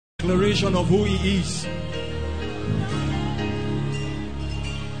declaration of who He is.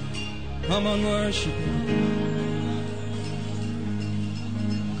 Come on, worship Him.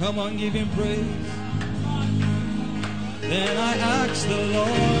 Come on, give Him praise. Then I asked the Lord,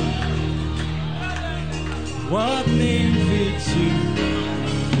 what name fits you?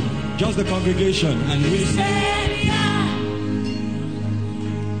 Just the congregation, and we said, yeah.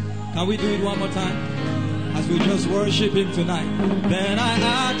 Can we do it one more time? As we just worship Him tonight. Then I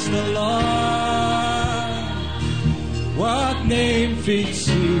asked the Lord, what name fits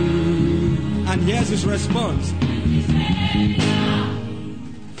you? And here's His response.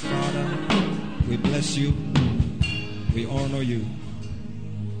 Father, we bless you. We honor you.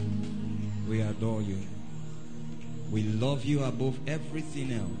 We adore you. We love you above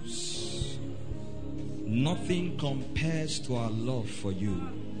everything else. Nothing compares to our love for you.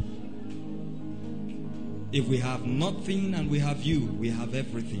 If we have nothing and we have you, we have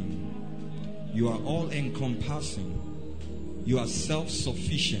everything. You are all encompassing. You are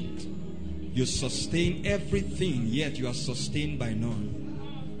self-sufficient. You sustain everything, yet you are sustained by none.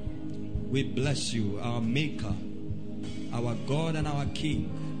 We bless you, our Maker, our God and our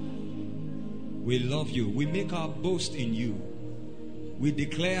King. We love you. We make our boast in you. We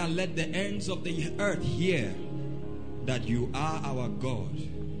declare and let the ends of the earth hear that you are our God.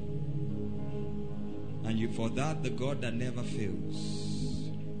 And you, for that, the God that never fails.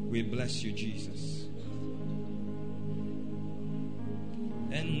 We bless you, Jesus.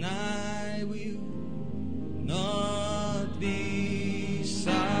 And I will not be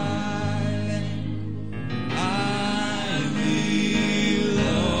silent. I will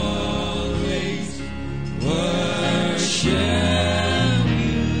always worship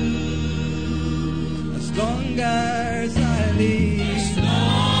you. As long as I live.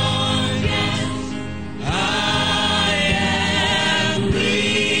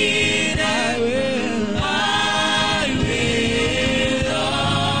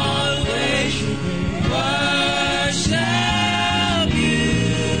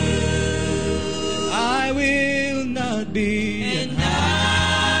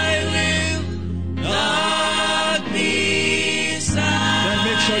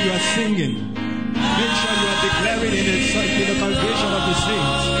 Singing. Make sure you are declaring in the congregation of the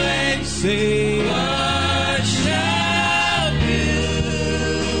saints. Say, worship you.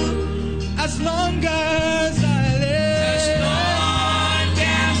 As long as I live. As long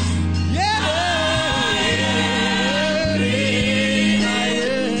as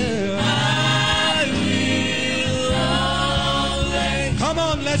I will always. Come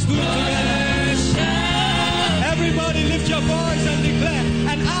on, let's do it together. Everybody lift your voice and declare.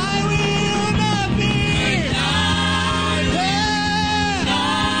 And I will not be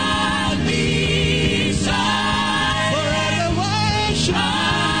silent. Forever worship. I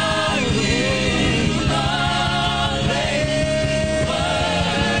will always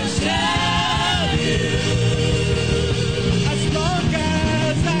worship you. As long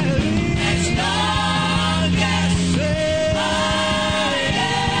as I live. As long as I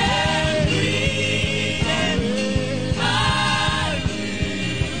am breathing.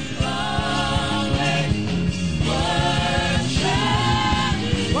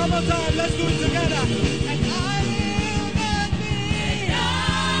 One more time, let's do it together. And I will not be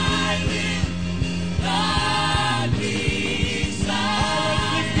silent. I was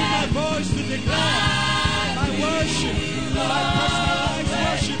lifting my voice to declare my worship, my personalized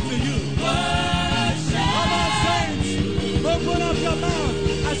worship to you. Come on, saints, open up your mouth.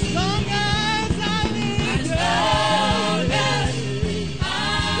 As long as I live. As long as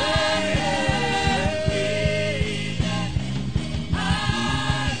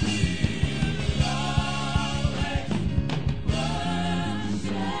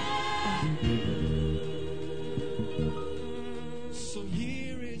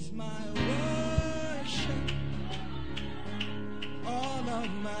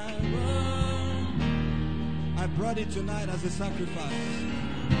I brought it tonight as a sacrifice.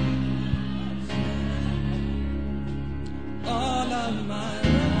 All of my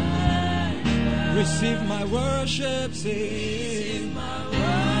worship. Receive my worship. Receive my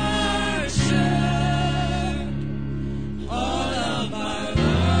worship. All of my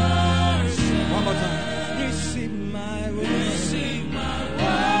worship. One more time. Receive my worship. Receive my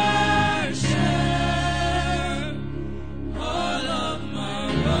worship. All of my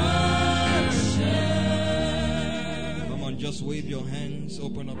worship. Come on, just wave your hands,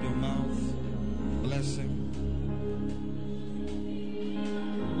 open up your mouth, bless Him.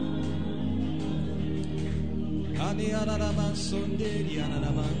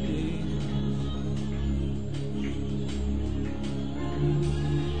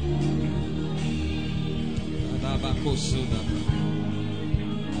 Kosuda.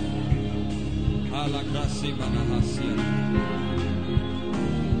 Alakrasi Manahasia.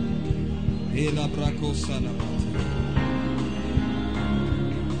 Ela Brakosa.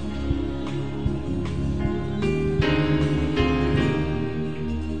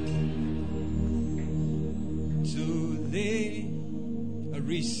 Today I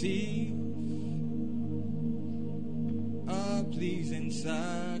receive a pleasing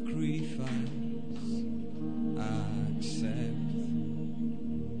sacrifice. Accept.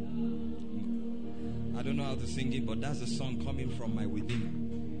 I don't know how to sing it, but that's a song coming from my within.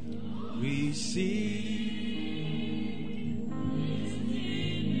 Receive.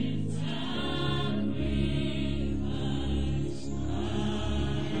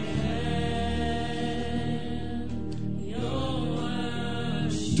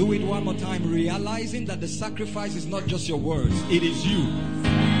 Do it one more time, realizing that the sacrifice is not just your words, it is you.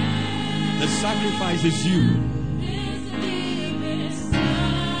 The sacrifice is you.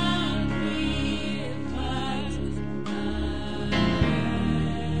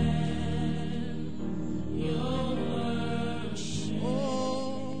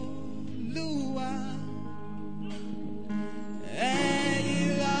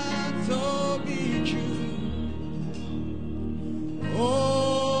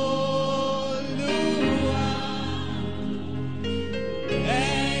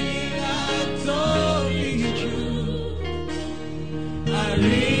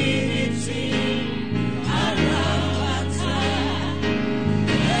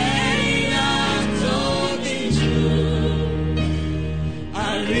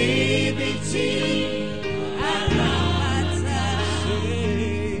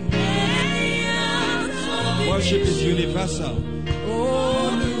 Worship is universal.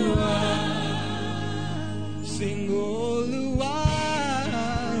 Oluwa, sing Oluwa,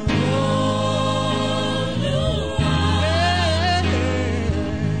 Oluwa,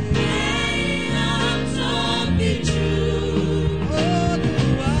 and be true.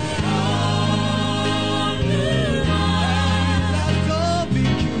 Oluwa, Oluwa,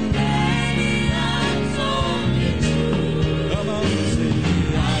 and be true. Come on, say,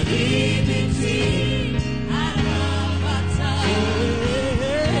 I need it.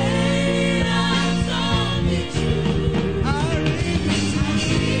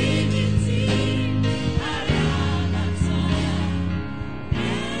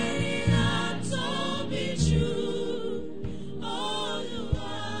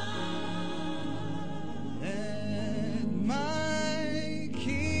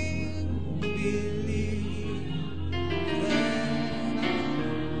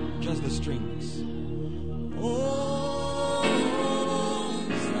 Just the strings.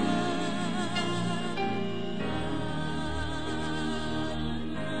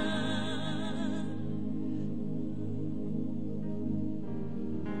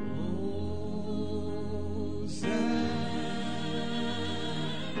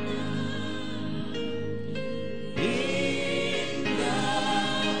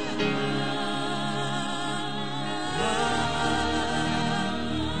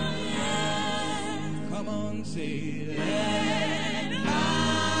 Say, let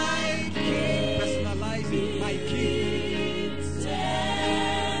my King, personalize it, my King,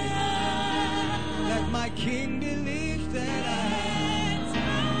 let my King be lifted up.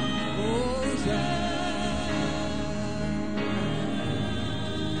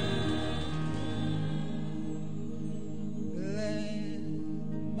 Let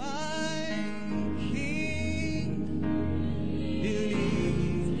my King be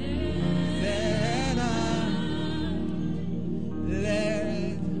lifted up.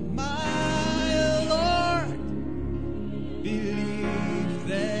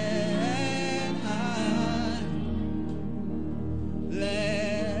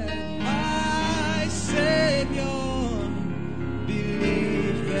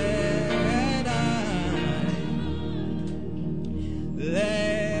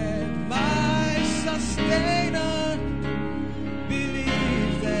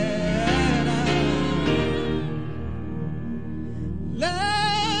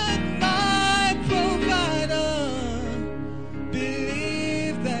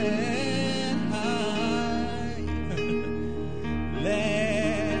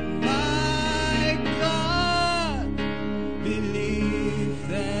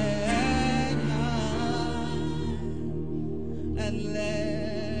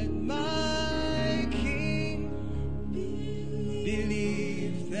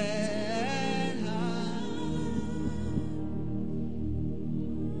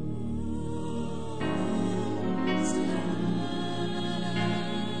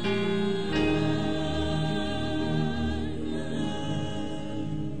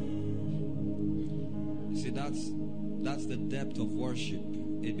 that's the depth of worship.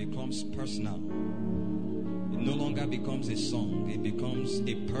 It becomes personal. It no longer becomes a song. It becomes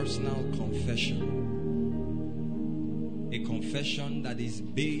a personal confession. A confession that is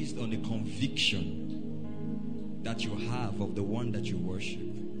based on a conviction that you have of the one that you worship.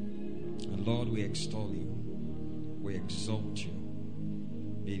 And Lord, we extol you. We exalt you.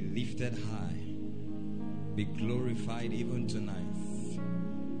 Be lifted high. Be glorified even tonight.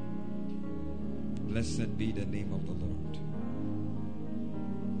 Blessed be the name of the Lord.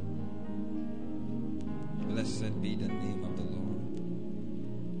 Blessed be the name of the Lord.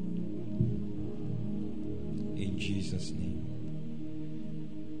 In Jesus' name.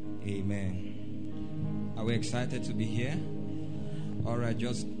 Amen. Are we excited to be here? All right,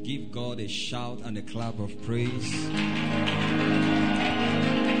 just give God a shout and a clap of praise.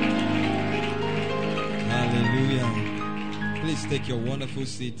 Hallelujah. Please take your wonderful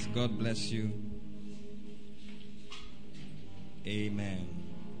seat. God bless you. Amen.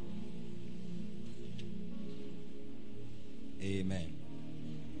 Amen.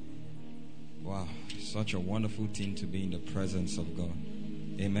 Wow, such a wonderful thing to be in the presence of God.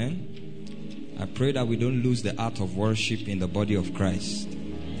 Amen. I pray that we don't lose the art of worship in the body of Christ.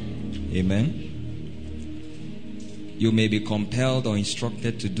 Amen. You may be compelled or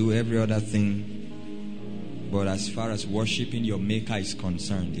instructed to do every other thing, but as far as worshiping your Maker is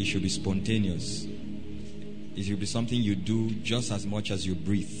concerned, it should be spontaneous. It should be something you do just as much as you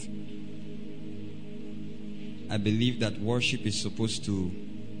breathe. I believe that worship is supposed to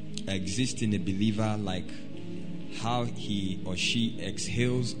exist in a believer like how he or she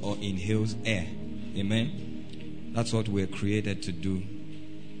exhales or inhales air. Amen. That's what we're created to do.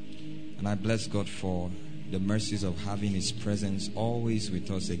 And I bless God for the mercies of having His presence always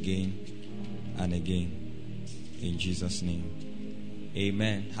with us again and again. In Jesus' name.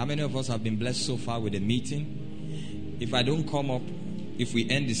 Amen. How many of us have been blessed so far with the meeting? If I don't come up, if we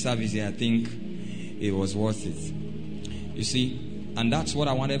end the service here, I think it was worth it. You see, and that's what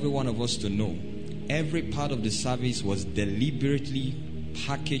I want every one of us to know. Every part of the service was deliberately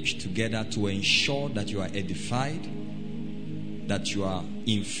packaged together to ensure that you are edified, that you are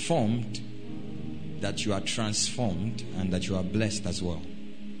informed, that you are transformed, and that you are blessed as well.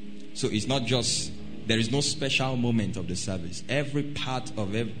 So it's not just, there is no special moment of the service. Every part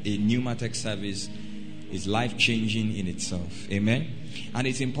of a pneumatic service is life-changing in itself. Amen. And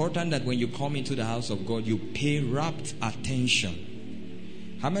it's important that when you come into the house of God, you pay rapt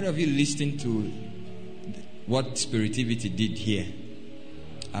attention. How many of you listened to what Spiritivity did here?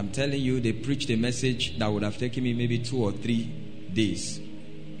 I'm telling you, they preached a message that would have taken me maybe 2 or 3 days.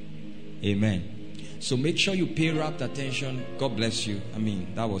 Amen. So make sure you pay rapt attention. God bless you. I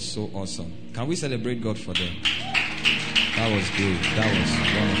mean, that was so awesome. Can we celebrate God for them? That was good. That was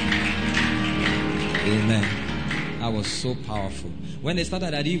wonderful. Amen. That was so powerful. When they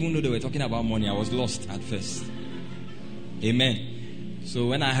started, I didn't even know they were talking about money. I was lost at first. Amen. So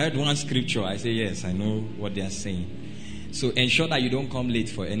when I heard one scripture, I say, yes, I know what they are saying. So ensure that you don't come late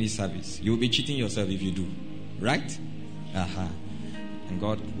for any service. You'll be cheating yourself if you do. Right? And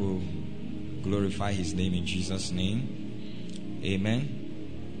God will glorify His name in Jesus' name.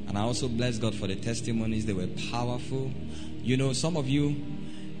 Amen. And I also bless God for the testimonies. They were powerful. You know, some of you,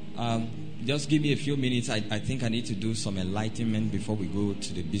 just give me a few minutes. I think I need to do some enlightenment before we go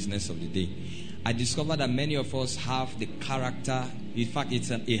to the business of the day. I discovered that many of us have the character, in fact,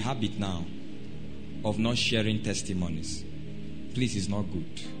 it's a habit now, of not sharing testimonies. Please, it's not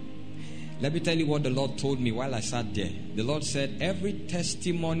good. Let me tell you what the Lord told me while I sat there. The Lord said, every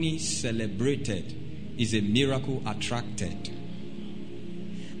testimony celebrated is a miracle attracted.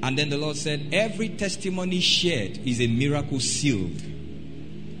 And then the Lord said, every testimony shared is a miracle sealed.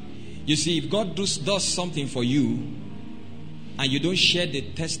 You see, if God does something for you and you don't share the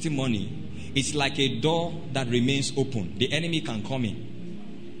testimony, it's like a door that remains open. The enemy can come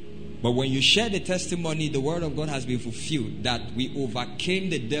in. But when you share the testimony, the word of God has been fulfilled, that we overcame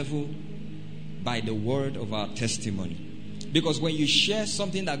the devil by the word of our testimony. Because when you share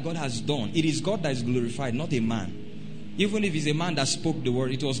something that God has done, it is God that is glorified, not a man. Even if it's a man that spoke the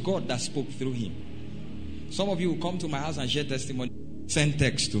word, it was God that spoke through him. Some of you will come to my house and share testimony. Send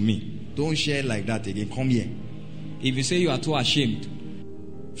text to me. Don't share like that again. Come here. If you say you are too ashamed,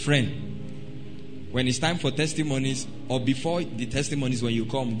 friend, when it's time for testimonies, or before the testimonies when you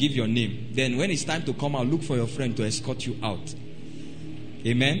come, give your name. Then when it's time to come out, look for your friend to escort you out.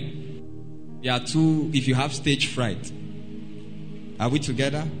 Amen? If you have stage fright. Are we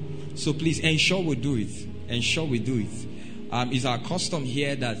together? So please ensure we do it. Ensure we do it. It's our custom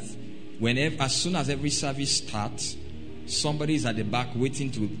here that as soon as every service starts, Somebody is at the back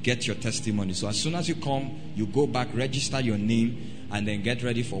waiting to get your testimony. So as soon as you come, you go back, register your name, and then get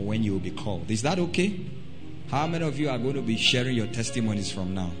ready for when you will be called. Is that okay? How many of you are going to be sharing your testimonies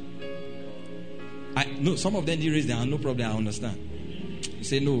from now? No, some of them did raise their hand. No problem, I understand. You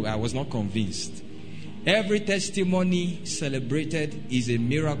say, no, I was not convinced. Every testimony celebrated is a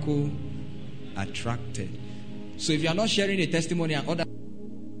miracle attracted. So if you are not sharing a testimony and others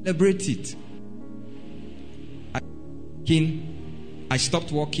celebrate it. I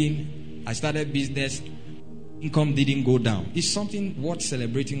stopped working. I started business. Income didn't go down. It's something worth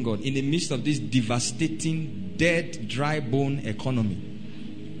celebrating God in the midst of this devastating, dead, dry bone economy.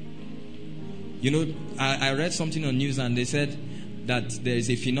 You know, I read something on news and they said that there is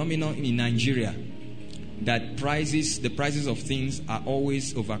a phenomenon in Nigeria that the prices of things are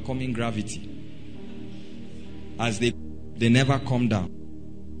always overcoming gravity. As they never come down.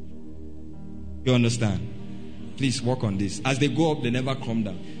 You understand? Please work on this. As they go up, they never come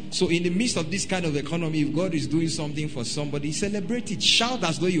down. So in the midst of this kind of economy, if God is doing something for somebody, celebrate it. Shout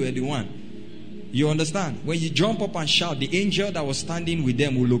as though you were the one. You understand? When you jump up and shout, the angel that was standing with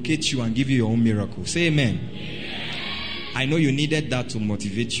them will locate you and give you your own miracle. Say amen. Amen. I know you needed that to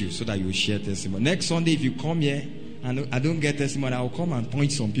motivate you so that you will share testimony. Next Sunday, if you come here and I don't get testimony, I will come and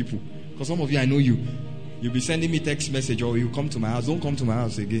point some people. Because some of you, I know you. You'll be sending me text message or you come to my house. Don't come to my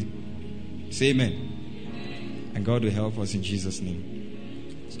house again. Say amen. And God will help us in Jesus' name.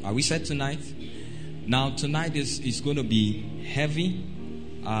 So are we set tonight? Now tonight is going to be heavy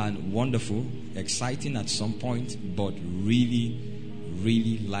and wonderful, exciting at some point, but really,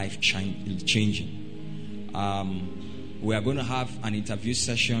 really life-changing. We are going to have an interview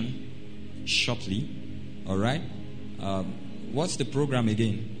session shortly. All right? What's the program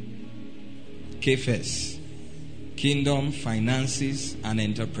again? KFES. Kingdom, Finances, and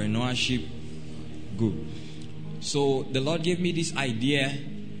Entrepreneurship. Good. So the Lord gave me this idea.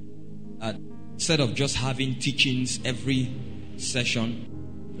 Instead of just having teachings every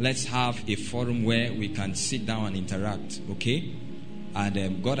session, let's have a forum where we can sit down and interact. Okay?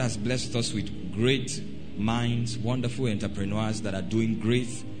 And God has blessed us with great minds, wonderful entrepreneurs that are doing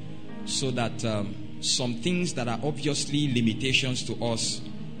great, so that some things that are obviously limitations to us,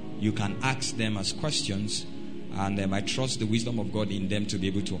 you can ask them as questions, and I trust the wisdom of God in them to be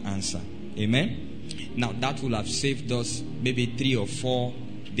able to answer. Amen? Now that will have saved us maybe 3 or 4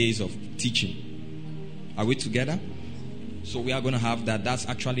 days of teaching. Are we together? So we are going to have that. That's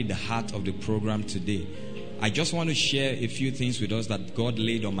actually the heart of the program today. I just want to share a few things with us that God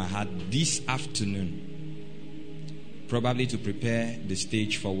laid on my heart this afternoon, probably to prepare the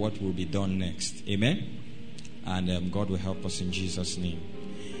stage for what will be done next. Amen? And God will help us in Jesus' name.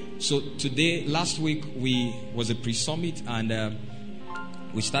 So today, last week, was a pre-summit, and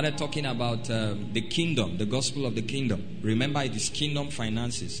we started talking about the kingdom, the gospel of the kingdom. Remember, it is kingdom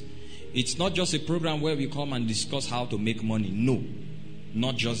finances. It's not just a program where we come and discuss how to make money. No,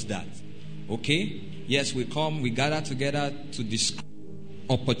 not just that. Okay? Yes, we gather together to discuss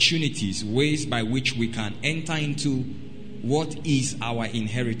opportunities, ways by which we can enter into what is our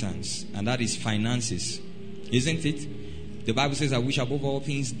inheritance, and that is finances. Isn't it? The Bible says, I wish above all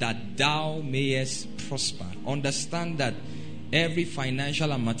things that thou mayest prosper. Understand that every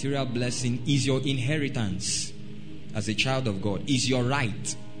financial and material blessing is your inheritance as a child of God, is your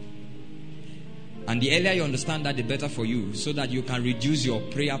right. And the earlier you understand that, the better for you, so that you can reduce your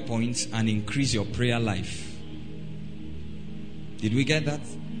prayer points and increase your prayer life. Did we get that?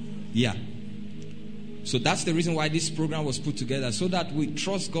 Yeah. So that's the reason why this program was put together, so that we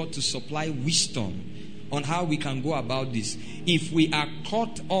trust God to supply wisdom on how we can go about this. If we are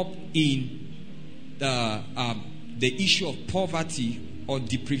caught up in the issue of poverty or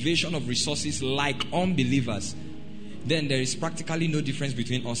deprivation of resources like unbelievers, then there is practically no difference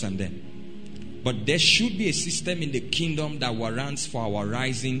between us and them. But there should be a system in the kingdom that warrants for our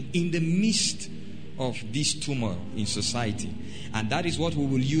rising in the midst of this turmoil in society. And that is what we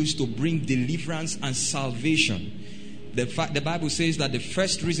will use to bring deliverance and salvation. The Bible says that the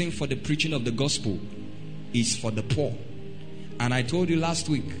first reason for the preaching of the gospel is for the poor. And I told you last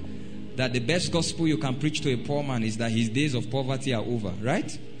week that the best gospel you can preach to a poor man is that his days of poverty are over,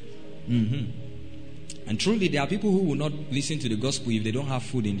 right? And truly, there are people who will not listen to the gospel if they don't have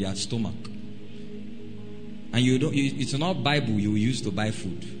food in their stomach. And it's not Bible you use to buy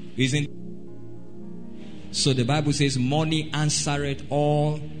food, isn't it? So the Bible says, money answereth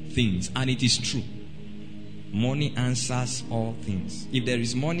all things. And it is true. Money answers all things. If there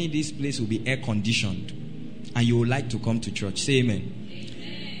is money, this place will be air conditioned, and you would like to come to church. Say amen.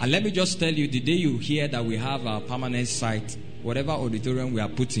 Amen. And let me just tell you, the day you hear that we have our permanent site, whatever auditorium we are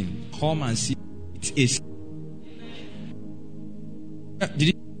putting, come and see. It is.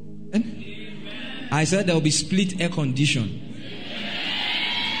 Did you? I said there will be split air condition.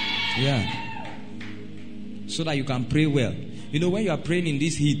 Yeah. So that you can pray well. You know, when you are praying in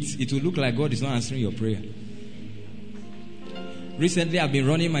this heat, it will look like God is not answering your prayer. Recently, I've been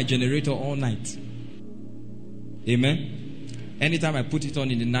running my generator all night. Amen. Anytime I put it on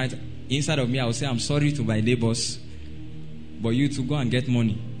in the night, inside of me, I will say, I'm sorry to my neighbors, but you to go and get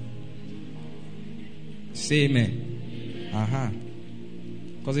money. Say amen.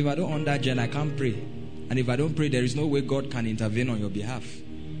 Because if I don't on that gen, I can't pray. And if I don't pray, there is no way God can intervene on your behalf.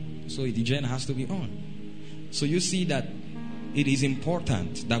 So the gen has to be on. So you see that it is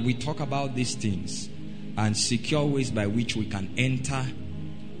important that we talk about these things and secure ways by which we can enter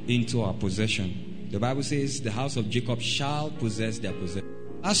into our possession. The Bible says the house of Jacob shall possess their possession.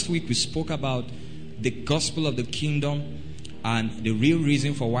 Last week we spoke about the gospel of the kingdom and the real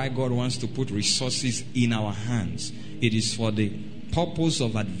reason for why God wants to put resources in our hands. It is for the purpose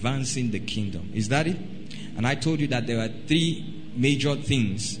of advancing the kingdom. Is that it? And I told you that there are three major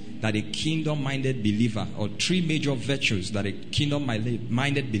things that a kingdom-minded believer, or three major virtues that a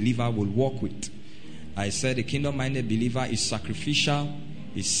kingdom-minded believer will walk with. I said a kingdom-minded believer is sacrificial,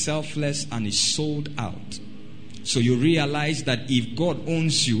 is selfless, and is sold out. So you realize that if God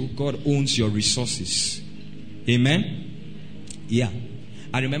owns you, God owns your resources. Amen? Yeah.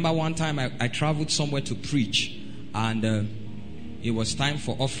 I remember one time I traveled somewhere to preach, and it was time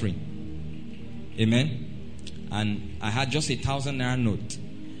for offering. Amen? And I had just 1,000 naira note.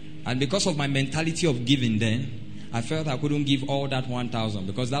 And because of my mentality of giving then, I felt I couldn't give all that 1,000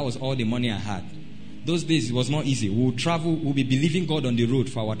 because that was all the money I had. Those days it was not easy. We would travel, we'll be believing God on the road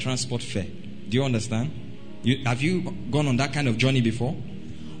for our transport fare. Do you understand? Have you gone on that kind of journey before?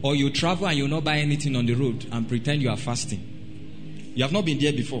 Or you travel and you not buy anything on the road and pretend you are fasting. You have not been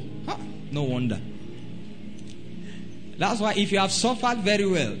there before. No wonder. That's why if you have suffered very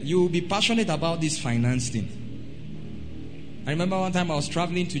well, you will be passionate about this finance thing. I remember one time I was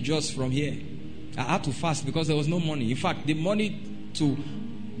traveling to Jos from here. I had to fast because there was no money. In fact, the money to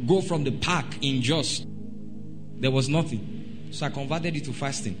go from the park in Jos, there was nothing. So I converted it to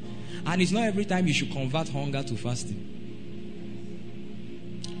fasting. And it's not every time you should convert hunger to fasting.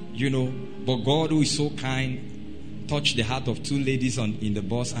 You know, but God, who is so kind, touched the heart of two ladies in the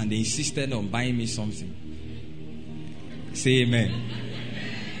bus, and they insisted on buying me something. Say amen.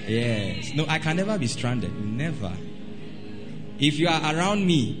 Yes. No, I can never be stranded. Never. If you are around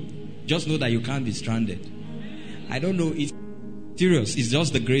me, just know that you can't be stranded. I don't know. It's serious. It's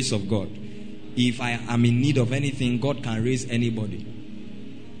just the grace of God. If I am in need of anything, God can raise anybody.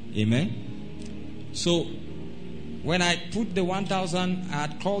 Amen. So, when I put the 1,000, I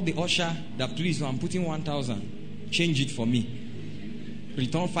had called the usher that, please, I'm putting 1,000. Change it for me.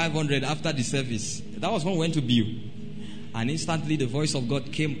 Return 500 after the service. That was when we went to bill. And instantly the voice of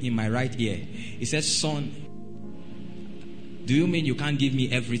God came in my right ear. He said, son, do you mean you can't give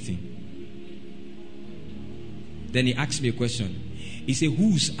me everything? Then he asked me a question. He said,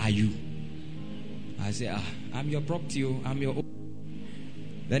 whose are you? I said, I'm your property. I'm your own.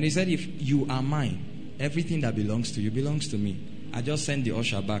 Then he said, if you are mine, everything that belongs to you belongs to me. I just sent the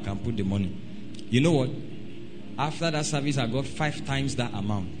usher back and put the money. You know what? After that service, I got 5 times that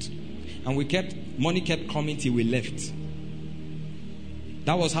amount. And money kept coming till we left.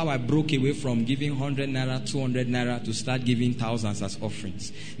 That was how I broke away from giving 100 naira, 200 naira to start giving thousands as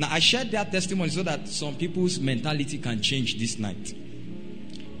offerings. Now, I shared that testimony so that some people's mentality can change this night.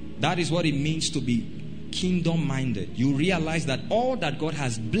 That is what it means to be kingdom-minded. You realize that all that God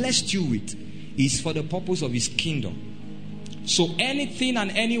has blessed you with is for the purpose of His kingdom. So anything and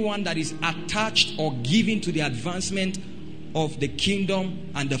anyone that is attached or given to the advancement of the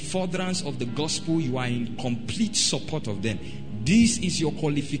kingdom and the furtherance of the gospel, you are in complete support of them. This is your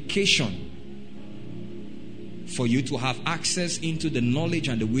qualification for you to have access into the knowledge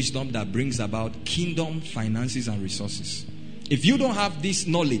and the wisdom that brings about kingdom finances and resources. If you don't have this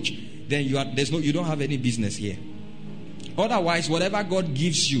knowledge, then you don't have any business here. Otherwise, whatever God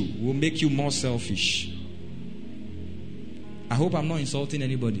gives you will make you more selfish. I hope I'm not insulting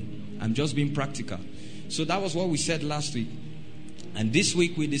anybody. I'm just being practical. So that was what we said last week. And this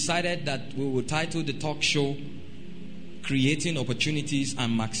week we decided that we will title the talk show Creating Opportunities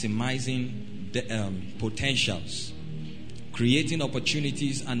and Maximizing the Potentials. Creating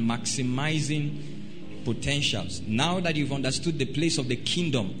opportunities and maximizing potentials. Now that you've understood the place of the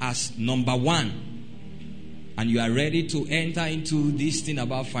kingdom as number one, and you are ready to enter into this thing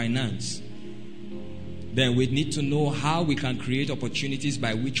about finance, then we need to know how we can create opportunities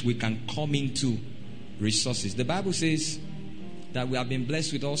by which we can come into resources. The Bible says that we have been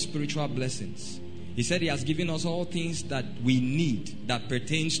blessed with all spiritual blessings He said he has given us all things that we need that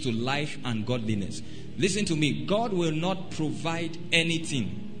pertains to life and godliness. Listen to me. God will not provide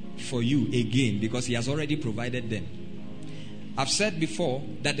anything for you again because he has already provided them. I've said before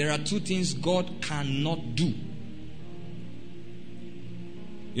that there are two things God cannot do.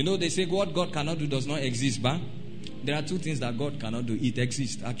 You know, they say what God cannot do does not exist, but there are two things that God cannot do. It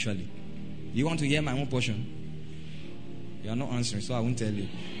exists, actually. You want to hear my own portion? You are not answering, so I won't tell you.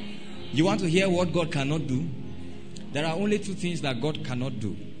 You want to hear what God cannot do? There are only two things that God cannot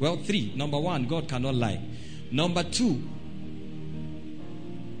do. Well, three. Number one, God cannot lie. Number two,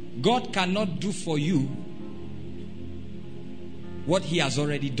 God cannot do for you what he has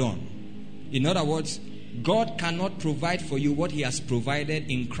already done. In other words, God cannot provide for you what he has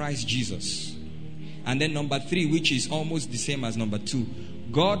provided in Christ Jesus. And then number three, which is almost the same as number two,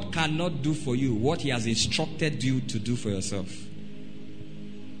 God cannot do for you what he has instructed you to do for yourself.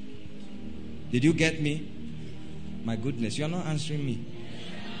 Did you get me? My goodness, you are not answering me.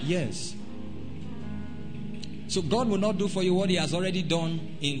 Yes. So God will not do for you what he has already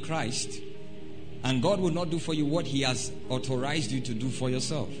done in Christ. And God will not do for you what he has authorized you to do for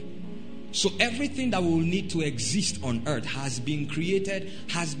yourself. So everything that will need to exist on earth has been created,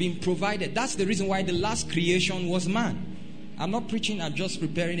 has been provided. That's the reason why the last creation was man. I'm not preaching, I'm just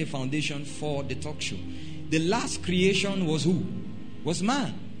preparing a foundation for the talk show. The last creation was who? Was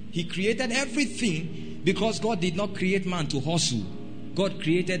man. He created everything because God did not create man to hustle. God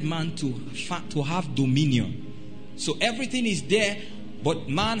created man to have dominion. So everything is there, but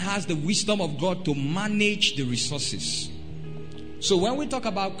man has the wisdom of God to manage the resources. So when we talk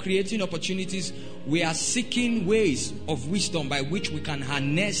about creating opportunities, we are seeking ways of wisdom by which we can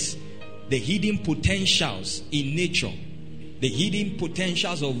harness the hidden potentials in nature, the hidden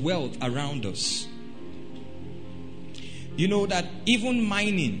potentials of wealth around us. You know that even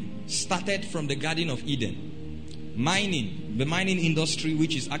mining started from the Garden of Eden. Mining, the mining industry,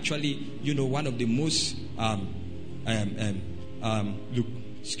 which is actually, one of the most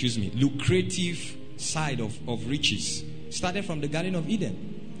lucrative side of riches, started from the Garden of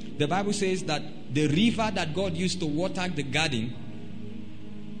Eden. The Bible says that the river that God used to water the garden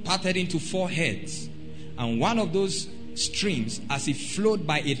parted into 4 heads. And one of those streams, as it flowed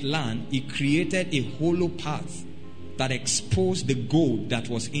by its land, it created a hollow path that exposed the gold that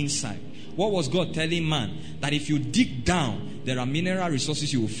was inside. What was God telling man? That if you dig down, there are mineral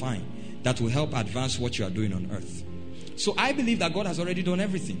resources you will find that will help advance what you are doing on earth. So I believe that God has already done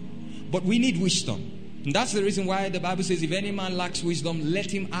everything. But we need wisdom. And that's the reason why the Bible says, if any man lacks wisdom, let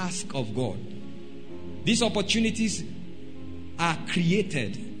him ask of God. These opportunities are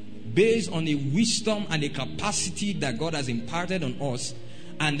created based on a wisdom and a capacity that God has imparted on us,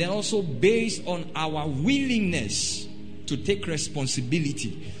 and then also based on our willingness to take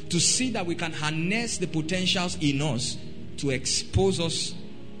responsibility, to see that we can harness the potentials in us to expose us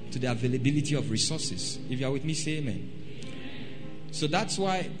to the availability of resources. If you are with me, say amen. So that's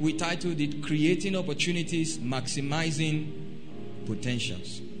why we titled it Creating Opportunities, Maximizing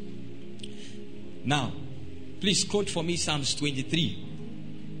Potentials. Now, please quote for me Psalms 23.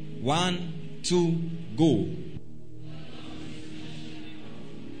 1, 2, go.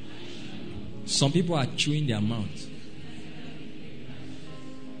 Some people are chewing their mouth.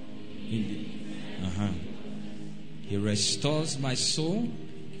 He restores my soul.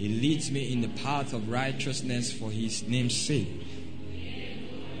 He leads me in the path of righteousness for his name's sake.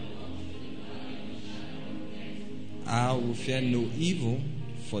 I will fear no evil,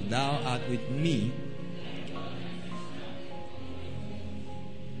 for thou art with me.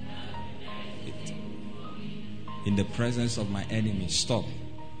 In the presence of my enemies. Stop.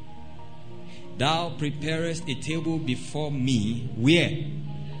 Thou preparest a table before me. Where?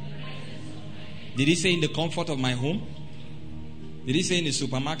 Did he say in the comfort of my home? Did he say in the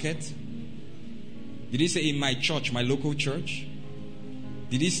supermarket? Did he say in my church, my local church?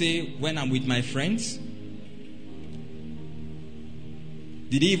 Did he say when I'm with my friends?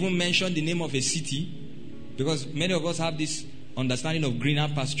 Did he even mention the name of a city? Because many of us have this understanding of greener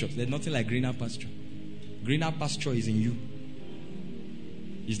pasture. There's nothing like greener pasture. Greener pasture is in you.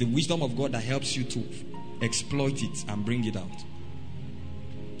 It's the wisdom of God that helps you to exploit it and bring it out.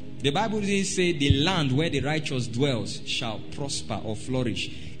 The Bible didn't say the land where the righteous dwells shall prosper or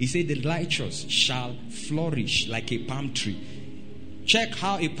flourish. It said the righteous shall flourish like a palm tree. Check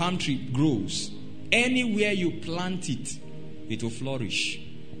how a palm tree grows. Anywhere you plant it, it will flourish.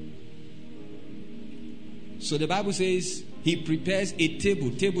 So the Bible says he prepares a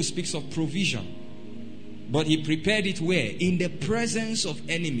table. Table speaks of provision. But he prepared it where? In the presence of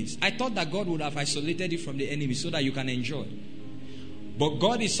enemies. I thought that God would have isolated it from the enemy so that you can enjoy. But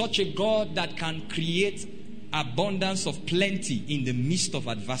God is such a God that can create abundance of plenty in the midst of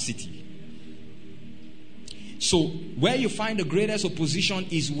adversity. So where you find the greatest opposition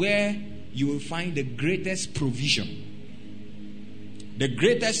is where you will find the greatest provision. The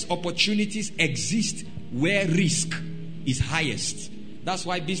greatest opportunities exist where risk is highest. That's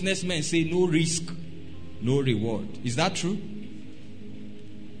why businessmen say no risk, no reward. Is that true?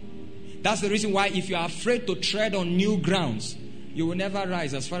 That's the reason why if you are afraid to tread on new grounds, you will never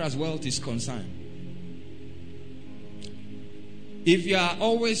rise as far as wealth is concerned. If you are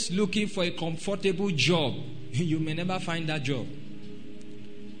always looking for a comfortable job, you may never find that job.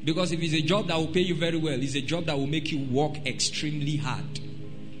 Because if it's a job that will pay you very well, it's a job that will make you work extremely hard.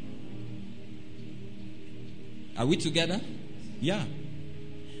 Are we together? Yeah.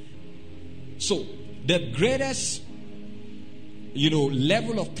 So, the greatest,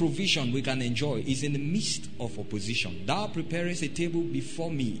 level of provision we can enjoy is in the midst of opposition. Thou preparest a table before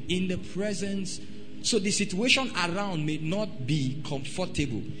me in the presence. So the situation around may not be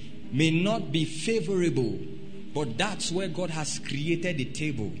comfortable, may not be favorable, but that's where God has created a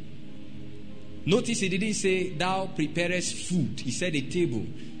table. Notice he didn't say thou preparest food. He said a table,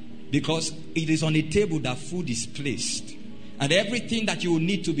 because it is on a table that food is placed. And everything that you will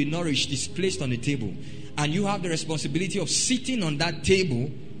need to be nourished is placed on the table. And you have the responsibility of sitting on that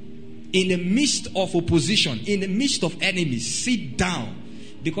table in the midst of opposition, in the midst of enemies. Sit down.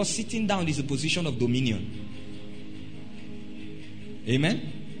 Because sitting down is a position of dominion.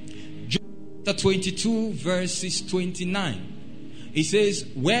 Amen? Chapter 22 verses 29. It says,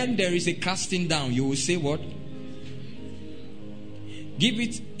 when there is a casting down, you will say what? Give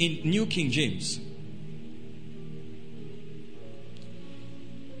it in New King James.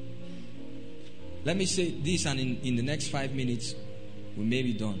 Let me say this, and in the next 5 minutes, we may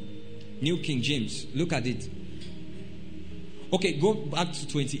be done. New King James. Look at it. Okay, go back to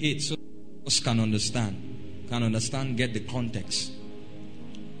 28 so us can understand, get the context.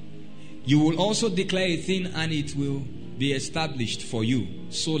 You will also declare a thing and it will be established for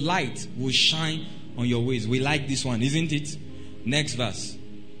you. So light will shine on your ways. We like this one, isn't it? Next verse.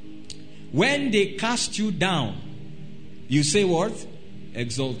 When they cast you down, you say what?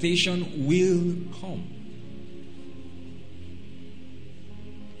 Exaltation will come.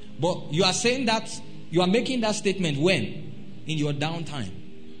 But you are saying that, you are making that statement when? In your downtime.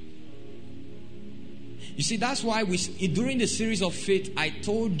 You see, that's why during the series of faith, I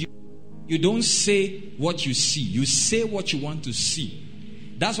told you, you don't say what you see. You say what you want to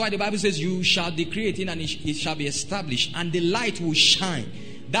see. That's why the Bible says, you shall decree a thing and it shall be established, and the light will shine.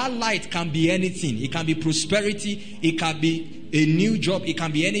 That light can be anything. It can be prosperity. It can be a new job. It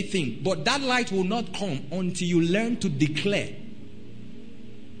can be anything. But that light will not come until you learn to declare.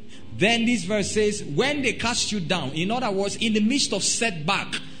 Then this verse says, when they cast you down, in other words, in the midst of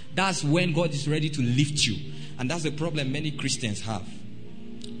setback, that's when God is ready to lift you. And that's the problem many Christians have.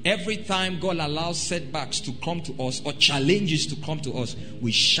 Every time God allows setbacks to come to us or challenges to come to us,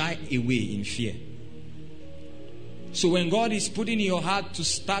 we shy away in fear. So when God is putting in your heart to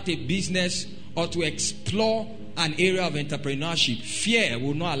start a business or to explore an area of entrepreneurship, fear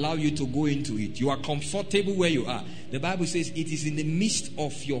will not allow you to go into it. You are comfortable where you are. The Bible says it is in the midst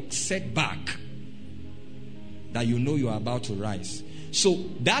of your setback that you know you are about to rise. So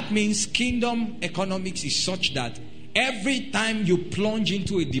that means kingdom economics is such that every time you plunge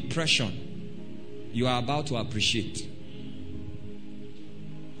into a depression, you are about to appreciate.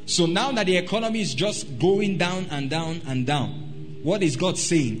 So now that the economy is just going down and down and down, what is God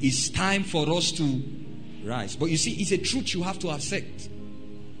saying? It's time for us to rise. But you see, it's a truth you have to accept.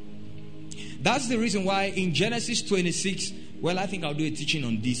 That's the reason why in Genesis 26, well, I think I'll do a teaching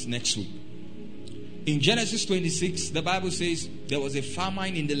on this next week. In Genesis 26, the Bible says there was a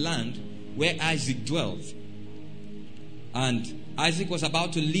famine in the land where Isaac dwelt. And Isaac was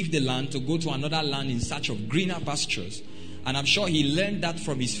about to leave the land to go to another land in search of greener pastures. And I'm sure he learned that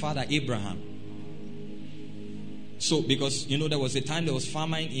from his father Abraham. So, because, there was a time there was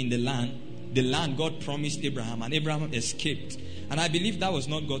famine in the land God promised Abraham, and Abraham escaped. And I believe that was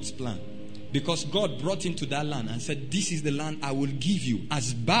not God's plan. Because God brought him to that land and said, this is the land I will give you.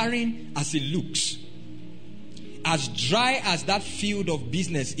 As barren as it looks, as dry as that field of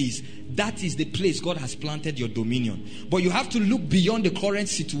business is, that is the place God has planted your dominion. But you have to look beyond the current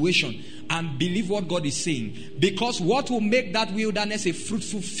situation and believe what God is saying. Because what will make that wilderness a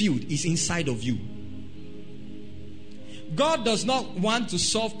fruitful field is inside of you. God does not want to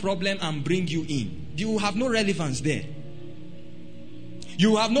solve problem and bring you in. You have no relevance there.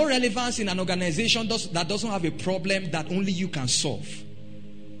 You have no relevance in an organization that doesn't have a problem that only you can solve.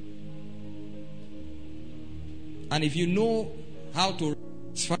 And if you know how to,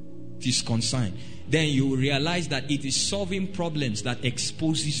 as far as it is concerned, then you will realize that it is solving problems that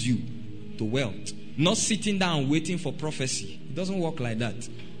exposes you to wealth. Not sitting down waiting for prophecy. It doesn't work like that.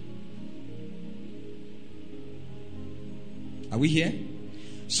 Are we here?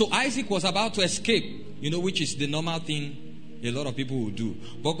 So Isaac was about to escape, which is the normal thing a lot of people will do.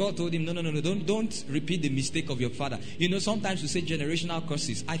 But God told him, no, don't repeat the mistake of your father. Sometimes we say generational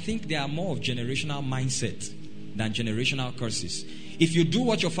curses. I think there are more of generational mindset than generational curses. If you do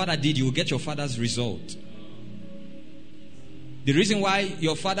what your father did, you will get your father's result. The reason why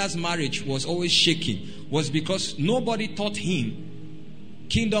your father's marriage was always shaking was because nobody taught him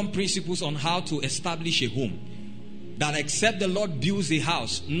kingdom principles on how to establish a home. That except the Lord builds a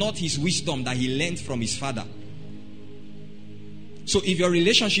house, not his wisdom that he learned from his father. So if your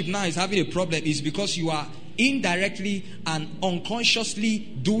relationship now is having a problem, it's because you are indirectly and unconsciously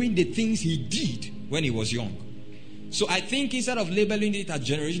doing the things he did when he was young. So I think instead of labeling it as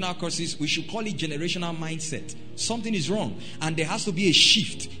generational curses, we should call it generational mindset. Something is wrong and there has to be a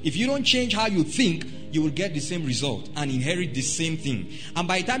shift. If you don't change how you think, you will get the same result and inherit the same thing. And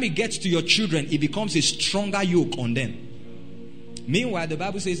by the time it gets to your children, it becomes a stronger yoke on them. Meanwhile, the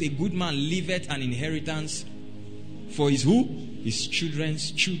Bible says a good man leaveth an inheritance for his who? His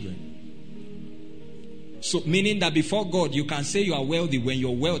children's children. So meaning that before God, you can say you are wealthy when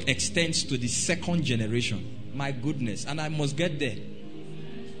your wealth extends to the second generation. My goodness. And I must get there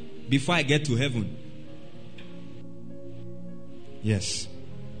before I get to heaven. Yes.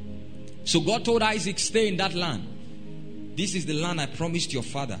 So God told Isaac, stay in that land. This is the land I promised your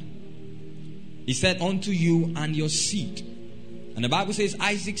father. He said, unto you and your seed. And the Bible says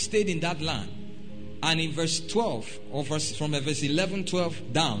Isaac stayed in that land. And in verse 12, or from verse 11,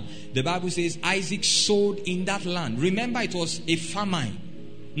 12 down, the Bible says Isaac sowed in that land. Remember, it was a famine,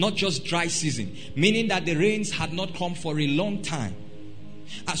 not just dry season, meaning that the rains had not come for a long time.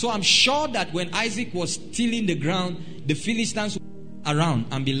 So I'm sure that when Isaac was tilling the ground, the Philistines would around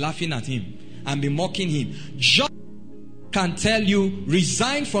and be laughing at him and be mocking him. Just can tell you,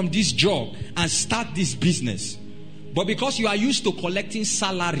 resign from this job and start this business. But because you are used to collecting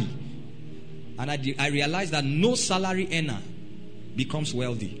salary, and I realized that no salary earner becomes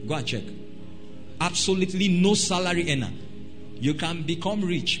wealthy. Go and check. Absolutely no salary earner. You can become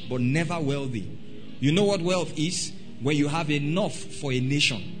rich but never wealthy. You know what wealth is? When you have enough for a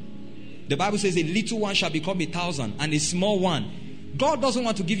nation. The Bible says a little one shall become 1,000 and a small one. God doesn't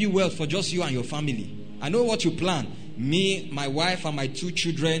want to give you wealth for just you and your family. I know what you plan. Me, my wife and my 2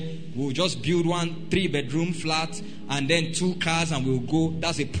 children will just build 1 3-bedroom flat and then 2 cars and we'll go.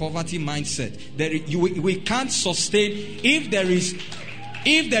 That's a poverty mindset. We can't sustain. If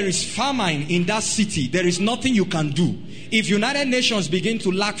there is famine in that city, there is nothing you can do. If United Nations begin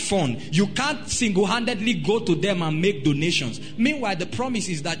to lack funds, you can't single-handedly go to them and make donations. Meanwhile, the promise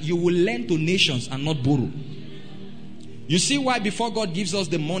is that you will lend to nations and not borrow. You see why before God gives us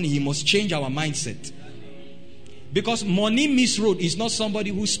the money, He must change our mindset. Because money misroad is not somebody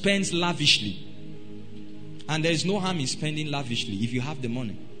who spends lavishly. And there is no harm in spending lavishly if you have the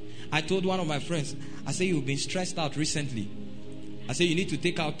money. I told one of my friends, I said, you've been stressed out recently. I said, you need to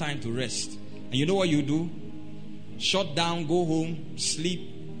take out time to rest. And you know what you do? Shut down, go home, sleep.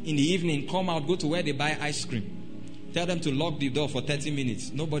 In the evening, come out, go to where they buy ice cream. Tell them to lock the door for 30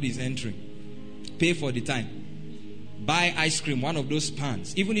 minutes. Nobody is entering. Pay for the time. Buy ice cream, one of those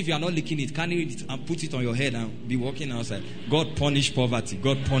pans. Even if you are not licking it, carry it and put it on your head and be walking outside. God punish poverty.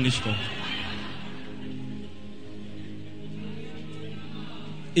 God punish poverty.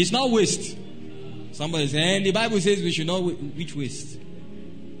 It's not waste. Somebody says, and the Bible says we should not which waste.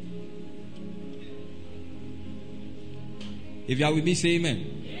 If you are with me, say amen.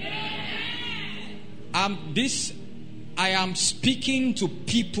 I am speaking to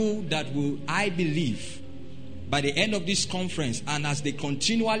people that will, I believe, by the end of this conference, and as they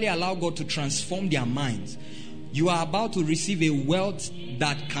continually allow God to transform their minds, you are about to receive a wealth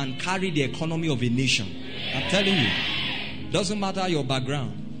that can carry the economy of a nation. I'm telling you. Doesn't matter your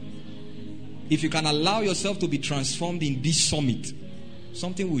background. If you can allow yourself to be transformed in this summit,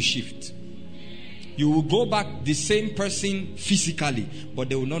 something will shift. You will go back the same person physically, but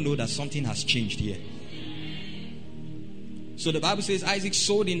they will not know that something has changed here. So the Bible says Isaac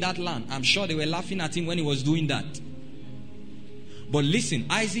sowed in that land. I'm sure they were laughing at him when he was doing that. But listen,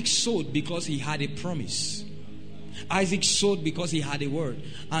 Isaac sowed because he had a promise. Isaac sowed because he had a word.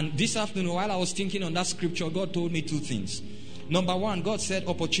 And this afternoon, while I was thinking on that scripture, God told me 2 things. Number 1, God said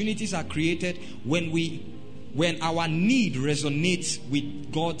opportunities are created when our need resonates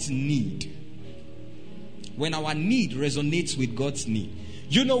with God's need. When our need resonates with God's need.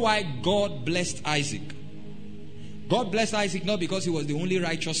 You know why God blessed Isaac? God blessed Isaac not because he was the only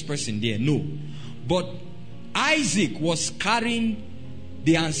righteous person there. No. But Isaac was carrying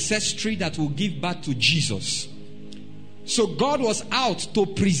the ancestry that will give birth to Jesus. So God was out to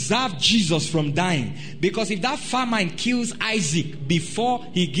preserve Jesus from dying. Because if that famine kills Isaac before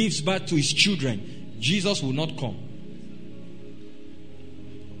he gives birth to his children, Jesus will not come.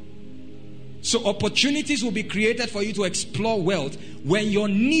 So opportunities will be created for you to explore wealth when your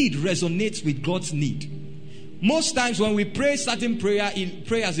need resonates with God's need. Most times when we pray certain prayers,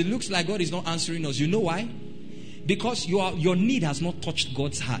 it looks like God is not answering us. You know why? Because your need has not touched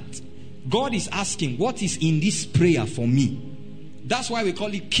God's heart. God is asking, what is in this prayer for me? That's why we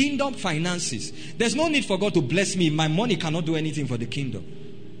call it kingdom finances. There's no need for God to bless me. My money cannot do anything for the kingdom.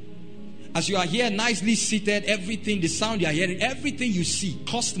 As you are here nicely seated, everything, the sound you are hearing, everything you see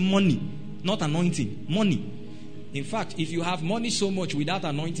costs money, not anointing. Money. In fact, if you have money so much without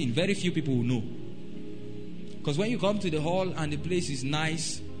anointing, very few people will know. Because when you come to the hall and the place is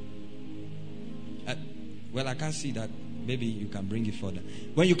nice, well, I can't see that. Maybe you can bring it further.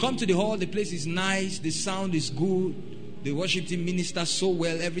 When you come to the hall, the place is nice, the sound is good, the worship team ministers so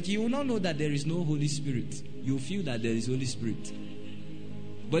well, everything. You will not know that there is no Holy Spirit. You feel that there is Holy Spirit.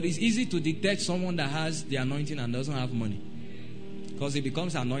 But it's easy to detect someone that has the anointing and doesn't have money. Because it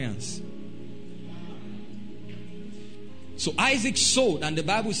becomes annoyance. So Isaac sowed, and the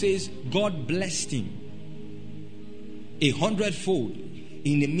Bible says God blessed him 100-fold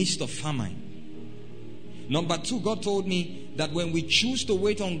in the midst of famine. Number 2, God told me that when we choose to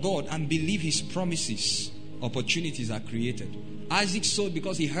wait on God and believe His promises, opportunities are created. Isaac sowed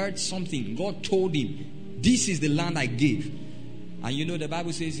because he heard something. God told him, this is the land I gave. And you know the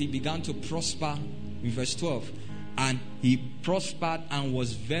Bible says he began to prosper in verse 12. And he prospered and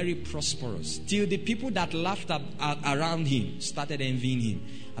was very prosperous. Till the people that laughed around him started envying him.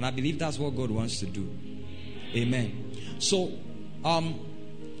 And I believe that's what God wants to do. Amen. So,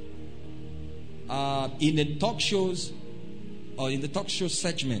 in the talk shows, or in the talk show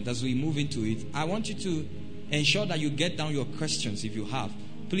segment, as we move into it, I want you to ensure that you get down your questions if you have.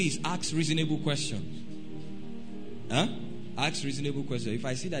 Please ask reasonable questions. Ask reasonable questions. If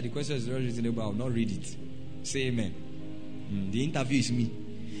I see that the question is not reasonable, I will not read it. Say amen. The interview is me.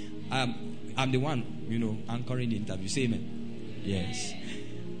 I'm the one, anchoring the interview. Say amen. Yes.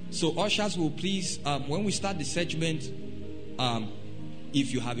 So ushers will please, when we start the segment,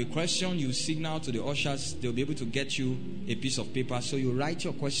 if you have a question, you signal to the ushers. They'll be able to get you a piece of paper. So you write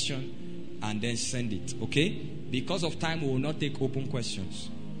your question and then send it. Okay? Because of time, we will not take open questions.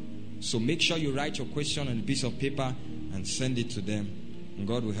 So make sure you write your question on a piece of paper and send it to them. And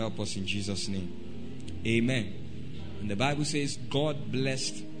God will help us in Jesus' name. Amen. And the Bible says God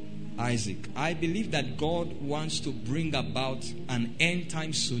blessed Isaac. I believe that God wants to bring about an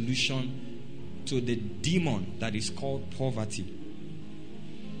end-time solution to the demon that is called poverty.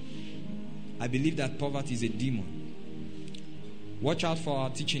 I believe that poverty is a demon. Watch out for our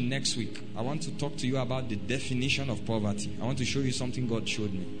teaching next week. I want to talk to you about the definition of poverty. I want to show you something God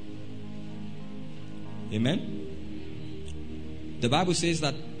showed me. Amen. The Bible says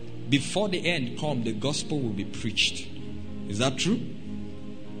that before the end come, the gospel will be preached. Is that true?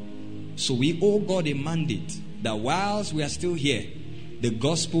 So we owe God a mandate that whilst we are still here, the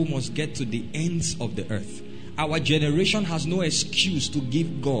gospel must get to the ends of the earth. Our generation has no excuse to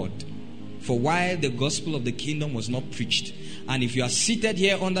give God for why the gospel of the kingdom was not preached. And if you are seated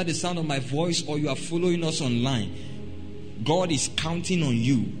here under the sound of my voice, or you are following us online, God is counting on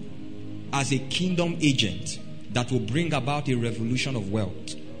you as a kingdom agent that will bring about a revolution of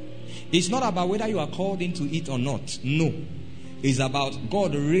wealth. It's not about whether you are called into it or not. No. It's about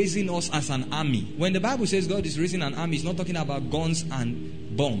God raising us as an army. When the Bible says God is raising an army, it's not talking about guns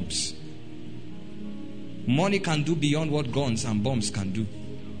and bombs. Money can do beyond what guns and bombs can do.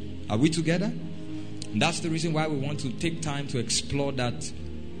 Are we together? And that's the reason why we want to take time to explore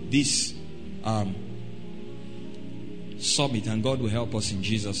this summit, and God will help us in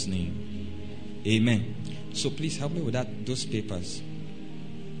Jesus' name. Amen. So please help me with those papers.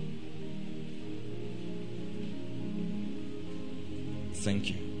 Thank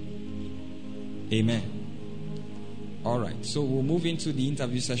you. Amen. All right. So we'll move into the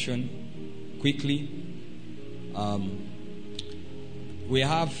interview session quickly.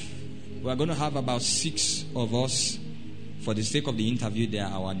 We're going to have about 6 of us. For the sake of the interview, they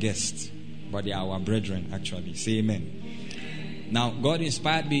are our guests, but they are our brethren, actually. Say amen. Now, God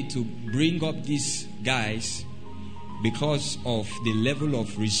inspired me to bring up these guys because of the level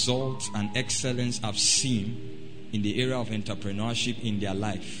of results and excellence I've seen in the area of entrepreneurship in their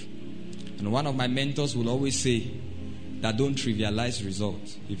life. And one of my mentors will always say that don't trivialize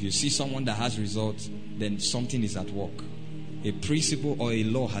results. If you see someone that has results, then something is at work. A principle or a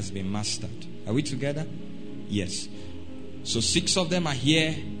law has been mastered. Are we together? Yes. So 6 of them are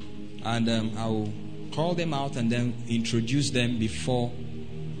here, and I will call them out and then introduce them before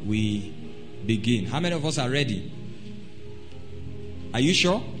we begin. How many of us are ready? Are you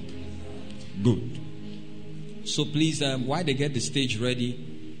sure? Good. So please, while they get the stage ready,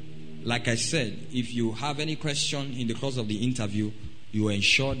 like I said, if you have any question in the course of the interview, you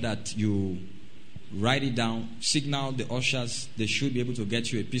ensure that you write it down, signal the ushers. They should be able to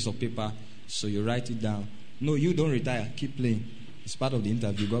get you a piece of paper, so you write it down. No, you don't retire. Keep playing. It's part of the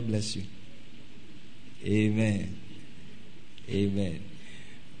interview. God bless you. Amen. Amen.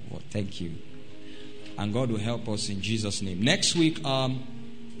 Well, thank you. And God will help us in Jesus' name. Next week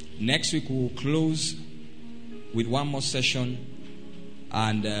we'll close with one more session.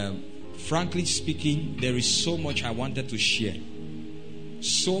 And frankly speaking, there is so much I wanted to share.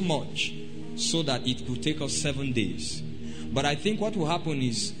 So much, so that it could take us 7 days. But I think what will happen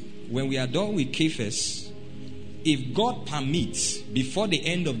is, when we are done with KFES, if God permits, before the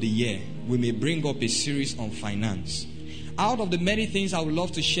end of the year, we may bring up a series on finance. Out of the many things I would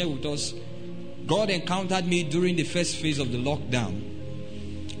love to share with us, God encountered me during the first phase of the lockdown.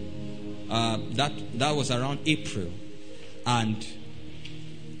 That was around April. And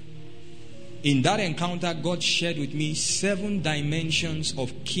in that encounter, God shared with me 7 dimensions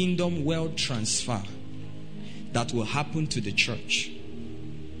of kingdom wealth transfer that will happen to the church.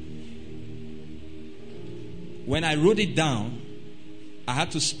 When I wrote it down, I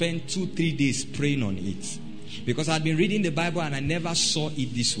had to spend 2-3 days praying on it, because I had been reading the Bible and I never saw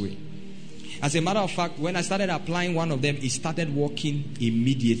it this way. As a matter of fact, when I started applying one of them, it started working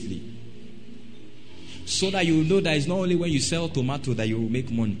immediately. So that you will know that it's not only when you sell tomato that you will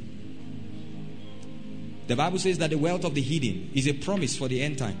make money. The Bible says that the wealth of the hidden is a promise for the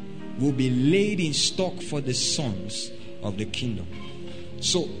end time, will be laid in stock for the sons of the kingdom.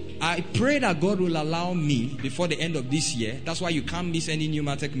 So I pray that God will allow me before the end of this year. That's why you can't miss any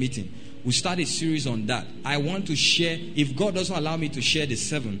PNEUMATECH meeting. We'll start a series on that. I want to share, if God doesn't allow me to share the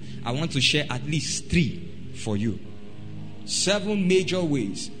 7, I want to share at least 3 for you. 7 major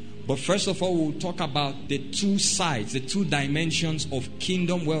ways. But first of all, we'll talk about the 2 sides, the 2 dimensions of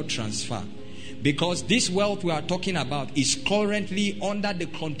kingdom wealth transfer. Because this wealth we are talking about is currently under the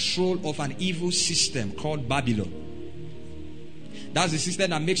control of an evil system called Babylon. That's the system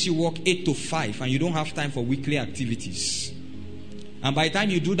that makes you work 8 to 5 and you don't have time for weekly activities. And by the time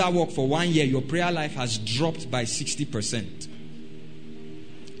you do that work for 1 year, your prayer life has dropped by 60%.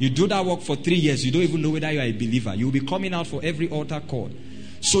 You do that work for 3 years, you don't even know whether you are a believer. You will be coming out for every altar call.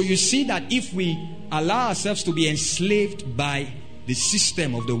 So you see that if we allow ourselves to be enslaved by the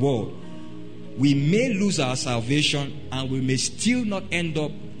system of the world, we may lose our salvation and we may still not end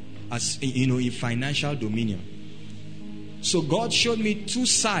up as in financial dominion. So God showed me 2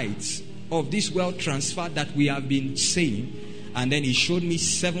 sides of this wealth transfer that we have been saying, and then He showed me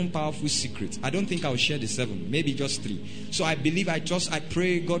 7 powerful secrets. I don't think I'll share the 7, maybe just 3. So I believe, I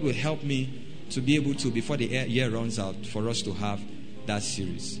pray God will help me to be able to, before the year runs out, for us to have that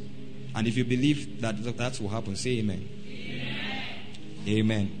series. And if you believe that will happen, say amen. Amen.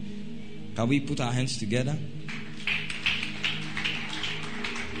 Amen. Can we put our hands together?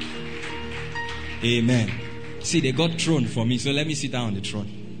 Amen. See, they got throne for me, so let me sit down on the throne.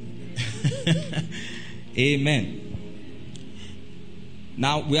 Amen.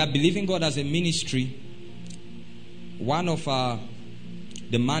 Now, we are believing God as a ministry. One of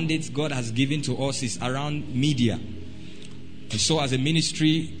the mandates God has given to us is around media. And so as a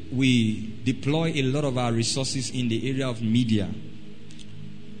ministry, we deploy a lot of our resources in the area of media.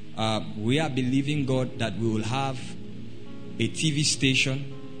 We are believing God that we will have a TV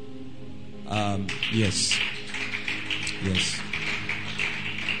station. Yes.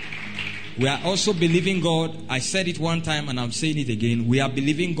 We are also believing God, I said it one time and I'm saying it again, we are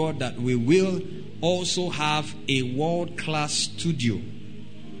believing God that we will also have a world-class studio.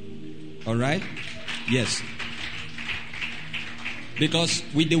 Alright? Yes. Because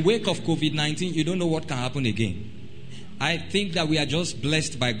with the wake of COVID-19, you don't know what can happen again. I think that we are just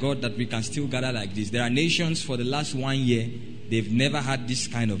blessed by God that we can still gather like this. There are nations for the last 1 year, they've never had this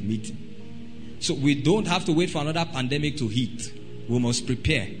kind of meeting. So we don't have to wait for another pandemic to hit. We must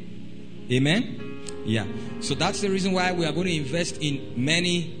prepare. Amen? Yeah. So that's the reason why we are going to invest in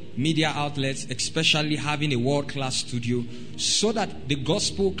many media outlets, especially having a world-class studio, so that the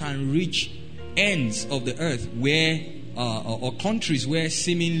gospel can reach ends of the earth where, or countries where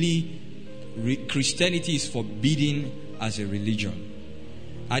seemingly Christianity is forbidden as a religion.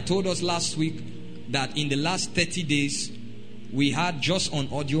 I told us last week, that in the last 30 days, we had just on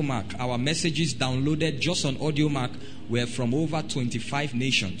AudioMark, our messages downloaded just on AudioMark were from over 25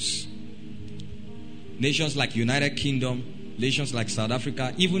 nations. Nations like United Kingdom, nations like South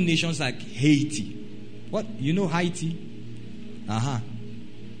Africa, even nations like Haiti. What? You know Haiti?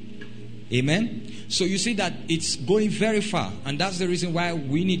 Amen? So you see that it's going very far. And that's the reason why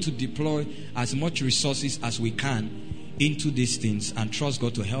we need to deploy as much resources as we can into these things and trust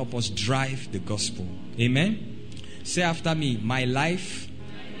God to help us drive the gospel. Amen? Say after me, my life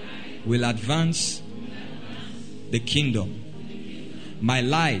will advance the kingdom. My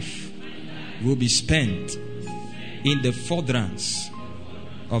life will be spent in the furtherance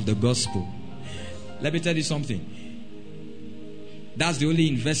of the gospel. Let me tell you something. That's the only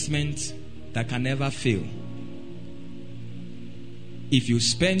investment that can never fail. If you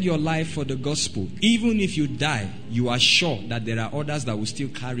spend your life for the gospel, even if you die, you are sure that there are others that will still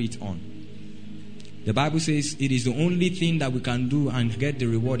carry it on. The Bible says it is the only thing that we can do and get the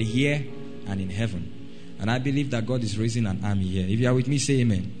reward here and in heaven. And I believe that God is raising an army here. If you are with me, say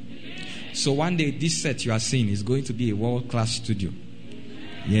amen. So one day, this set you are seeing is going to be a world-class studio.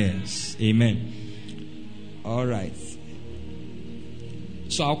 Yes, amen. All right.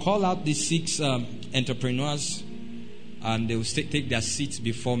 So I'll call out the 6 entrepreneurs, and they will take their seats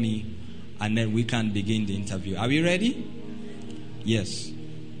before me, and then we can begin the interview. Are we ready? Yes.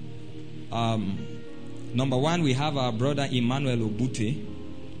 Number 1, we have our brother Emmanuel Obute.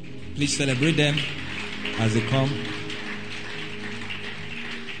 Please celebrate them as they come.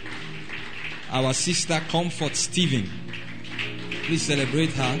 Our sister Comfort Stephen. Please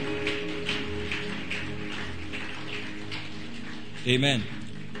celebrate her. Amen.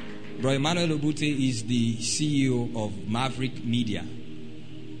 Brother Emmanuel Obute is the CEO of Maverick Media.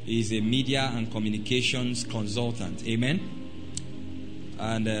 He is a media and communications consultant. Amen.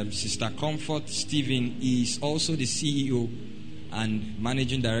 And Sister Comfort Stephen is also the CEO and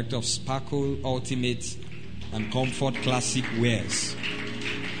Managing Director of Sparkle Ultimate and Comfort Classic Wears.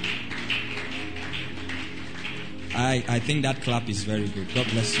 I think that clap is very good. God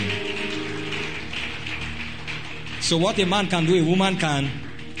bless you. So what a man can do, a woman can.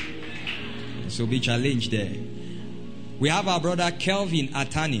 So be challenged there. We have our brother Kelvin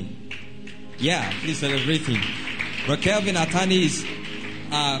Atani. Yeah, please celebrate him. Brother Kelvin Atani is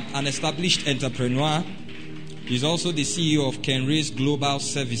an established entrepreneur. He's also the CEO of Kenray's Global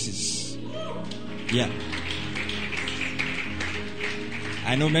Services. Yeah.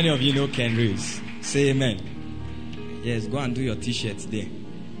 I know many of you know Kenray's. Say amen. Yes, go and do your t-shirts there.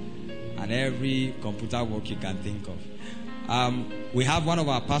 And every computer work you can think of. We have one of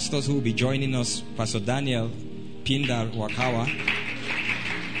our pastors who will be joining us, Pastor Daniel Pindar Wakawa.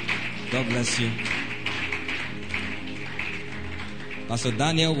 God bless you. Pastor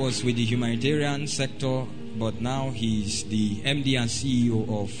Daniel was with the humanitarian sector, but now he's the MD and CEO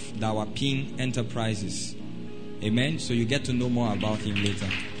of Dawapin Enterprises. Amen. So you get to know more about him later.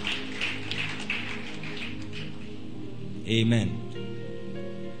 Amen.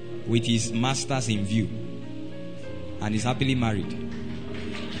 With his masters in view. And he's happily married.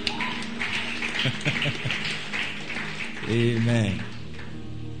 Amen.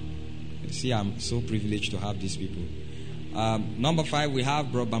 You see, I'm so privileged to have these people. Number 5, we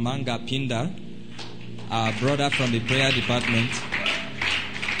have Bro Bamanga Pindar, our brother from the prayer department.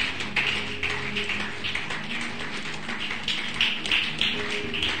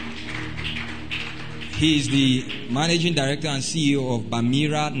 He is the managing director and CEO of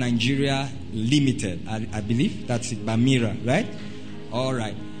Bamira Nigeria Limited. I believe that's it, Bamira, right? All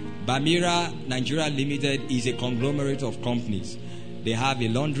right. Bamira Nigeria Limited is a conglomerate of companies. They have a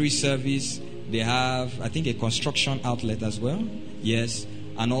laundry service. They have, I think, a construction outlet as well. Yes.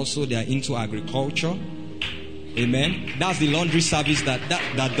 And also they are into agriculture. Amen. That's the laundry service that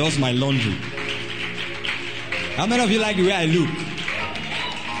does my laundry. How many of you like the way I look?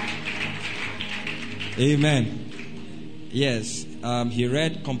 Amen. Yes. He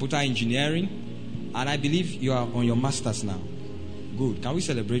read computer engineering. And I believe you are on your master's now. Good. Can we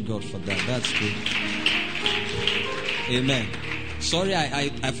celebrate God for that? That's good. Amen. Sorry,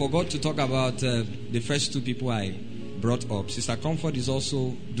 I forgot to talk about the first 2 people I brought up. Sister Comfort is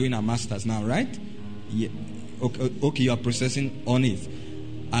also doing her master's now, right? Yeah. Okay, you are processing on it.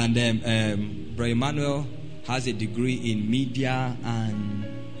 And Brother Emmanuel has a degree in media and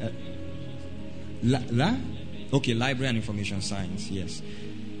library and information science. Yes.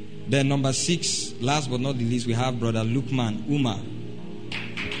 Then number 6, last but not the least, we have Brother Lukman Umar,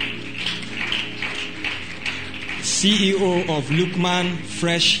 CEO of Lukman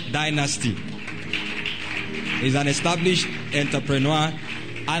Fresh Dynasty. He's an established entrepreneur.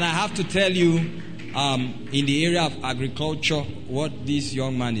 And I have to tell you, in the area of agriculture, what this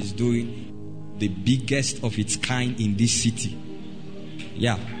young man is doing, the biggest of its kind in this city.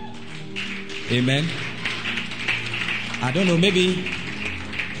 Yeah. Amen. I don't know,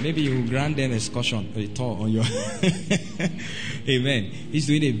 maybe you grant them excursion, a tour on your... Amen. He's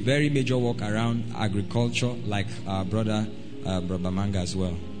doing a very major work around agriculture, like our brother Manga as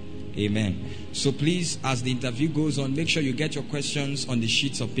well. Amen. So please, as the interview goes on, make sure you get your questions on the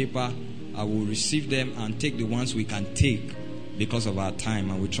sheets of paper. I will receive them and take the ones we can take because of our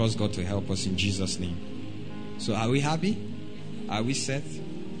time, and we trust God to help us in Jesus' name. So are we happy? Are we set?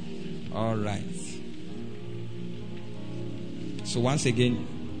 All right. So once again,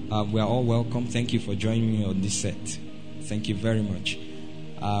 we are all welcome. Thank you for joining me on this set. Thank you very much.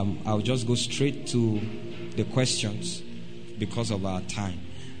 I'll just go straight to the questions because of our time.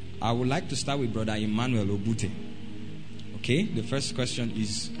 I would like to start with Brother Emmanuel Obute. Okay, the first question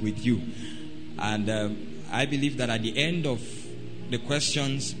is with you. And I believe that at the end of the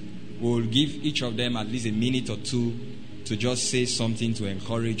questions, we'll give each of them at least a minute or two to just say something to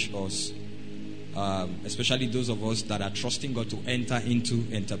encourage us, especially those of us that are trusting God to enter into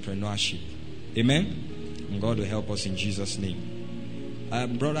entrepreneurship. Amen? And God will help us in Jesus' name.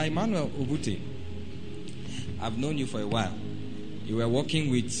 Brother Emmanuel Obute, I've known you for a while. You were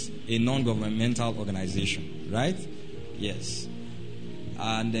working with a non-governmental organization, right? Yes.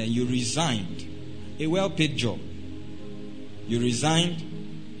 And you resigned. A well-paid job. You resigned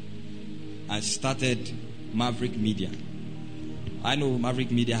and started Maverick Media. I know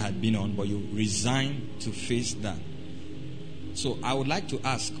Maverick Media had been on, but you resigned to face that. So I would like to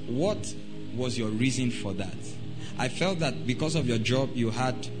ask, what was your reason for that? I felt that because of your job, you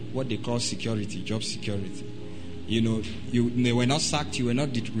had what they call security, job security. You know, they were not sacked, you were not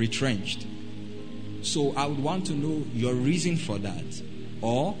retrenched. So I would want to know your reason for that.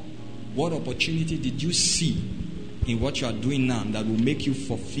 Or what opportunity did you see in what you are doing now that will make you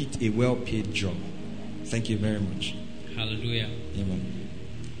forfeit a well-paid job? Thank you very much. Hallelujah. Amen.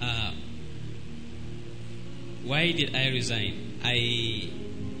 Why did I resign? I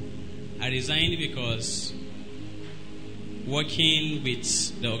resigned because working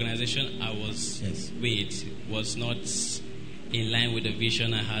with the organization I was with was not in line with the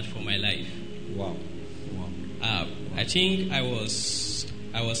vision I had for my life. Wow. I think I was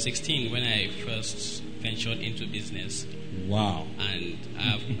 16 when I first ventured into business. Wow. And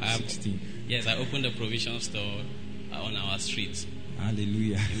I've 16. Yes, I opened a provision store on our street.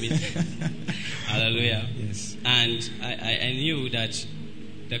 Hallelujah. Hallelujah. Yes. And I knew that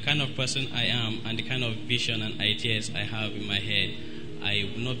the kind of person I am and the kind of vision and ideas I have in my head, I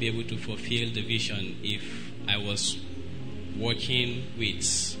would not be able to fulfill the vision if I was working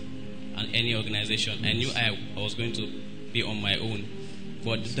with any organization. I knew I was going to be on my own.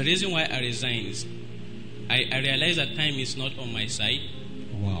 But the reason why I resigned is I realized that time is not on my side.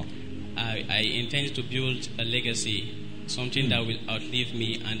 Wow. I intend to build a legacy, something that will outlive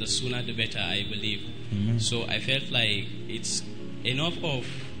me, and the sooner the better, I believe. Mm-hmm. So I felt like it's enough of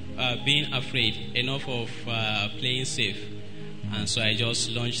being afraid, enough of playing safe. Mm-hmm. And so I just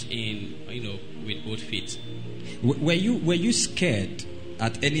launched in, with both feet. Were you scared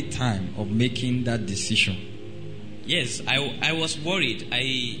at any time of making that decision? Yes, I was worried.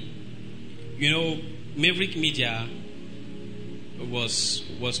 Maverick Media was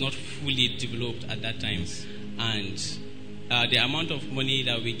not fully developed at that time. Yes. And the amount of money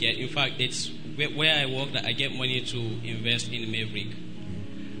that we get, in fact, it's where I work that I get money to invest in Maverick.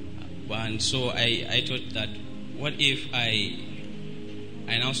 And so I thought that, what if I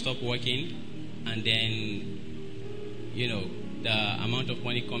now stop working, and then, the amount of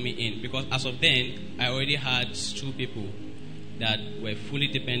money coming in, because as of then, I already had 2 people that were fully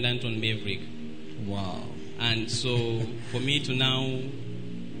dependent on Maverick. Wow. And so for me to now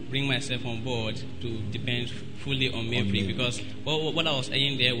bring myself on board to depend fully on Maverick, because what I was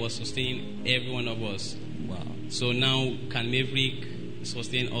earning there was sustaining every one of us. Wow. So now can Maverick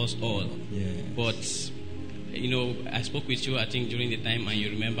sustain us all? Yeah. But, I spoke with you, I think, during the time, and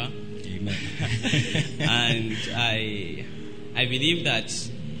you remember. Amen. And I believe that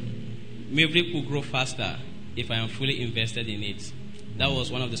Maverick will grow faster if I am fully invested in it. That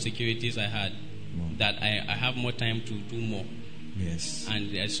was one of the securities I had, that I have more time to do more. Yes. And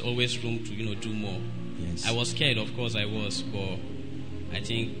there's always room to, do more. Yes. I was scared, of course I was, but I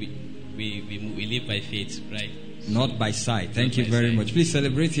think we live by faith, right? Not by sight. Thank you very much. Please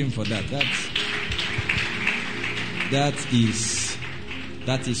celebrate him for that.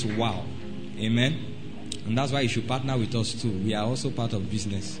 That is wow. Amen. And that's why you should partner with us too. We are also part of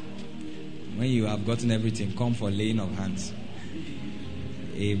business. When you have gotten everything, come for laying of hands.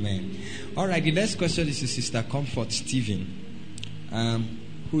 Amen. All right, the next question is to Sister Comfort Stephen,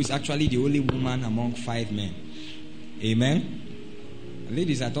 who is actually the only woman among 5 men. Amen.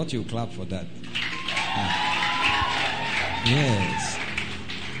 Ladies, I thought you would clap for that. Yes.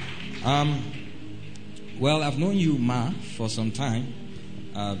 Well, I've known you, Ma, for some time.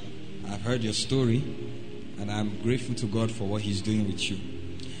 I've heard your story, and I'm grateful to God for what He's doing with you.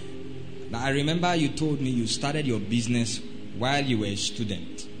 Now, I remember you told me you started your business while you were a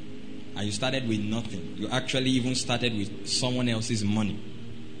student, and you started with nothing. You actually even started with someone else's money.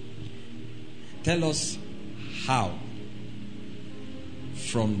 Tell us how,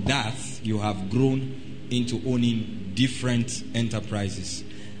 from that, you have grown into owning different enterprises.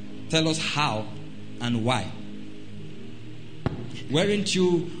 Tell us how and why. Weren't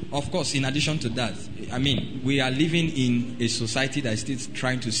you, of course, in addition to that, I mean, we are living in a society that is still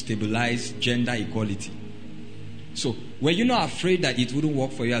trying to stabilize gender equality. So, were you not afraid that it wouldn't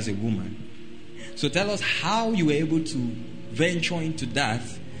work for you as a woman? So tell us how you were able to venture into that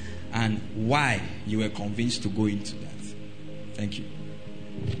and why you were convinced to go into that. Thank you.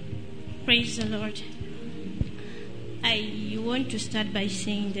 Praise the Lord. I want to start by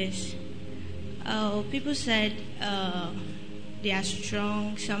saying this. People said they are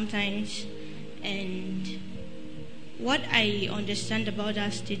strong sometimes, and what I understand about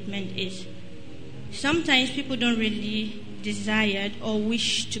that statement is sometimes people don't really desire or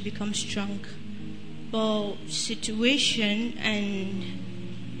wish to become strong, but situation and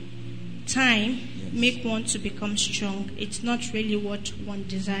time make one to become strong. It's not really what one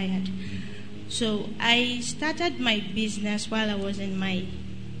desired. So I started my business while I was in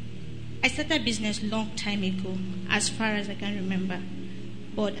I started business long time ago, as far as I can remember.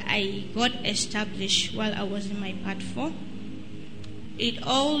 But I got established while I was in my part 4. It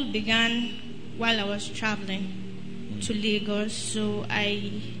all began while I was traveling to Lagos. So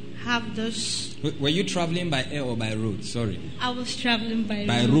I have those. Were you traveling by air or by road? Sorry. I was traveling by road.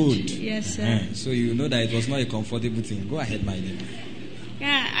 By road? Yes, sir. So you know that it was not a comfortable thing. Go ahead, my dear.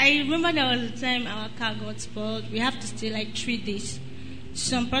 Yeah, I remember there was a time our car got spoiled. We have to stay like 3 days.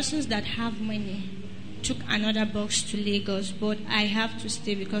 Some persons that have money took another box to Lagos, but I have to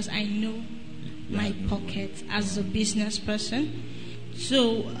stay because I know my pocket as a business person.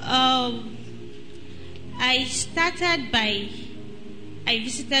 So I started by, I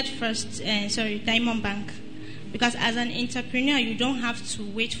visited first, Diamond Bank, because as an entrepreneur, you don't have to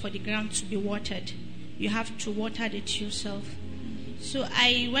wait for the ground to be watered. You have to water it yourself. So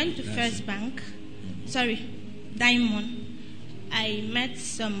I went to Diamond. I met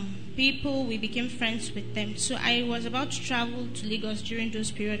some people, we became friends with them. So I was about to travel to Lagos during those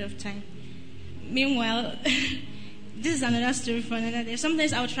period of time. Meanwhile, this is another story for another day.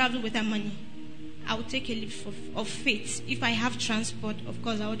 Sometimes I'll travel without money. I'll take a leap of faith. If I have transport, of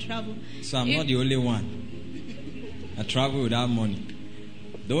course I'll travel. So I'm not the only one. I travel without money.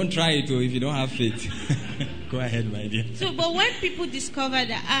 Don't try it if you don't have faith. Go ahead, my dear. So, but when people discover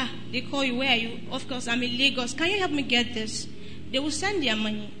that, they call you, where are you? Of course, I'm in Lagos. Can you help me get this? They will send their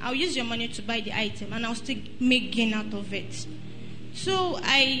money. I'll use your money to buy the item, and I'll still make gain out of it. So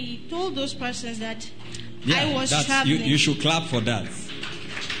I told those persons that I was traveling. You should clap for that.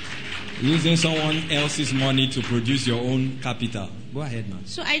 Using someone else's money to produce your own capital. Go ahead, man.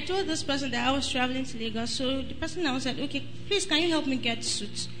 So I told this person that I was traveling to Lagos. So the person now said, okay, please, can you help me get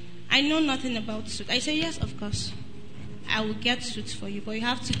suits? I know nothing about suits. I said, yes, of course. I will get suits for you, but you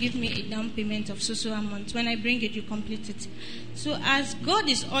have to give me a down payment of so amount. When I bring it, you complete it. So as God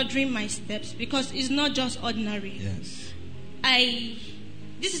is ordering my steps, because it's not just ordinary. Yes.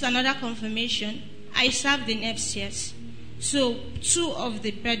 This is another confirmation. I served in FCS. So 2 of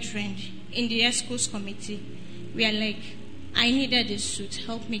the brethren in the ESCO's committee were like, I needed a suit.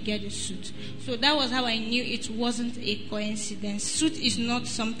 Help me get a suit. So that was how I knew it wasn't a coincidence. Suit is not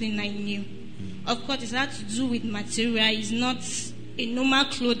something I knew. Of course, it has to do with material. It's not a normal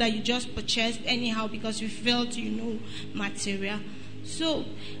clothes that you just purchased anyhow because you felt you know material. So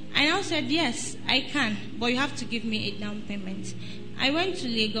I now said, yes, I can, but you have to give me a down payment. I went to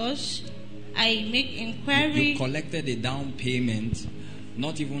Lagos. I make inquiry. You collected a down payment,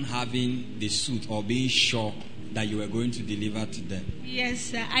 not even having the suit or being sure that you were going to deliver to them. Yes,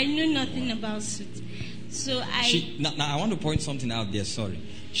 sir. I knew nothing about suit. So Now I want to point something out there, sorry.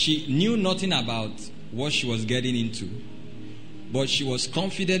 She knew nothing about what she was getting into, but she was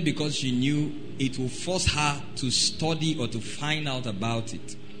confident because she knew it would force her to study or to find out about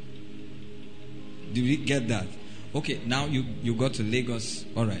it. Do you get that? Okay, now you got to Lagos.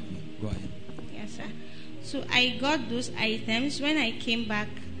 All right, go ahead. Yes, sir. So I got those items. When I came back,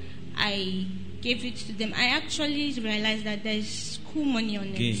 I gave it to them, I actually realized that there's cool money on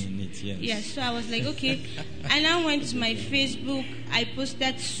it. Gain in it, yes. Yes, so I was like, okay. I now went to my Facebook. I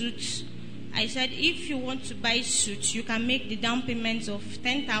posted suits. I said, if you want to buy suits, you can make the down payments of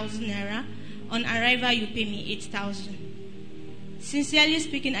 10,000 naira. On arrival, you pay me 8,000. Sincerely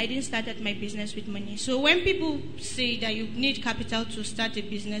speaking, I didn't start my business with money. So when people say that you need capital to start a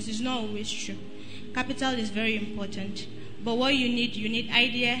business, it's not always true. Capital is very important. But what you need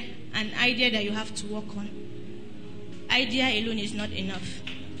idea, an idea that you have to work on. Idea alone is not enough.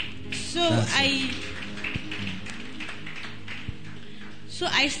 So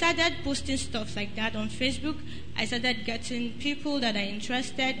I started posting stuff like that on Facebook. I started getting people that are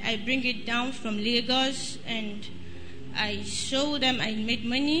interested. I bring it down from Lagos and I show them I made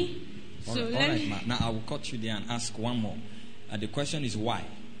money. All right, ma. Now I will cut you there and ask one more. The question is why.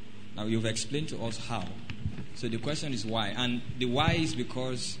 Now you've explained to us how. So the question is why. And the why is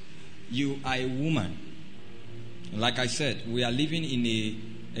because you are a woman. Like I said, we are living in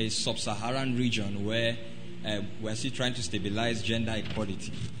a sub-Saharan region where we're still trying to stabilize gender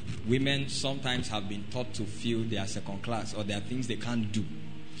equality. Women sometimes have been taught to feel they are second class or there are things they can't do.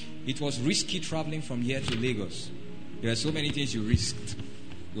 It was risky traveling from here to Lagos. There are so many things you risked,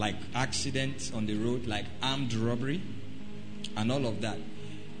 like accidents on the road, like armed robbery, and all of that.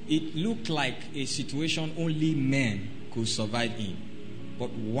 It looked like a situation only men could survive in.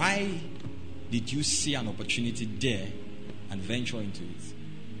 But why did you see an opportunity there and venture into it?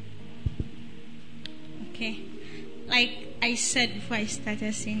 Okay. Like I said before I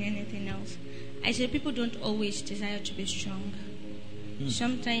started saying anything else, I said people don't always desire to be strong.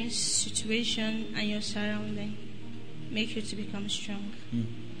 Sometimes situation and your surrounding make you to become strong.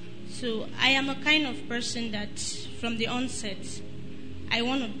 So I am a kind of person that from the onset, I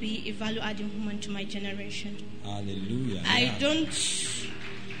want to be a value-adding woman to my generation. Hallelujah. I don't...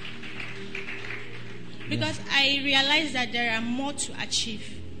 Because I realize that there are more to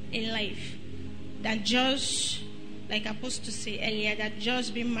achieve in life than just, like I supposed to say earlier, that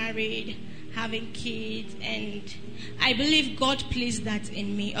just being married, having kids, and I believe God placed that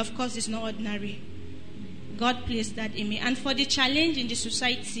in me. Of course, it's not ordinary. God placed that in me. And for the challenge in the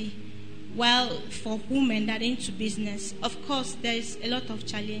society, well, for women that are into business, of course, there's a lot of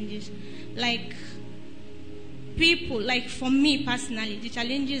challenges. Like people, like for me personally, the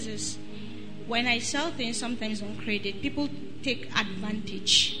challenges is when I sell things sometimes on credit, people take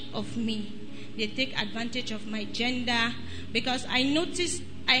advantage of me. They take advantage of my gender because I noticed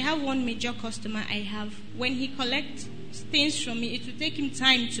I have one major customer I have. When he collects things from me, it will take him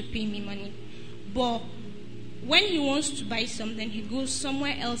time to pay me money. But when he wants to buy something, he goes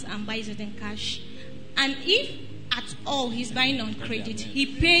somewhere else and buys it in cash. And if at all he's buying on credit, he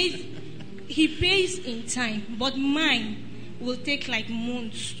pays in time. But mine will take like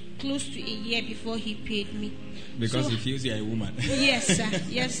months, close to a year before he paid me. Because he feels you're a woman. Yes, sir.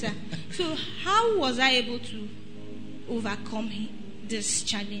 Yes, sir. So how was I able to overcome this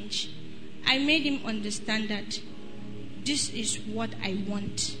challenge? I made him understand that this is what I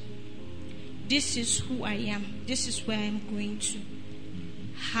want. This is who I am. This is where I'm going to.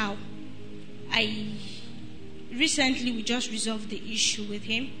 How? Recently we just resolved the issue with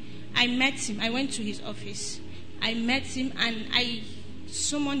him. I met him. I went to his office. I met him and I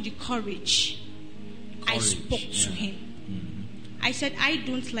summoned the courage. I spoke to him. I said, I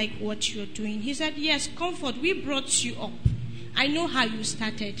don't like what you're doing. He said, yes, Comfort, we brought you up. I know how you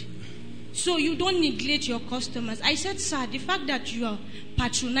started. So you don't neglect your customers. I said, sir, the fact that you are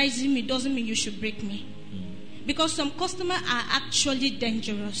patronizing me doesn't mean you should break me. Because some customers are actually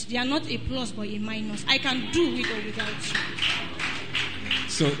dangerous. They are not a plus but a minus. I can do with or without you.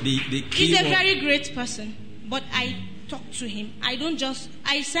 So the key he's a very great person. But I talk to him.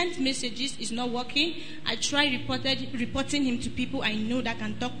 I sent messages, it's not working. I tried reporting him to people I know that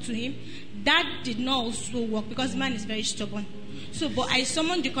can talk to him. That did not also work because the man is very stubborn. So, but I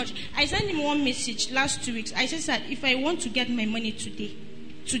summoned the coach. I sent him one message last 2 weeks. I said, sir, if I want to get my money today,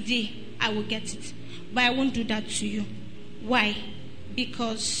 I will get it. But I won't do that to you. Why?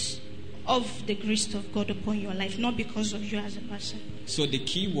 Because of the grace of God upon your life, not because of you as a person. So the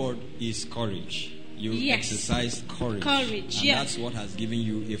key word is courage. You exercise courage. Courage, and that's what has given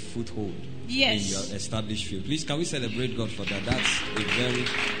you a foothold in your established field. Please, can we celebrate God for that?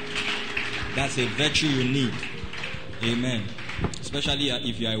 That's a virtue you need. Amen. Especially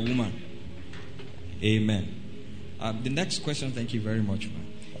if you are a woman. Amen. The next question, thank you very much, man.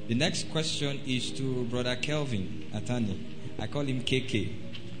 The next question is to Brother Kelvin Atani. I call him KK.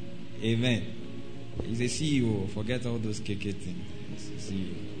 Amen. He's a CEO. Forget all those KK things. He's a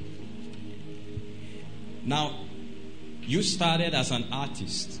CEO. Now, you started as an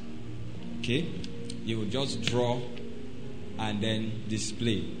artist. Okay? You will just draw and then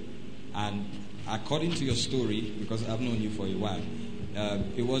display. And according to your story, because I've known you for a while,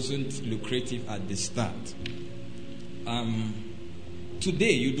 it wasn't lucrative at the start.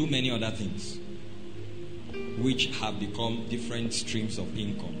 Today, you do many other things which have become different streams of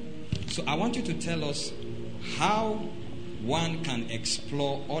income. So I want you to tell us how one can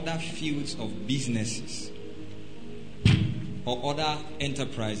explore other fields of businesses or other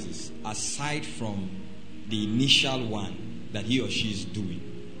enterprises aside from the initial one that he or she is doing.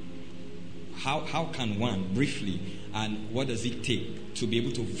 How can one, briefly, and what does it take to be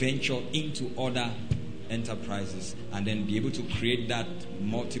able to venture into other enterprises and then be able to create that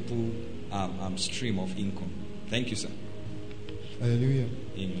multiple stream of income? Thank you, sir. Hallelujah.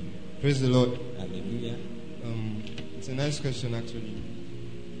 Amen. Praise the Lord. Hallelujah. It's a nice question, actually.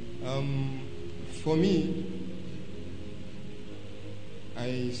 For me,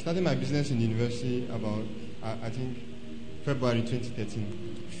 I started my business in university about, I think, February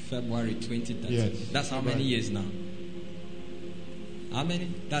 2013. February 2013. Yes. That's how many years now? How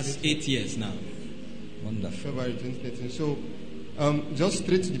many? That's 8 years now. Wonderful. February 2013. So, just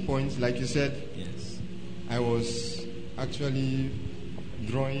straight to the point, like you said. Yes. I was actually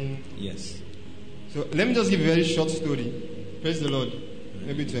drawing. Yes. So let me just give a very short story. Praise the Lord.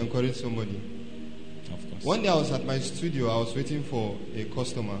 Maybe to encourage somebody. Of course. One day I was at my studio. I was waiting for a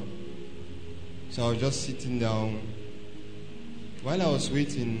customer. So I was just sitting down. While I was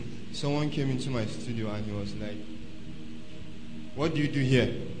waiting, someone came into my studio and he was like, "What do you do here?"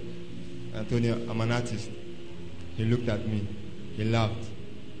 I told him, "I'm an artist." He looked at me. He laughed.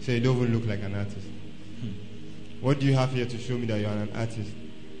 He said, "You don't even look like an artist. What do you have here to show me that you are an artist?"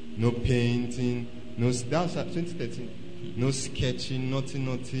 No painting, that was at 2013. No sketching,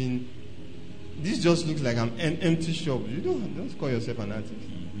 nothing. This just looks like an empty shop. You don't call yourself an artist.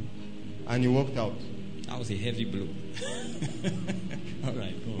 And he walked out. That was a heavy blow. All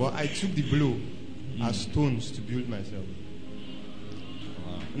right. But I took the blow as stones to build myself.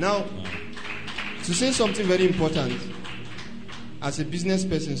 Wow. Now, to say something very important, as a business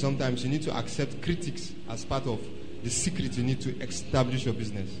person, sometimes you need to accept critics as part of the secret you need to establish your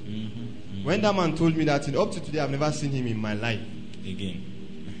business. When that man told me that, up to today, I've never seen him in my life. Again.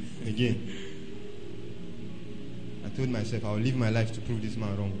 I told myself, I'll live my life to prove this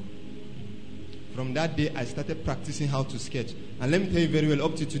man wrong. From that day, I started practicing how to sketch. And let me tell you very well,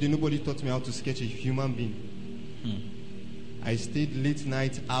 up to today, nobody taught me how to sketch a human being. I stayed late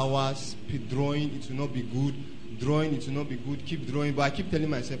night hours, drawing, it will not be good. Drawing, it will not be good. Keep drawing, but I keep telling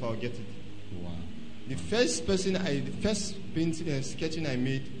myself I'll get it. Wow. The first sketching I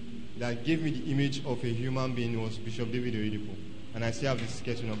made that gave me the image of a human being was Bishop David Oyedepo. And I still have this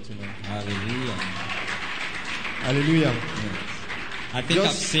sketching up to now. Hallelujah. Hallelujah. Yes. I think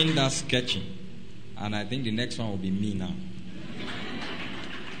I've seen that sketching. And I think the next one will be me now.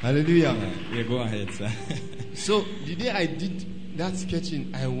 Hallelujah. Yeah, go ahead, sir. So, the day I did that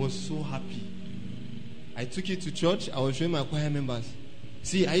sketching, I was so happy. I took it to church. I was showing my choir members.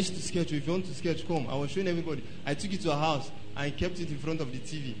 See, I used to sketch. If you want to sketch, come. I was showing everybody. I took it to a house. I kept it in front of the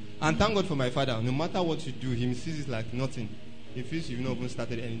TV. And thank God for my father. No matter what you do, he sees it like nothing. He feels you've not even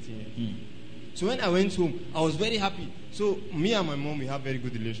started anything yet. So when I went home, I was very happy. So me and my mom, we have very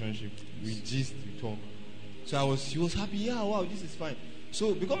good relationship. We gist, we talk. So she was happy. Yeah, wow, this is fine.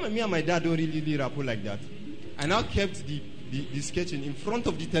 So because me and my dad don't really rapport like that, I now kept the sketching in front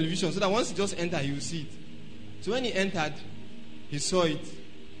of the television so that once he just entered, he will see it. So when he entered, he saw it.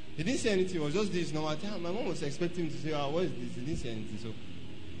 He didn't say anything. It was just this. Now, my mom was expecting him to say, what is this? He didn't say anything. So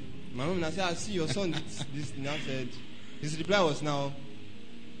my mom now said, I see your son this. Now said, his reply was now,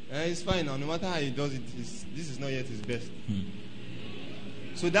 it's fine now. No matter how he does it, this is not yet his best.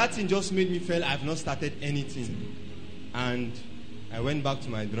 So that thing just made me feel I've not started anything. And I went back to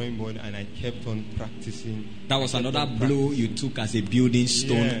my drawing board and I kept on practicing. That was another blow you took as a building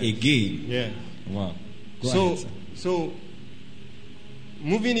stone again. Yeah. Wow. Go ahead, so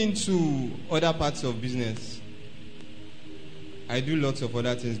moving into other parts of business, I do lots of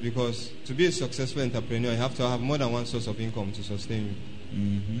other things because to be a successful entrepreneur, you have to have more than one source of income to sustain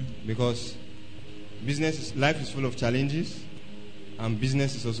you. Because life is full of challenges, and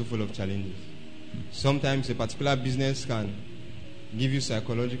business is also full of challenges. Sometimes a particular business can give you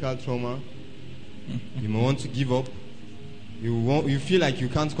psychological trauma. You may want to give up. You feel like you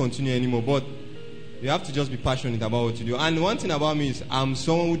can't continue anymore, but you have to just be passionate about what you do. And one thing about me is I'm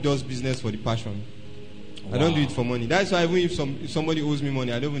someone who does business for the passion. Wow. I don't do it for money. That's why even if somebody owes me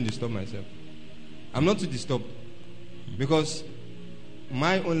money, I don't even disturb myself. I'm not too disturbed. Because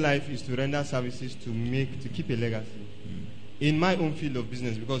my own life is to render services to keep a legacy in my own field of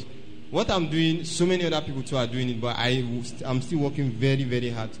business. Because what I'm doing, so many other people too are doing it, but I'm still working very, very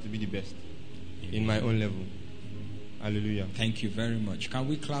hard to be the best in my own level. Hallelujah. Thank you very much. Can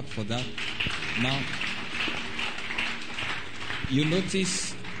we clap for that? Now, you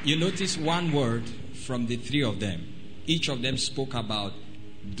notice one word from the three of them. Each of them spoke about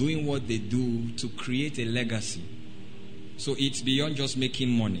doing what they do to create a legacy. So it's beyond just making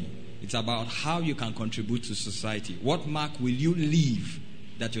money. It's about how you can contribute to society. What mark will you leave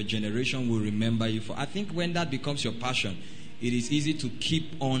that your generation will remember you for? I think when that becomes your passion, it is easy to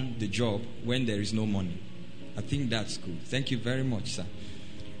keep on the job when there is no money. I think that's good. Thank you very much, sir.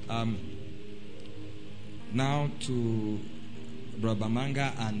 Now to Brother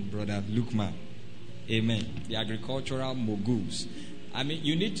Manga and Brother Lukman. Amen. The agricultural moguls. I mean,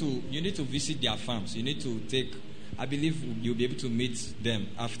 you need to visit their farms. You need to take, I believe you'll be able to meet them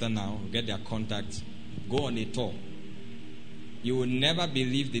after now, get their contacts, go on a tour. You will never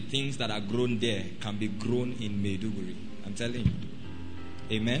believe the things that are grown there can be grown in Maiduguri. I'm telling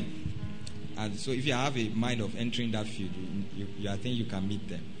you. Amen. And so if you have a mind of entering that field, I think you can meet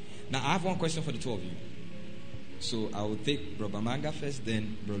them. Now, I have one question for the two of you. So I will take Brother Manga first,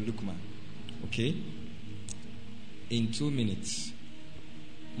 then Brother Lukman. Okay? In 2 minutes.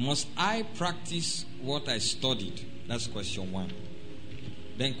 Must I practice what I studied? That's question 1.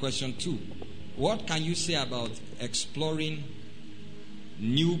 Then question 2. What can you say about exploring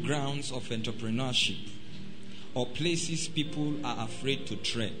new grounds of entrepreneurship or places people are afraid to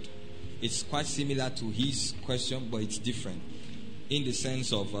tread? It's quite similar to his question, but it's different in the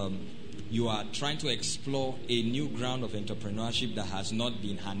sense of you are trying to explore a new ground of entrepreneurship that has not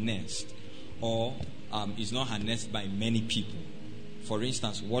been harnessed or is not harnessed by many people. For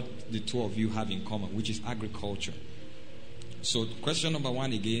instance, what the two of you have in common, which is agriculture. So question number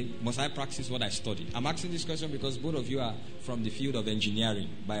 1 again, must I practice what I studied? I'm asking this question because both of you are from the field of engineering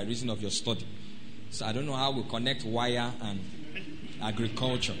by reason of your study. So I don't know how we connect wire and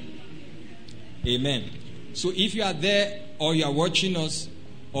agriculture. Amen. So if you are there or you are watching us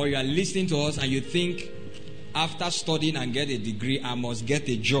or you are listening to us and you think after studying and get a degree, I must get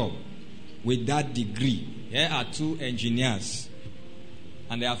a job with that degree. Here are 2 engineers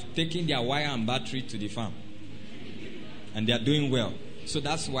and they have taken their wire and battery to the farm. And they are doing well. So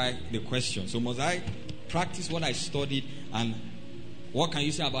that's why the question. So must I practice what I studied? And what can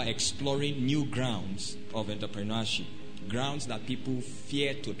you say about exploring new grounds of entrepreneurship? Grounds that people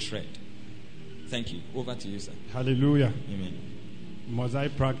fear to tread. Thank you. Over to you, sir. Hallelujah. Amen. Must I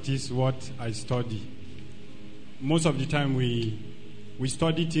practice what I study? Most of the time we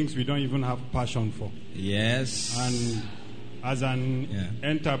study things we don't even have passion for. Yes. And as an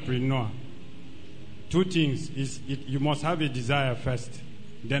entrepreneur, 2 things is you must have a desire first,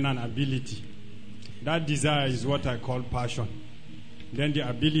 then an ability. That desire is what I call passion. Then the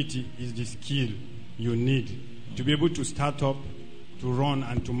ability is the skill you need to be able to start up, to run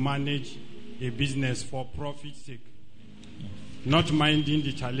and to manage a business for profit's sake, not minding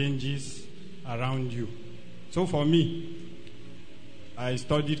the challenges around you. So for me, I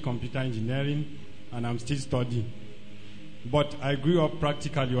studied computer engineering and I'm still studying. But I grew up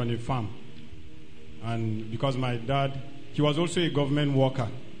practically on a farm. And because my dad, he was also a government worker.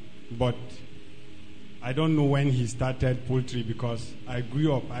 But I don't know when he started poultry because I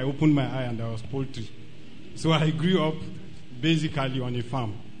grew up, I opened my eye and there was poultry. So I grew up basically on a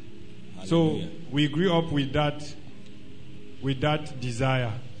farm. Hallelujah. So we grew up with that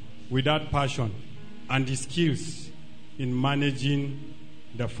desire, with that passion, and the skills in managing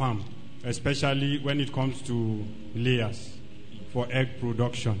the farm, especially when it comes to layers for egg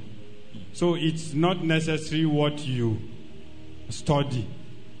production. So it's not necessarily what you study.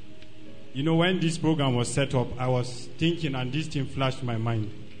 You know, when this program was set up, I was thinking, and this thing flashed my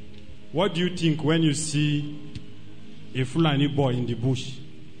mind. What do you think when you see a Fulani boy in the bush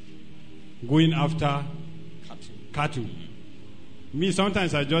going after cattle? Me,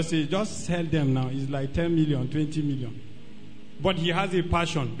 sometimes I just say, just sell them now. It's like 10 million, 20 million. But he has a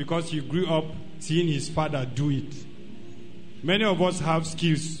passion because he grew up seeing his father do it. Many of us have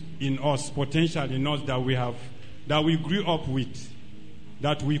skills in us, potential in us that we grew up with,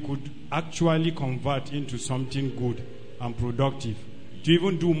 that we could actually convert into something good and productive, to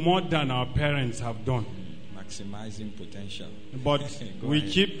even do more than our parents have done. Maximizing potential. But we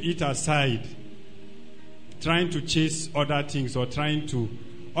ahead. keep it aside, trying to chase other things or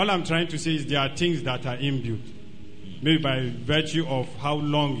all I'm trying to say is there are things that are inbuilt, maybe by virtue of how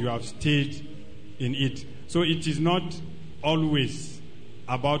long you have stayed in it. So it is not always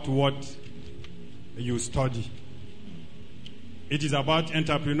about what you study. It is about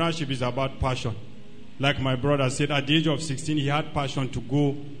entrepreneurship, is about passion. like my brother said, at the age of 16, he had passion to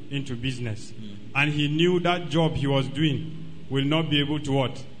go into business. And he knew that job he was doing will not be able to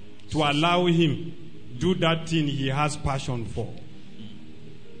what? To allow him do that thing he has passion for.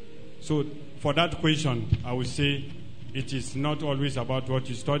 So for that question, I would say it is not always about what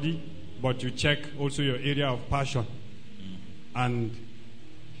you study, but you check also your area of passion. And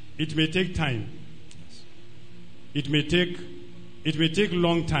it may take time. It may take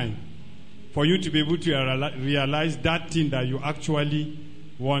long time for you to be able to realize that thing that you actually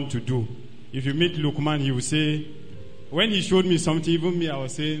want to do. If you meet Lukman, he will say, when he showed me something, even me, I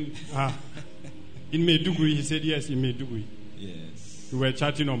was saying, in Maiduguri, he said, yes, in Maiduguri. Yes. We were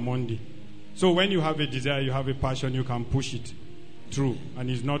chatting on Monday. So when you have a desire, you have a passion, you can push it through. And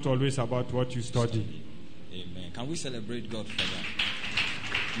it's not always about what you study. Amen. Can we celebrate God for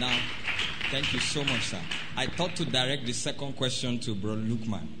that? Now, thank you so much, sir. I thought to direct the second question to Bro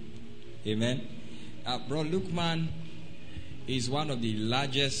Lukman. Amen. Bro Lukman is one of the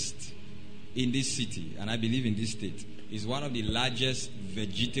largest in this city, and I believe in this state, is one of the largest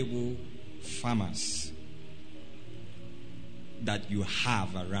vegetable farmers that you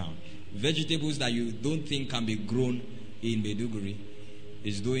have around. Vegetables that you don't think can be grown in Maiduguri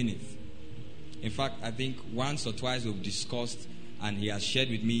is doing it. In fact, I think once or twice we've discussed, and he has shared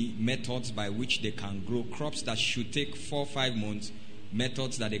with me methods by which they can grow crops that should take 4 or 5 months,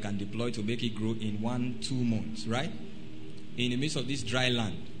 methods that they can deploy to make it grow in 1-2 months, right? In the midst of this dry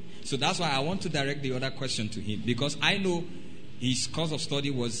land. So that's why I want to direct the other question to him, because I know his course of study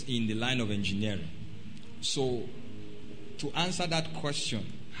was in the line of engineering. So to answer that question,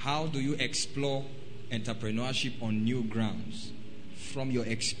 how do you explore entrepreneurship on new grounds from your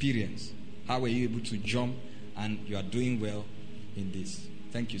experience? How were you able to jump and you are doing well in this?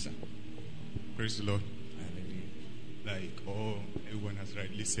 Thank you, sir. Praise the Lord. Like everyone has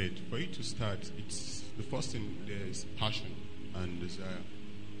rightly said, for you to start, it's the first thing, there's passion and desire.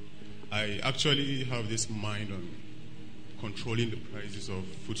 I actually have this mind on controlling the prices of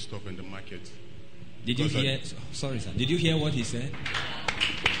foodstuff in the market. Did you hear? Sorry, sir. Did you hear what he said?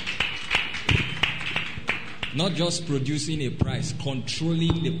 Not just producing a price,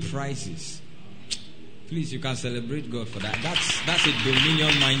 controlling the prices. Please, you can celebrate God for that. That's a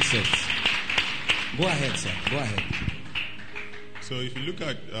dominion mindset. Go ahead, sir. Go ahead. So if you look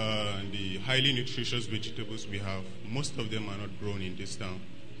at the highly nutritious vegetables we have, most of them are not grown in this town.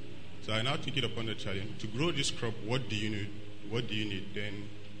 So I now took it upon the challenge to grow this crop. What do you need? What do you need? Then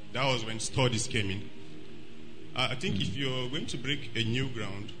that was when studies came in. I think if you're going to break a new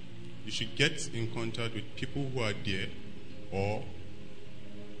ground, you should get in contact with people who are there, or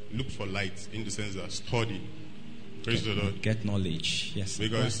look for light in the sense that study. Praise the Lord. Get knowledge. Yes.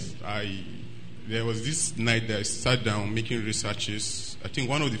 Because there was this night that I sat down making researches. I think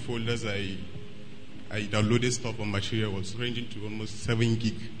one of the folders I downloaded stuff on material was ranging to almost 7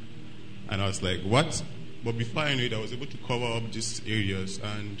 gig. And I was like, what? But before I knew it, I was able to cover up these areas,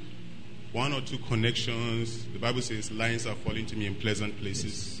 and 1 or 2 connections. The Bible says lines are falling to me in pleasant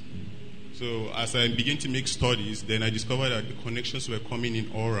places. So as I began to make studies, then I discovered that the connections were coming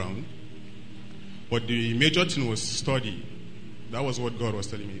in all around. But the major thing was study. That was what God was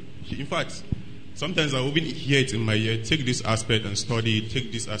telling me. In fact, sometimes I would even hear it in my ear, take this aspect and study it,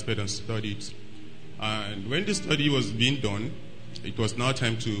 take this aspect and study it. And when the study was being done, it was now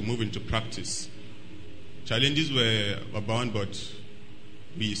time to move into practice. Challenges were abound, but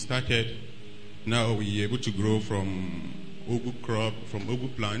we started. Now we're able to grow from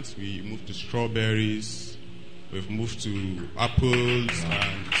ugu plants. We moved to strawberries. We've moved to apples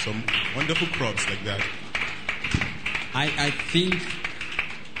and some wonderful crops like that. I think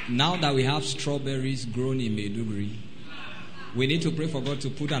now that we have strawberries grown in Maiduguri, we need to pray for God to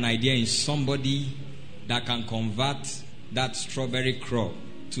put an idea in somebody that can convert that strawberry crop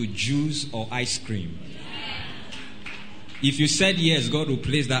to juice or ice cream. If you said yes, God will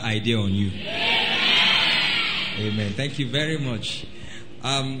place that idea on you. Amen. Thank you very much.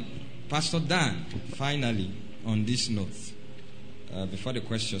 Pastor Dan, finally, on this note, before the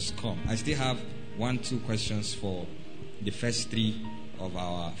questions come, I still have 1-2 questions for the first 3 of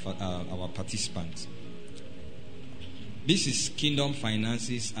our participants. This is Kingdom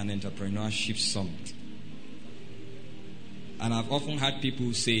Finances and Entrepreneurship Summit. And I've often heard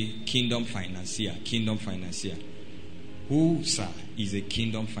people say, kingdom financier, kingdom financier. Who, sir, is a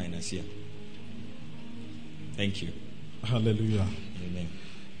kingdom financier? Thank you. Hallelujah. Amen.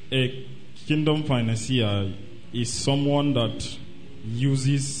 A kingdom financier is someone that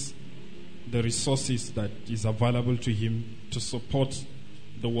uses the resources that is available to him to support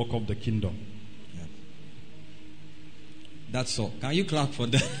the work of the kingdom. Yeah. That's all. Can you clap for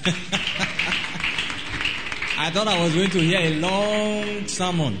that? I thought I was going to hear a long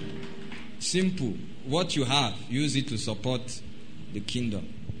sermon. Simple. What you have, use it to support the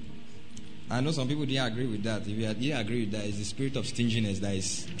kingdom. I know some people didn't agree with that. If you didn't agree with that, it's the spirit of stinginess that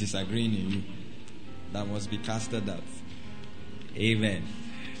is disagreeing in you that must be casted out. Amen.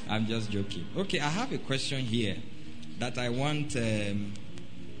 I'm just joking. Okay, I have a question here that I want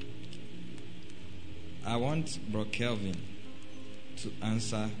Bro Kelvin to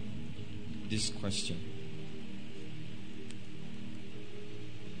answer this question.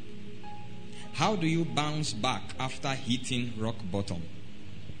 How do you bounce back after hitting rock bottom?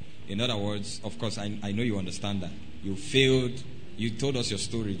 In other words, of course, I know you understand that. You failed. You told us your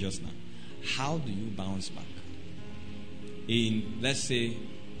story just now. How do you bounce back? In, let's say,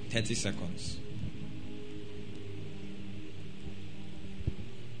 30 seconds.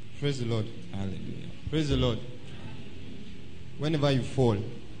 Praise the Lord. Hallelujah. Praise the Lord. Whenever you fall,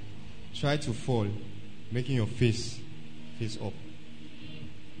 try to fall, making your face up.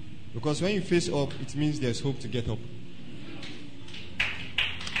 Because when you face up, it means there's hope to get up.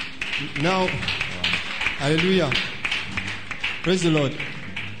 Now, hallelujah. Praise the Lord.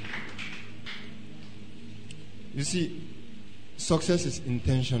 You see, success is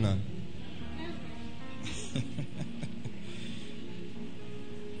intentional.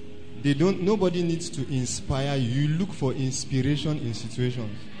 Nobody needs to inspire you. You look for inspiration in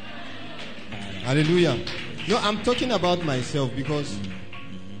situations. Hallelujah. No, I'm talking about myself because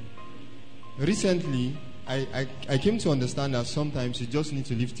recently I came to understand that sometimes you just need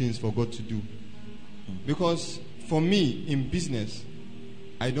to leave things for God to do. Because for me, in business,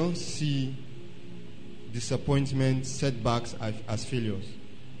 I don't see disappointment, setbacks as failures.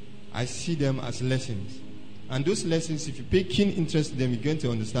 I see them as lessons. And those lessons, if you pay keen interest in them, you're going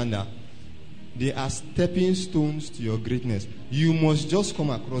to understand that they are stepping stones to your greatness. You must just come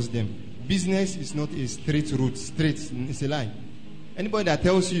across them. Business is not a straight route. It's a lie. Anybody that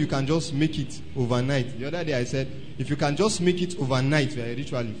tells you can just make it overnight. The other day I said, if you can just make it overnight, you are a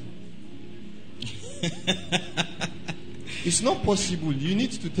ritualist. It's not possible. You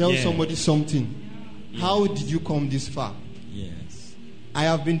need to tell somebody something. Yes. How did you come this far? Yes. I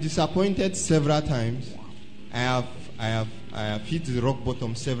have been disappointed several times. I have hit the rock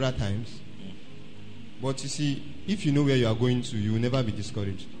bottom several times. But you see, if you know where you are going to, you will never be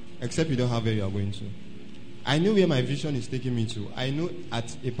discouraged. Except you don't have where you are going to. I know where my vision is taking me to. I know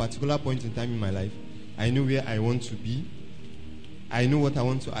at a particular point in time in my life, I know where I want to be. I know what I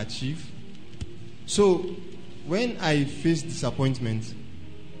want to achieve. So, when I face disappointment,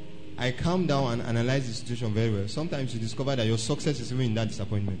 I calm down and analyze the situation very well. Sometimes you discover that your success is even in that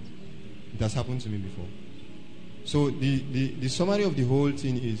disappointment. It has happened to me before. So, the summary of the whole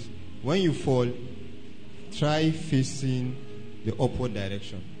thing is, when you fall, try facing the upward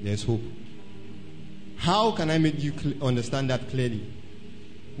direction. There's hope. How can I make you understand that clearly?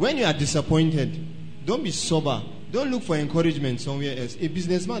 When you are disappointed, don't be sober. Don't look for encouragement somewhere else. A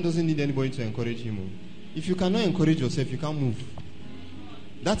businessman doesn't need anybody to encourage him. If you cannot encourage yourself, you can't move.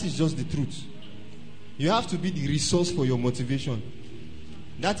 That is just the truth. You have to be the resource for your motivation.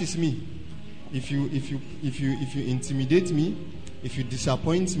 That is me. If you intimidate me, if you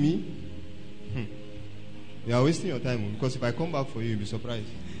disappoint me, you are wasting your time. Because if I come back for you, you'll be surprised.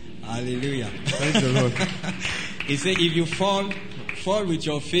 Hallelujah. Praise the Lord. He said, if you fall with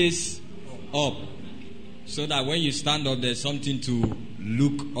your face up, so that when you stand up, there's something to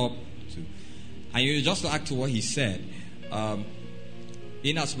look up to. And you just act to what he said.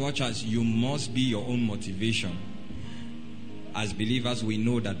 In as much as you must be your own motivation, as believers, we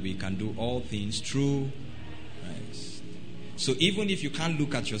know that we can do all things through Christ. So even if you can't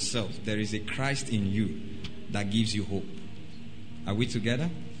look at yourself, there is a Christ in you that gives you hope. Are we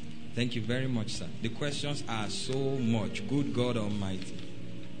together? Thank you very much, sir. The questions are so much. Good God Almighty.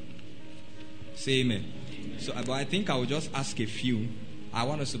 Say amen. So, but I think I will just ask a few. I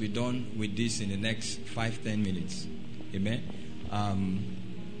want us to be done with this in the next 5-10 minutes. Amen. I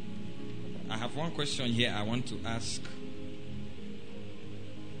have one question here I want to ask.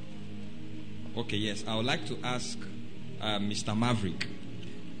 Okay, yes. I would like to ask Mr. Maverick.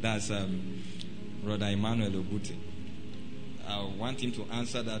 That's Brother Emmanuel Obute. I want him to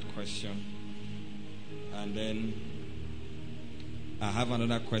answer that question. And then I have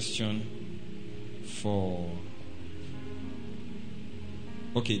another question for...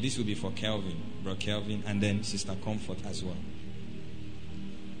 Okay, this will be for Kelvin, Bro Kelvin, and then Sister Comfort as well.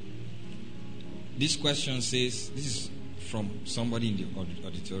 This question says, this is from somebody in the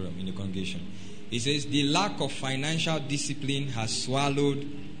auditorium, in the congregation. It says, the lack of financial discipline has swallowed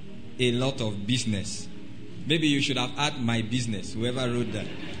a lot of business. Maybe you should have had my business, whoever wrote that.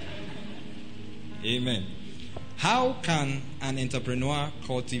 Amen. How can an entrepreneur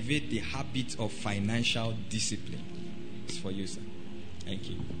cultivate the habit of financial discipline? It's for you, sir. Thank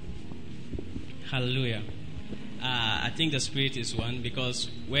you. Hallelujah. I think the spirit is one, because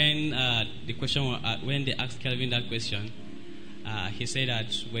when when they asked Kelvin that question, he said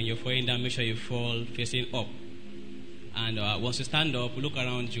that when you're falling down, make sure you fall facing up. And once you stand up, look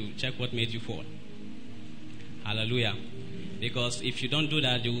around you, check what made you fall. Hallelujah. Because if you don't do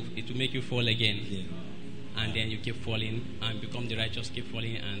that, it will make you fall again. Yeah. And then you keep falling and become the righteous, keep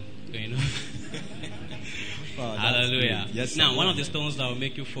falling and going Wow, Hallelujah. Yes, now, one of the stones that will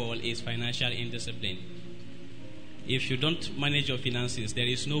make you fall is financial indiscipline. If you don't manage your finances, there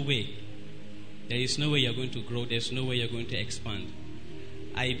is no way. There is no way you're going to grow. There's no way you're going to expand.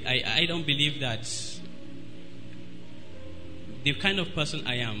 I don't believe that the kind of person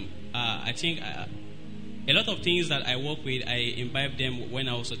I am, I think a lot of things that I work with, I imbibed them when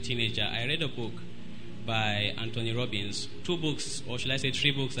I was a teenager. I read a book by Anthony Robbins. 2 books, or should I say 3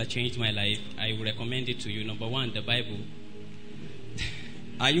 books that changed my life. I will recommend it to you. Number 1, the Bible.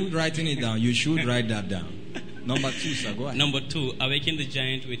 Are you writing it down? You should write that down. Number 2, sir, go ahead. Number 2, Awaken the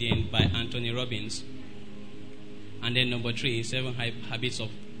Giant Within by Anthony Robbins. And then number 3, 7 Habits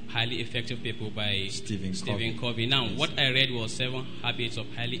of Highly Effective People by Stephen Covey. Now, what I read was 7 Habits of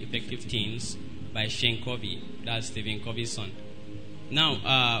Highly Effective Teens by Shane Covey. That's Stephen Covey's son.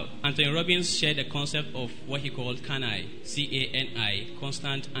 Now, Anthony Robbins shared the concept of what he called CANI, C-A-N-I,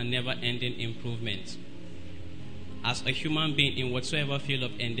 constant and never-ending improvement. As a human being, in whatsoever field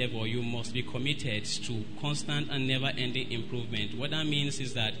of endeavor, you must be committed to constant and never-ending improvement. What that means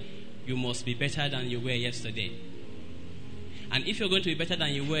is that you must be better than you were yesterday. And if you're going to be better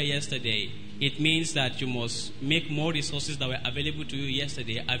than you were yesterday, it means that you must make more resources that were available to you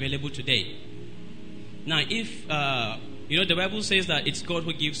yesterday available today. Now, if the Bible says that it's God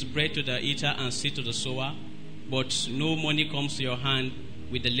who gives bread to the eater and seed to the sower, but no money comes to your hand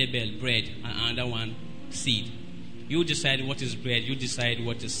with the label bread and another one seed. You decide what is bread, you decide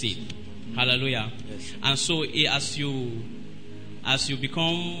what is seed. Hallelujah. Yes. And so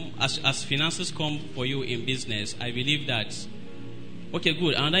as finances come for you in business, I believe that, okay,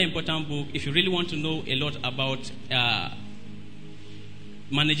 good. Another important book, if you really want to know a lot about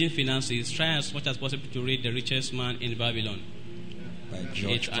managing finances, try as much as possible to read The Richest Man in Babylon. By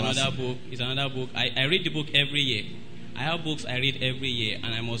George It's another book. I read the book every year. I have books I read every year,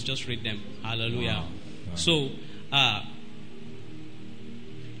 and I must just read them. Hallelujah. Wow. So, I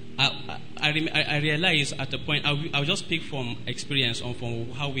realized at the point, I'll just speak from experience on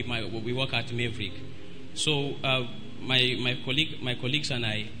from how we work at Maverick. So, my colleagues and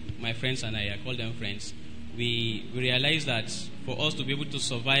I, my friends and I call them friends, we realized that for us to be able to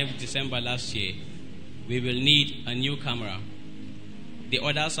survive December last year, we will need a new camera. The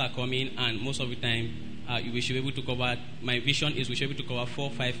orders are coming, and most of the time, we should be able to cover, my vision is we should be able to cover 4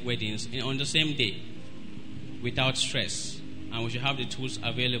 or 5 weddings on the same day without stress, and we should have the tools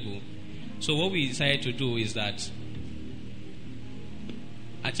available. So what we decided to do is that,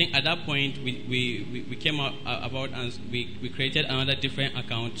 I think at that point we came out about, and we created another different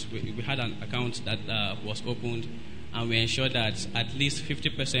account. We had an account that was opened, and we ensured that at least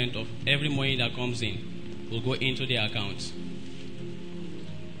 50% of every money that comes in will go into the account.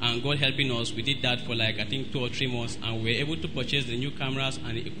 And God helping us, we did that for I think 2 or 3 months, and we were able to purchase the new cameras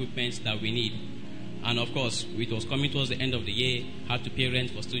and the equipment that we need. And of course, it was coming towards the end of the year, had to pay rent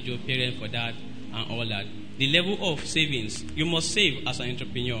for studio, pay rent for that, and all that. The level of savings, you must save as an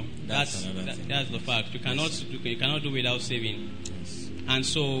entrepreneur. That's the fact. You cannot do without saving. Yes. And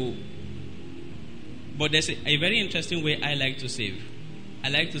so, but there's a very interesting way I like to save. I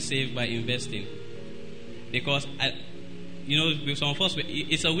like to save by investing, because with some of us,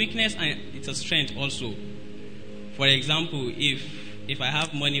 it's a weakness and it's a strength also. For example, if I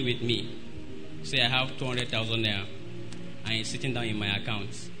have money with me, say I have 200,000 naira, and it's sitting down in my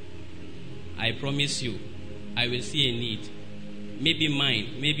account, I promise you, I will see a need, maybe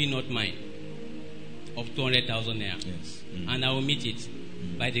mine, maybe not mine, of 200,000 naira. Yes. And I will meet it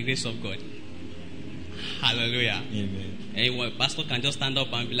by the grace of God. Hallelujah. Amen. And pastor can just stand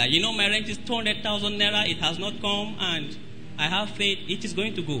up and be like, my rent is 200,000 naira, it has not come, and I have faith it is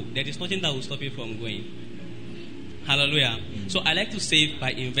going to go. There is nothing that will stop it from going. Hallelujah. So I like to save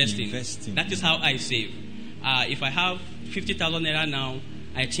by investing. That is how I save. If I have 50,000 naira now,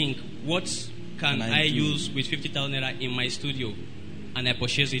 I think, what can I use with 50,000 naira in my studio? And I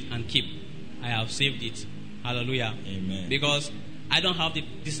purchase it and keep. I have saved it. Hallelujah. Amen. Because I don't have the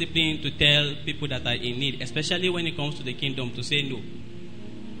discipline to tell people that are in need, especially when it comes to the kingdom, to say no.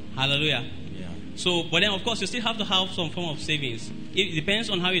 Hallelujah. Yeah. So, but then of course you still have to have some form of savings. It depends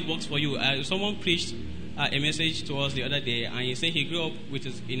on how it works for you. Someone preached a message to us the other day, and he said he grew up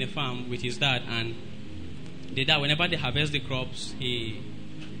in a farm with his dad, and the dad, whenever they harvest the crops, he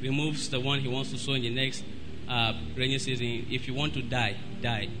removes the one he wants to sow in the next rainy season. If you want to die,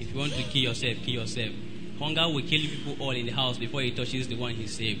 die. If you want to kill yourself, kill yourself. Hunger will kill people all in the house before he touches the one he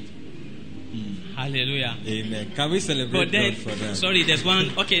saved. Hallelujah. Amen. Can we celebrate God for that? Sorry, there's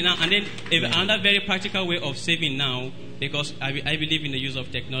one. Okay, now, and then another very practical way of saving now, because I believe in the use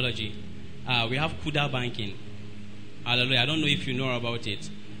of technology. We have Kuda banking. Hallelujah. I don't know if you know about it.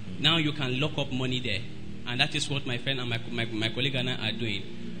 Now you can lock up money there. And that is what my friend and my colleague and I are doing.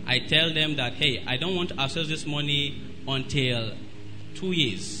 I tell them that, hey, I don't want to access this money until 2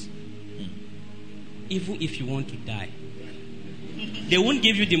 years. Even if you want to die. They won't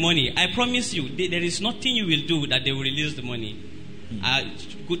give you the money. I promise you, there is nothing you will do that they will release the money.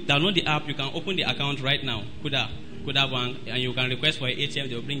 Download the app. You can open the account right now. Kuda Bank. And you can request for an ATM.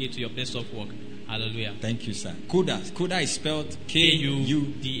 They will bring it to your place of work. Hallelujah. Thank you, sir. Kuda is spelled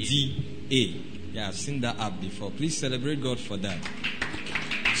Kuda. Yeah, I've seen that app before. Please celebrate God for that.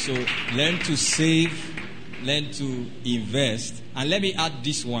 So learn to save, learn to invest. And let me add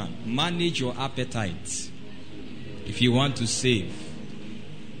this one. Manage your appetite. If you want to save.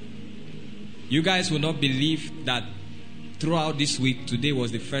 You guys will not believe that throughout this week, today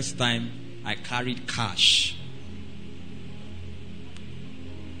was the first time I carried cash.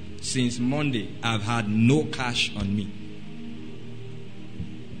 Since Monday, I've had no cash on me.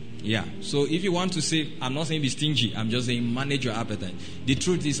 Yeah, so if you want to save, I'm not saying be stingy, I'm just saying manage your appetite. The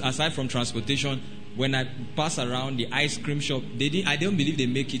truth is, aside from transportation, when I pass around the ice cream shop, I don't believe they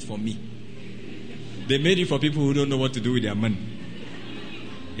make it for me. They made it for people who don't know what to do with their money.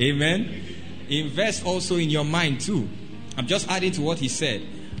 Amen. Invest also in your mind too. I'm just adding to what he said.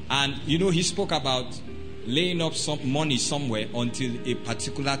 And he spoke about laying up some money somewhere until a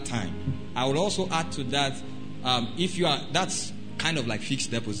particular time. I will also add to that, that's kind of like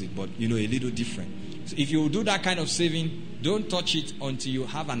fixed deposit, but a little different. So if you do that kind of saving, don't touch it until you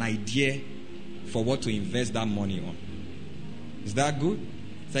have an idea for what to invest that money on. Is that good?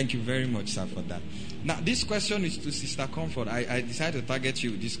 Thank you very much, sir, for that. Now, this question is to Sister Comfort. I decided to target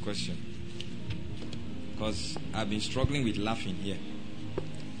you with this question because I've been struggling with laughing here.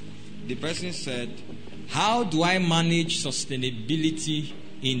 The person said, how do I manage sustainability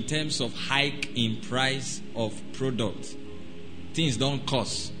in terms of hike in price of product? Things don't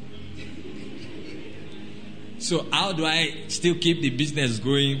cost. So how do I still keep the business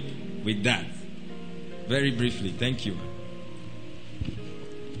going with that? Very briefly. Thank you.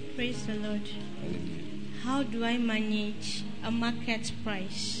 Praise the Lord. How do I manage a market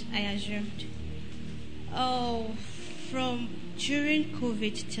price? I assumed. From during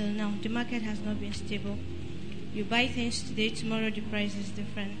COVID till now, the market has not been stable. You buy things today, tomorrow the price is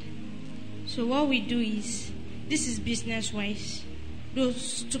different. So what we do is, this is business-wise. Though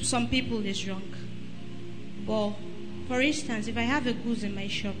to some people it's wrong. But for instance, if I have a goods in my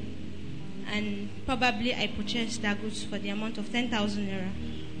shop, and probably I purchase that goods for the amount of 10,000 naira,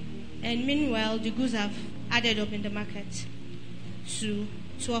 and meanwhile the goods have added up in the market to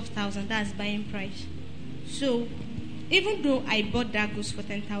 12,000, that's buying price. So even though I bought that goods for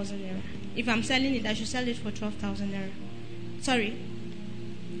 10,000 naira, if I'm selling it, I should sell it for 12,000 naira. Sorry,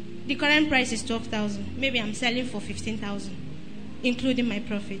 the current price is 12,000. Maybe I'm selling for 15,000, including my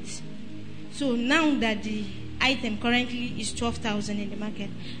profits. So now that the item currently is 12,000 in the market,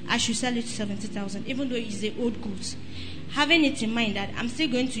 I should sell it to 70,000, even though it's the old goods. Having it in mind that I'm still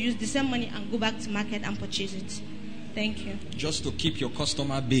going to use the same money and go back to market and purchase it. Thank you. Just to keep your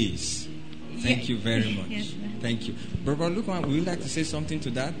customer base. Thank you very much. Yes, thank you. Brother Lukman, would you like to say something to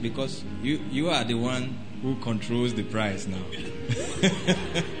that? Because you are the one who controls the price now.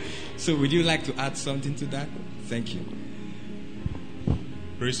 So would you like to add something to that? Thank you.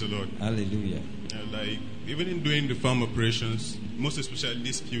 Praise the Lord. Hallelujah. Even in doing the farm operations, most especially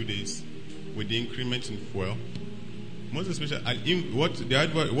these few days, with the increment in fuel, most especially, what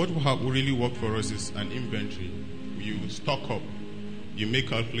really worked for us is an inventory. You stock up. You make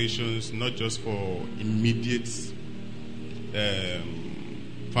calculations not just for immediate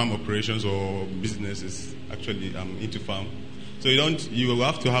farm operations or businesses. Actually, I'm into farm. So you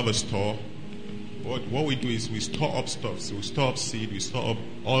have to have a store. What we do is we store up stuff. So we store up seed, we store up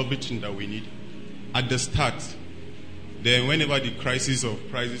everything that we need at the start. Then whenever the crisis of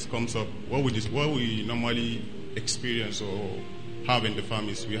prices comes up, what we normally experience or have in the farm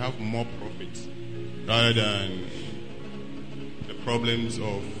is we have more profit rather than the problems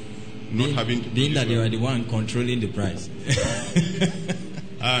of not having to being that you are the one controlling the price.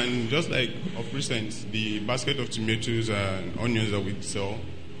 And just like of recent, the basket of tomatoes and onions that we sell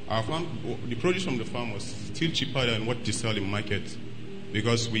our farm, the produce from the farm was still cheaper than what they sell in market,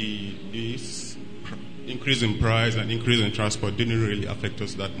 because this increase in price and increase in transport didn't really affect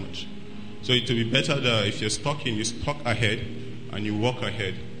us that much. So it would be better that if you're stocking, you stock ahead and you walk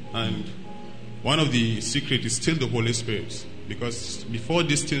ahead. And one of the secrets is still the Holy Spirit, because before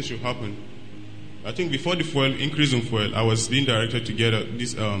these things should happen, I think before the increase in fuel, I was being directed to get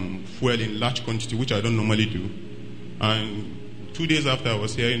this fuel in large quantity, which I don't normally do. And 2 days after, I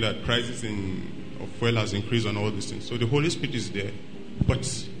was hearing that prices of fuel has increased on all these things. So the Holy Spirit is there,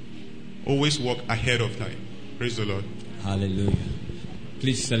 but always walk ahead of time. Praise the Lord. Hallelujah.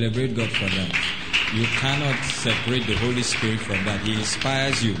 Please celebrate God for that. You cannot separate the Holy Spirit from that. He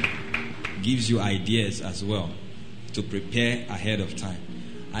inspires you, gives you ideas as well to prepare ahead of time.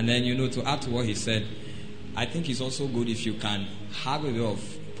 And then, to add to what he said, I think it's also good if you can have a way of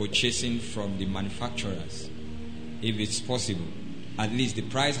purchasing from the manufacturers, if it's possible. At least the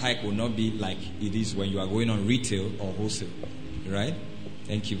price hike will not be like it is when you are going on retail or wholesale. Right?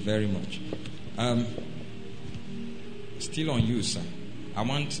 Thank you very much. Still on you, sir. I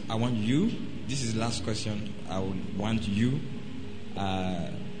want you. This is the last question. I would want you,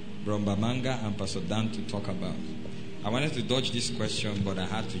 Bromba Manga and Pastor Dan to talk about. I wanted to dodge this question, but I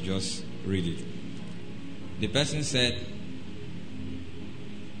had to just read it. The person said,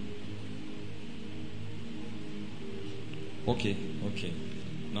 okay,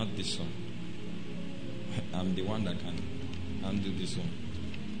 not this one. I'm the one that can undo this one.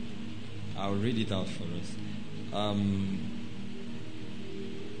 I'll read it out for us.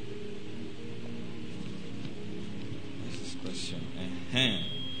 What's this question?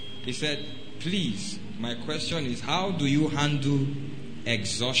 He said, please, my question is, how do you handle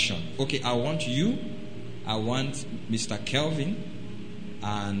exhaustion? Okay, I want Mr. Kelvin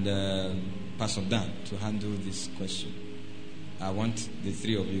and Pastor Dan to handle this question. I want the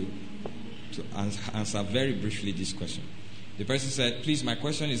three of you to answer very briefly this question. The person said, please, my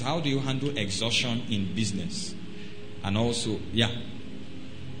question is, how do you handle exhaustion in business? And also,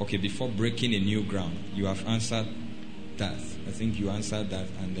 before breaking a new ground, you have answered that. I think you answered that,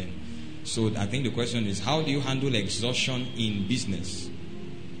 and then, so I think the question is, how do you handle exhaustion in business?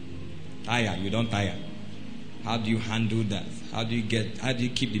 You don't tire. How do you handle that? How do you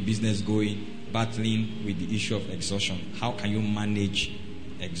keep the business going, battling with the issue of exhaustion? How can you manage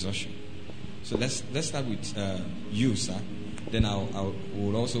exhaustion? So let's start with you, sir. Then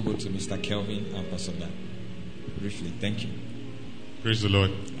we'll also go to Mr. Kelvin and Pastor Dan. Briefly, thank you. Praise the Lord.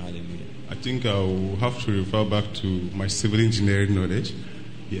 Hallelujah. I think I will have to refer back to my civil engineering knowledge.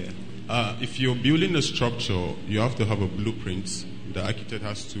 If you're building a structure, you have to have a blueprint. The architect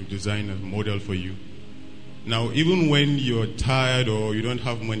has to design a model for you. Now, even when you're tired or you don't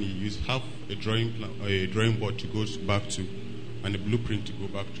have money, you have a drawing board to go back to, and a blueprint to go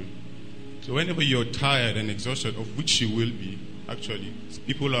back to. So whenever you're tired and exhausted, of which you will be, actually,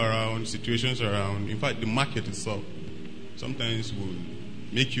 people around, situations around, in fact, the market itself, sometimes will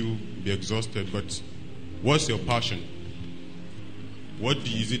make you be exhausted. But what's your passion? What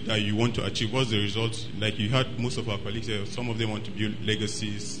is it that you want to achieve? What's the result? Like you heard most of our colleagues say, some of them want to build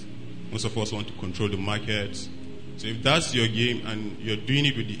legacies. Most of us want to control the market. So if that's your game and you're doing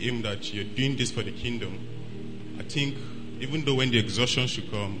it with the aim that you're doing this for the kingdom, I think even though when the exhaustion should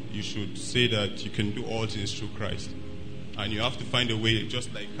come, you should say that you can do all things through Christ. And you have to find a way,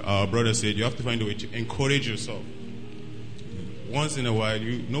 just like our brother said, you have to find a way to encourage yourself. Once in a while,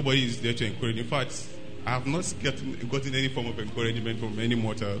 nobody is there to encourage. In fact, I have not gotten any form of encouragement from any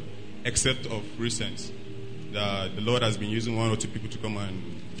mortal, except of recent. The Lord has been using one or two people to come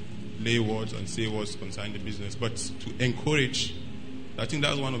and lay words and say words concerning the business. But to encourage, I think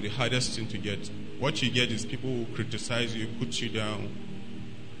that's one of the hardest things to get. What you get is people who criticize you, put you down,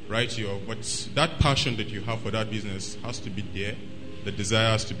 write you off. But that passion that you have for that business has to be there. The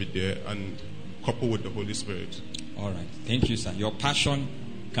desire has to be there, and coupled with the Holy Spirit. All right. Thank you, sir. Your passion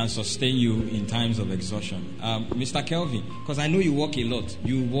can sustain you in times of exhaustion. Mr. Kelvin, because I know you walk a lot.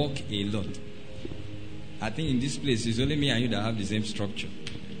 You walk a lot. I think in this place, it's only me and you that have the same structure.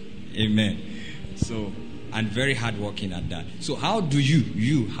 Amen. So, and very hardworking at that. So how do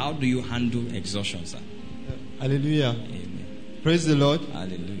you handle exhaustion, sir? Hallelujah. Amen. Praise the Lord.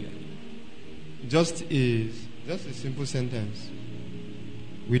 Hallelujah. Just a simple sentence.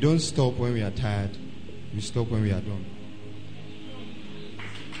 We don't stop when we are tired. We stop when we are done.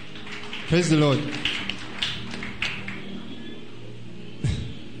 Praise the Lord.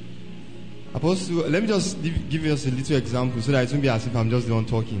 Apostle, let me just give us a little example so that it won't be as if I'm just the one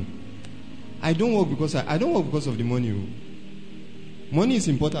talking. I don't work because of the money. Money is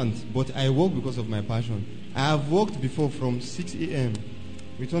important, but I work because of my passion. I have worked before from 6 a.m.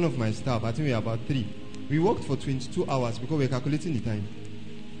 with one of my staff. I think we were about 3. We worked for 22 hours because we were calculating the time.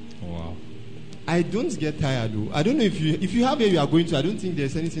 Wow. I don't get tired though. I don't know if you have where you are going to, I don't think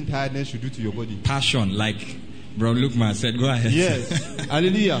there's anything tiredness should do to your body. Passion, like Bro Lukman said. Go ahead. Yes.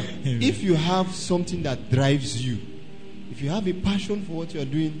 Hallelujah. If you have something that drives you, if you have a passion for what you are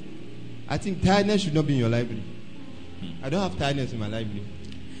doing, I think tiredness should not be in your library. I don't have tiredness in my library.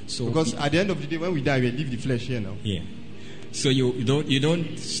 So because at the end of the day, when we die, we leave the flesh here now. Yeah. So you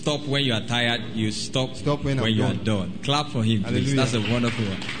don't stop when you are tired. You stop when you are done. Clap for him, please. That's a wonderful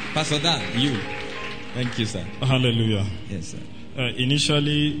one. Pastor Dan, you. Thank you, sir. Hallelujah. Yes, sir.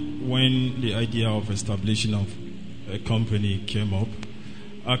 Initially, when the idea of establishing of a company came up,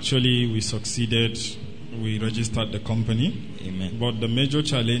 actually we succeeded. We registered the company. Amen. But the major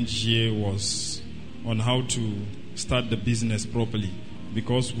challenge here was on how to start the business properly,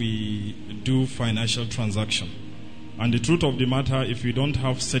 because we do financial transaction. And the truth of the matter, if you don't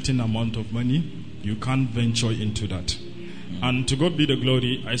have certain amount of money, you can't venture into that. And to God be the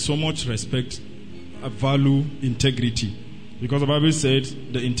glory, I so much respect, value integrity. Because the Bible said,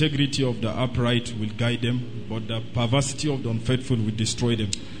 the integrity of the upright will guide them, but the perversity of the unfaithful will destroy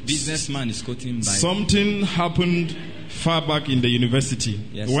them. Businessman is quoting by... Something happened far back in the university.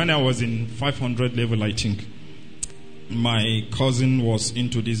 Yes, when I was in 500 level, I think. My cousin was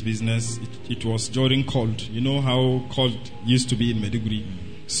into this business. It was during cold. You know how cold used to be in Maiduguri.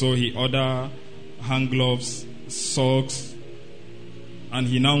 So he ordered hand gloves, socks, and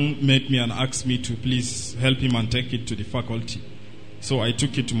he now met me and asked me to please help him and take it to the faculty. So I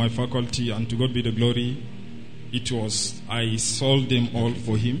took it to my faculty, and to God be the glory, I sold them all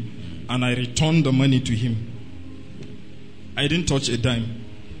for him, and I returned the money to him. I didn't touch a dime.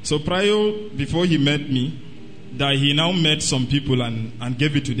 So before he met me, that he now met some people and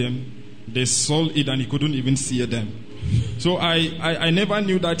gave it to them. They sold it and he couldn't even see them. So I never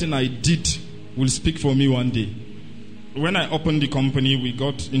knew that thing I did will speak for me one day. When I opened the company, we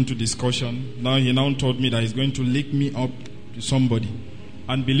got into discussion. Now he told me that he's going to link me up to somebody.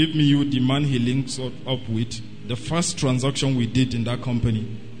 And believe me, the man he links up with, the first transaction we did in that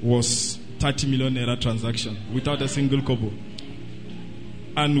company was 30 million naira transaction without a single kobo.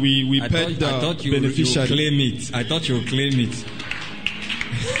 And we paid the beneficiary. I thought you would claim it.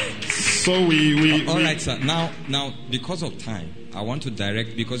 So we all right, sir. Now, because of time, I want to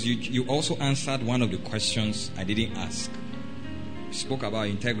direct, because you also answered one of the questions I didn't ask. You spoke about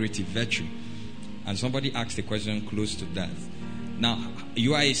integrity, virtue, and somebody asked a question close to that. Now,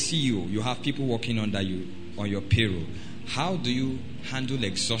 you are a CEO. You have people working under you on your payroll. How do you handle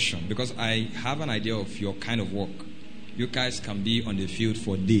exhaustion? Because I have an idea of your kind of work. You guys can be on the field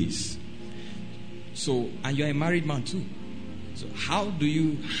for days. So, and you're a married man too. So how do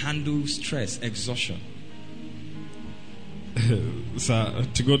you handle stress, exhaustion? Sir,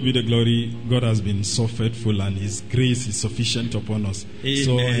 to God be the glory. God has been so faithful, and His grace is sufficient upon us. Amen.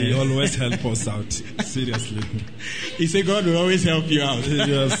 So He always helps us out. Seriously. He said God will always help you out.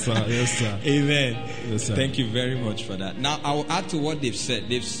 Yes, sir. Yes, sir. Amen. Yes, sir. Thank you very much for that. Now, I will add to what they've said.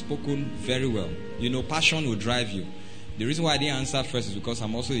 They've spoken very well. You know, passion will drive you. The reason why I didn't answer first is because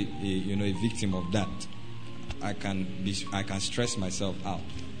I'm also a victim of that. I can stress myself out.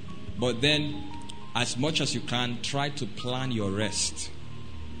 But then, as much as you can, try to plan your rest.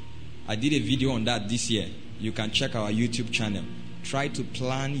 I did a video on that this year. You can check our YouTube channel. Try to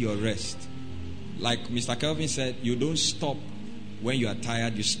plan your rest. Like Mr. Kelvin said, you don't stop when you are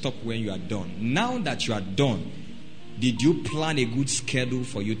tired, you stop when you are done. Now that you are done, did you plan a good schedule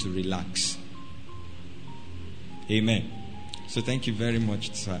for you to relax? Amen. So thank you very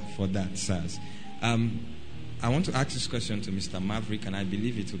much, sir, for that, sirs. I want to ask this question to Mr. Maverick, and I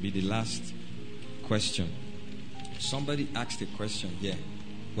believe it will be the last question. Somebody asked a question here.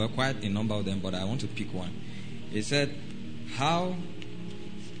 Well, quite a number of them, but I want to pick one. He said,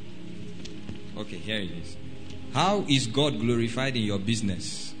 okay, here it is. How is God glorified in your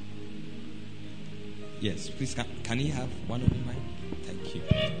business? Yes, please, can he have one of mine? Thank you.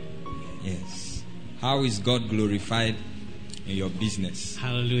 Yes. How is God glorified in your business?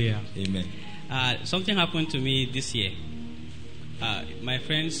 Hallelujah. Amen. Something happened to me this year. My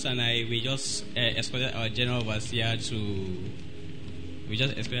friends and I, we just escorted our general overseer to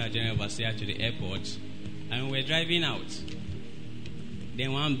the airport, and we were driving out.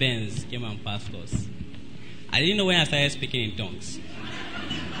 Then one Benz came and passed us. I didn't know when I started speaking in tongues.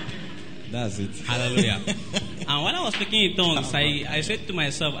 That's it. Hallelujah. And when I was speaking in tongues, I said to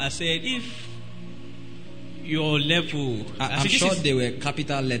myself, if your level... I'm sure they were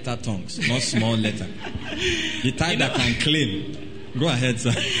capital letter tongues, not small letter. The type that can claim. Go ahead,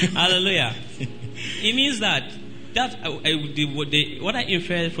 sir. Hallelujah. It means that that what I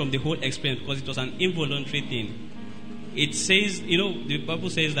inferred from the whole experience, because it was an involuntary thing. It says, the Bible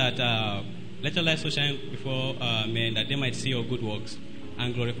says that let your light so shine before men that they might see your good works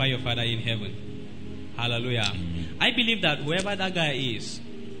and glorify your Father in heaven. Hallelujah. Amen. I believe that whoever that guy is,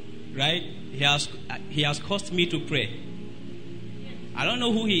 right, he has caused me to pray. I don't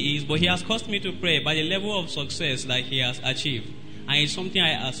know who he is, but he has caused me to pray by the level of success that he has achieved. And it's something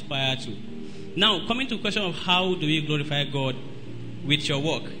I aspire to. Now, coming to the question of how do we glorify God with your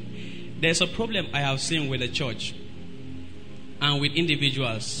work, there's a problem I have seen with the church and with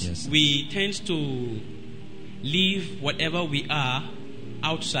individuals. Yes. We tend to leave whatever we are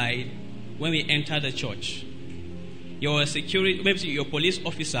outside when we enter the church. Your security, maybe your police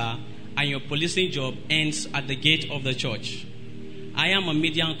officer and your policing job ends at the gate of the church. I am a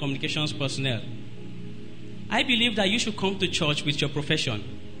media and communications personnel. I believe that you should come to church with your profession.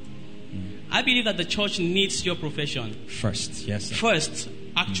 I believe that the church needs your profession. First, yes, sir. First,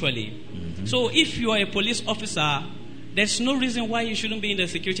 actually. So if you are a police officer, there's no reason why you shouldn't be in the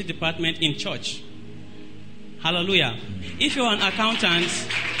security department in church. Hallelujah. If you're an accountant,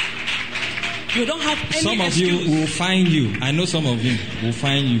 you don't have any Some of excuse. you will find you. I know some of you will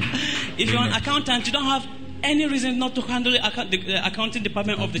find you. If you're an accountant, you don't have any reason not to handle the accounting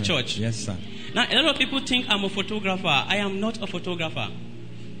department of the church. Yes, sir. Now, a lot of people think I'm a photographer. I am not a photographer.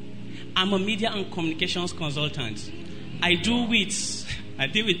 I'm a media and communications consultant. I deal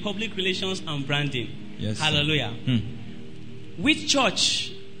with public relations and branding. Yes, sir. Hallelujah. Which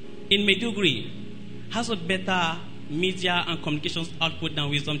church in Maiduguri has a better media and communications output than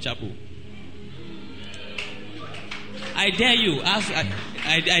Wisdom Chapel? I dare you, I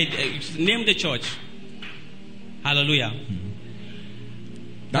name the church. Hallelujah.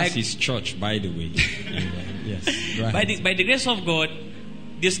 That's his church, by the way. Yes. Right. By the grace of God,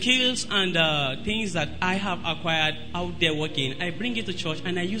 the skills and things that I have acquired out there working, I bring it to church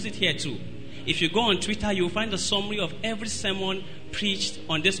and I use it here too. If you go on Twitter, you'll find a summary of every sermon preached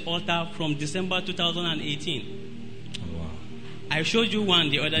on this altar from December 2018. Oh, wow. I showed you one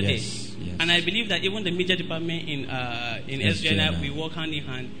the other day. Yes. And I believe that even the media department in SGNI, we work hand in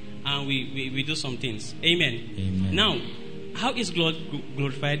hand and we do some things. Amen. Now, how is God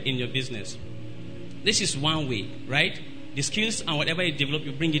glorified in your business? This is one way, right? The skills and whatever you develop,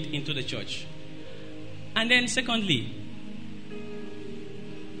 you bring it into the church. And then secondly,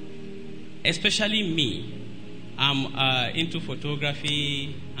 especially me, I'm into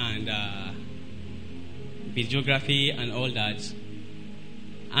photography and videography and all that.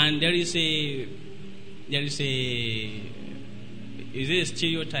 And there is a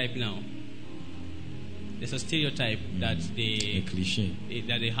stereotype now. There's a stereotype that a cliche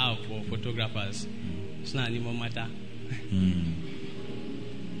that they have for photographers. It's not anymore matter.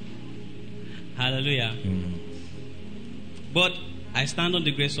 Hallelujah. But I stand on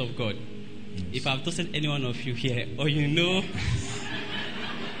the grace of God. Yes. If I've toasted any one of you here, or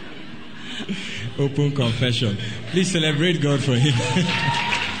open confession. Please celebrate God for him.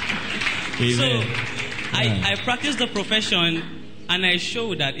 Amen. So I practice the profession and I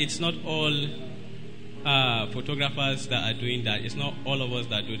show that it's not all photographers that are doing that. It's not all of us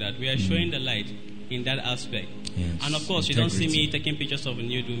that do that. We are showing the light in that aspect. Yes. And of course, you don't see me taking pictures of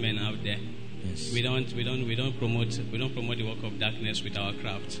nude women out there. Yes. We don't promote the work of darkness with our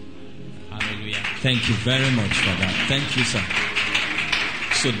craft. Hallelujah. Thank you very much for that. Thank you, sir.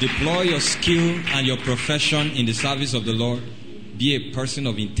 So deploy your skill and your profession in the service of the Lord. Be a person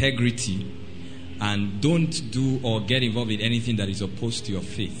of integrity and don't do or get involved in anything that is opposed to your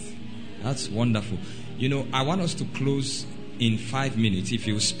faith. That's wonderful. I want us to close in 5 minutes if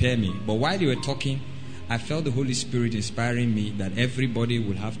you spare me. But while you were talking, I felt the Holy Spirit inspiring me that everybody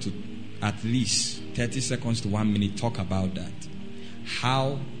will have to at least 30 seconds to 1 minute talk about that.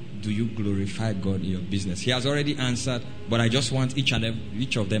 How do you glorify God in your business? He has already answered, but I just want each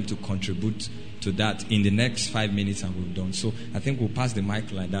of them to contribute to that in the next 5 minutes and we're done. So I think we'll pass the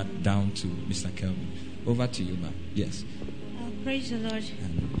mic like that down to Mr. Kelvin. Over to you, ma'am. Yes. Praise the Lord.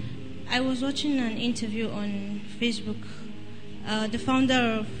 I was watching an interview on Facebook. The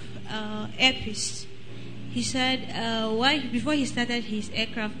founder of KFES, he said before he started his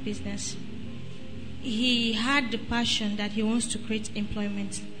aircraft business, he had the passion that he wants to create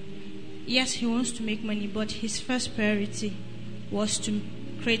employment. Yes, he wants to make money, but his first priority was to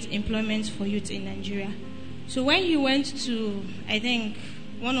create employment for youth in Nigeria. So when he went to, I think,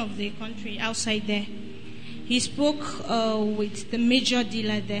 one of the country outside there, he spoke with the major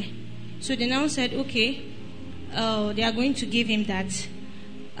dealer there. So they now said, okay, they are going to give him that.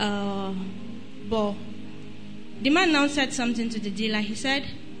 But the man now said something to the dealer. He said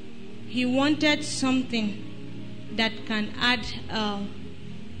he wanted something that can add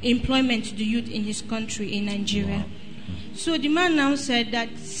employment to the youth in his country, in Nigeria. Wow. So the man now said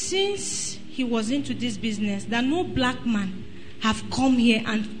that since he was into this business, that no black man have come here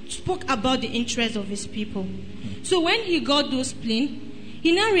and spoke about the interests of his people. So when he got those planes,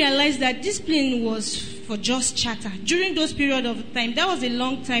 he now realized that this plane was for just charter. During those period of time, that was a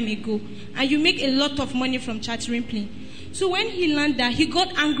long time ago, and you make a lot of money from chartering plane. So when he learned that, he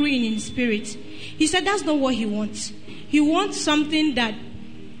got angry in his spirit. He said that's not what he wants. He wants something that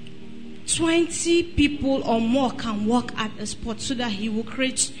 20 people or more can work at a spot so that he will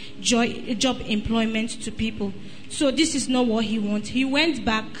create job employment to people. So this is not what he wants. He went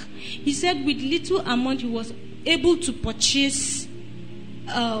back. He said with little amount he was able to purchase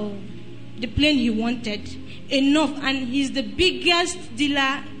the plane he wanted enough, and he's the biggest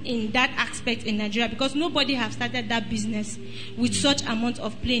dealer in that aspect in Nigeria, because nobody have started that business with such amount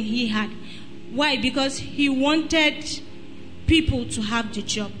of plane he had. Why? Because he wanted people to have the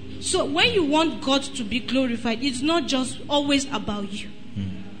job. So when you want God to be glorified, it's not just always about you.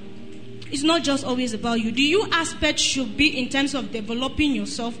 It's not just always about you. The you aspect should be in terms of developing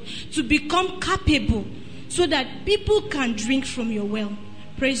yourself to become capable so that people can drink from your well.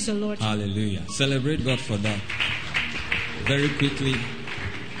 Praise the Lord. Hallelujah. Celebrate God for that. Very quickly,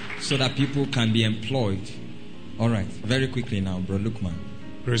 so that people can be employed. All right. Very quickly now, Bro Lukman.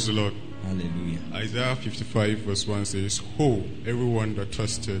 Praise the Lord. Hallelujah. Isaiah 55 verse 1 says, Ho, everyone that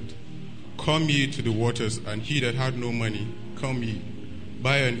trusted, come ye to the waters, and he that had no money, come ye,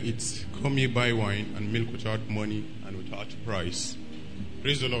 buy and eat. Come ye, buy wine and milk without money and without price.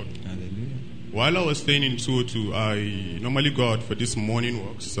 Praise the Lord. Hallelujah. While I was staying in 202, I normally go out for these morning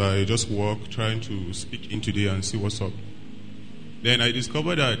walks. I just walk, trying to speak in today and see what's up. Then I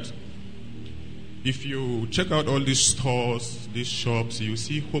discovered that if you check out all these stores, these shops, you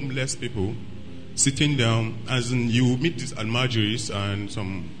see homeless people sitting down, as in you meet these almajiris and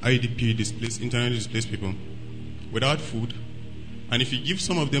some IDP displaced, internally displaced people without food. And if you give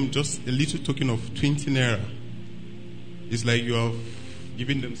some of them just a little token of 20 naira, it's like you have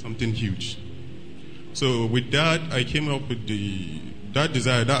given them something huge. So with that, I came up with that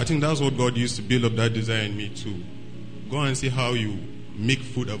desire. I think that's what God used to build up that desire in me, to go and see how you make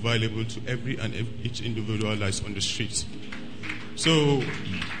food available to each individual that's on the streets. So,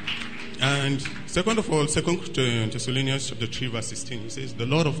 and second of all, 2 Thessalonians chapter 3 verse 16, it says, the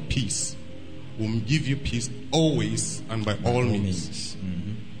Lord of peace will give you peace always and by all means.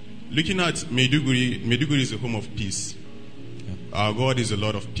 Mm-hmm. Looking at Maiduguri is the home of peace. Yeah. Our God is the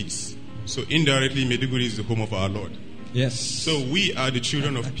Lord of peace. So indirectly, Maiduguri is the home of our Lord. Yes. So we are the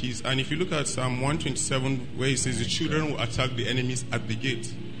children of peace. And if you look at Psalm 127, where it says the children will attack the enemies at the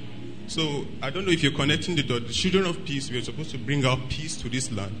gate. So I don't know if you're connecting the dot. The children of peace, we are supposed to bring out peace to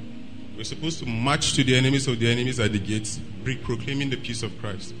this land. We're supposed to march to the enemies of the enemies at the gates, proclaiming the peace of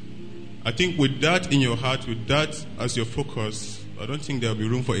Christ. I think with that in your heart, with that as your focus, I don't think there'll be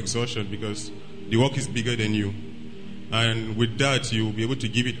room for exhaustion, because the work is bigger than you. And with that, you'll be able to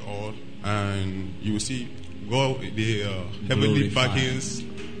give it all, and you will see God, the heavenly backings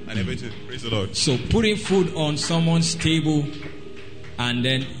and everything. Praise the Lord. So putting food on someone's table and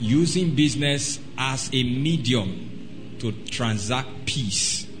then using business as a medium to transact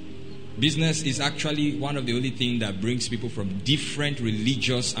peace. Business is actually one of the only things that brings people from different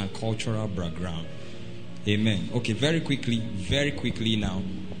religious and cultural background. Amen. Okay, very quickly now.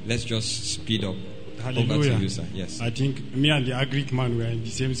 Let's just speed up. Hallelujah. Over to you, sir. Yes. I think me and the Agric man were in the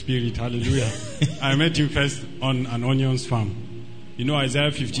same spirit. Hallelujah. I met him first on an onions farm. You know, Isaiah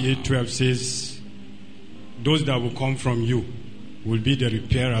 58:12 says, those that will come from you will be the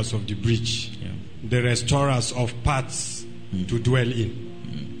repairers of the breach, the restorers of paths to dwell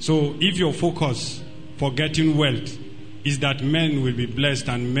in. So if your focus for getting wealth is that men will be blessed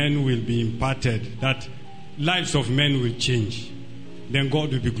and men will be imparted, that lives of men will change, then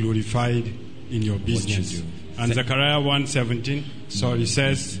God will be glorified in your business. And Zechariah 1:17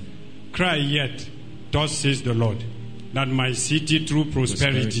 says, cry yet, thus says the Lord, that my city through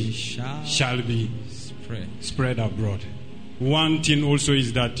prosperity shall be spread abroad. One thing also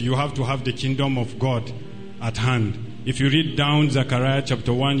is that you have to have the kingdom of God at hand. If you read down Zechariah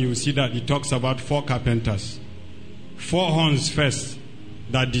chapter 1, you will see that it talks about 4 carpenters. 4 horns first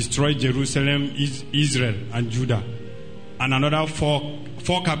that destroyed Jerusalem, Israel and Judah. And another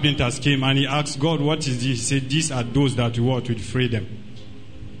 4 carpenters came, and he asked God, what is this? He said, these are those that you want to free them.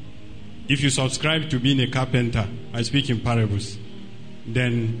 If you subscribe to being a carpenter, I speak in parables,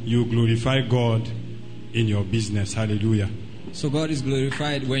 then you glorify God in your business. Hallelujah. So God is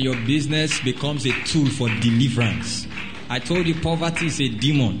glorified when your business becomes a tool for deliverance. I told you poverty is a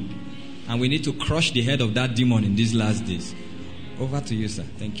demon. And we need to crush the head of that demon in these last days. Over to you, sir.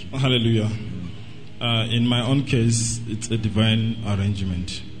 Thank you. Hallelujah. In my own case, it's a divine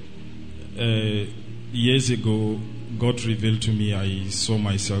arrangement. Years ago, God revealed to me, I saw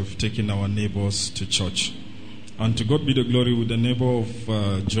myself taking our neighbors to church. And to God be the glory, with the neighbor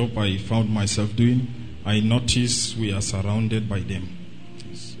of job I found myself doing, I noticed we are surrounded by them.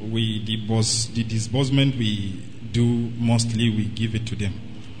 The disbursement we do, mostly we give it to them.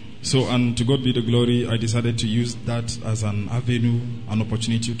 So, and to God be the glory, I decided to use that as an avenue, an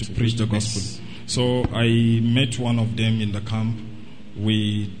opportunity to preach the gospel. So I met one of them in the camp.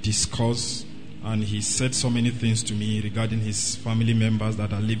 We discussed, and he said so many things to me regarding his family members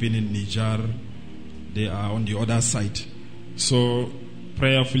that are living in Niger. They are on the other side. So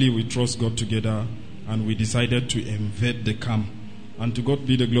prayerfully we trust God together, and we decided to invade the camp. And to God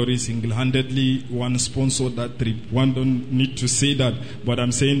be the glory, single-handedly one sponsored that trip. One don't need to say that, but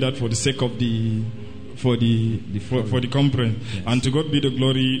I'm saying that for the sake of the conference. Yes. And to God be the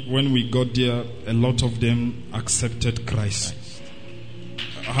glory, when we got there, a lot of them accepted Christ.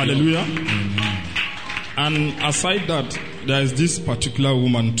 Hallelujah. Amen. And aside that, there is this particular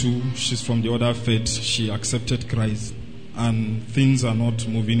woman too. She's from the other faith. She accepted Christ, and things are not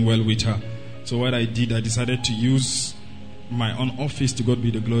moving well with her. So what I did, I decided to use my own office, to God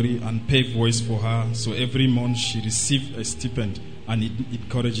be the glory, and pay voice for her. So every month she received a stipend, and it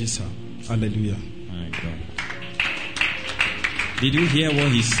encourages her. Hallelujah. My God. Did you hear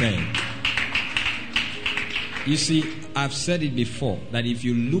what he said? You see, I've said it before, that if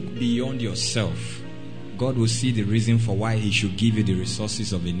you look beyond yourself, God will see the reason for why he should give you the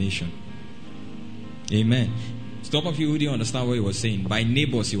resources of a nation. Amen. Some of you who didn't understand what he was saying. By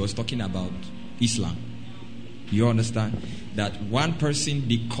neighbors, he was talking about Islam. You understand? That one person,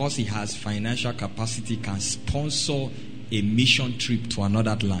 because he has financial capacity, can sponsor a mission trip to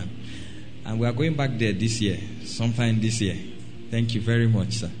another land. And we are going back there this year, sometime this year. Thank you very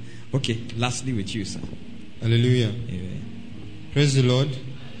much, sir. Okay, lastly with you, sir. Hallelujah. Amen. Praise the Lord.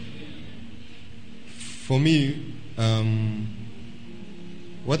 For me,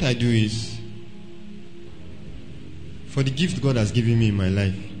 what I do is, for the gift God has given me in my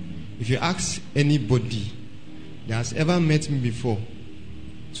life, if you ask anybody that has ever met me before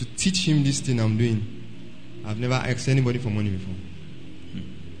to teach him this thing I'm doing, I've never asked anybody for money before.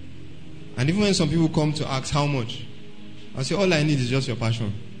 And even when some people come to ask how much, I say all I need is just your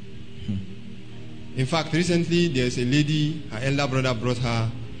passion. In fact, recently there's a lady, her elder brother brought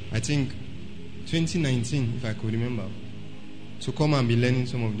her, I think 2019, if I could remember, to come and be learning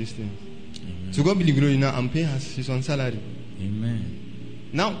some of these things. Amen. To God be the glory now, I'm paying her, she's on salary. Amen.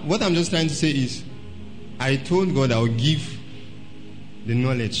 Now, what I'm just trying to say is, I told God I will give the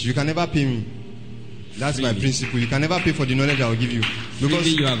knowledge. You can never pay me. That's freely. My principle. You can never pay for the knowledge I will give you. Freely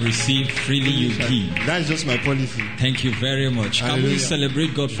you have received, freely you give. That's just my policy. Thank you very much. Hallelujah. Can we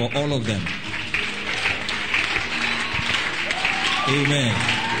celebrate God for all of them? Amen.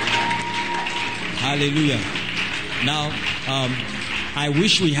 Hallelujah. Now, I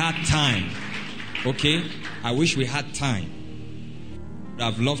wish we had time. Okay? I wish we had time.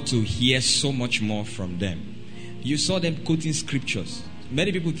 I've loved to hear so much more from them. You saw them quoting scriptures.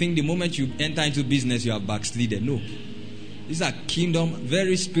 Many people think the moment you enter into business, you are backslidden. No. These are kingdom,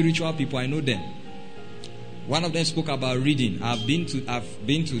 very spiritual people. I know them. One of them spoke about reading. I've been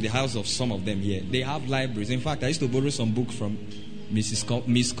to the house of some of them here. They have libraries. In fact, I used to borrow some book from Miss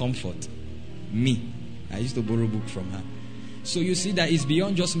Comfort. I used to borrow a book from her. So you see that it's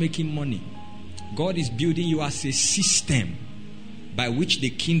beyond just making money. God is building you as a system by which the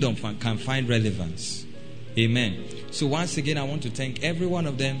kingdom can find relevance. Amen. So once again, I want to thank every one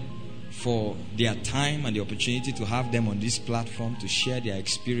of them for their time and the opportunity to have them on this platform to share their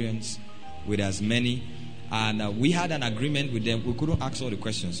experience with as many. And we had an agreement with them. We couldn't ask all the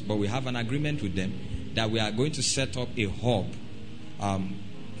questions, but we have an agreement with them that we are going to set up a hub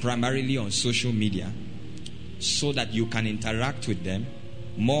primarily on social media so that you can interact with them.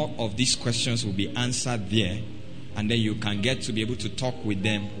 More of these questions will be answered there, and then you can get to be able to talk with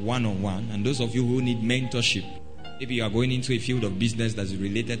them one-on-one. And those of you who need mentorship, if you are going into a field of business that is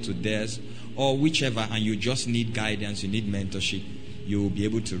related to theirs or whichever, and you just need guidance, you need mentorship, you will be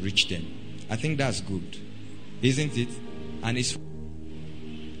able to reach them. I think that's good, isn't it? And it's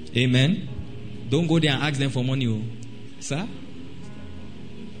amen. Don't go there and ask them for money, sir.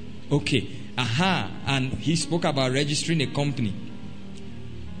 Okay. And he spoke about registering a company.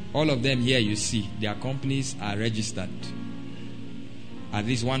 All of them here, you see, their companies are registered. At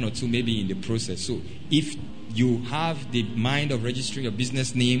least one or two maybe in the process. So if you have the mind of registering your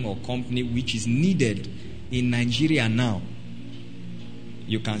business name or company, which is needed in Nigeria now,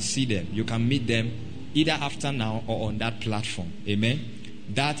 you can see them. You can meet them either after now or on that platform. Amen.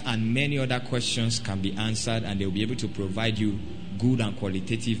 That and many other questions can be answered, and they'll be able to provide you good and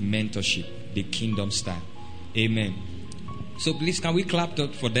qualitative mentorship, the kingdom style. Amen. So please, can we clap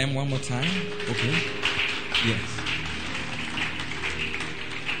for them one more time? Okay. Yes.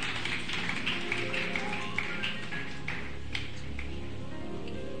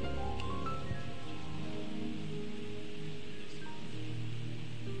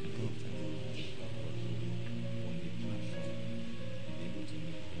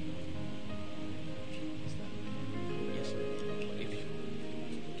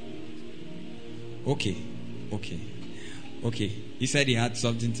 Okay. He said he had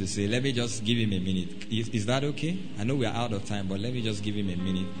something to say. Let me just give him a minute. Is that okay? I know we are out of time, but let me just give him a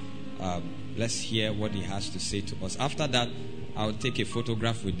minute. Let's hear what he has to say to us. After that, I'll take a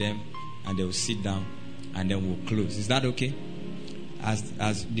photograph with them, and they will sit down, and then we'll close. Is that okay?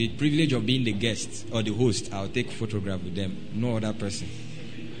 As the privilege of being the guest or the host, I'll take a photograph with them. No other person.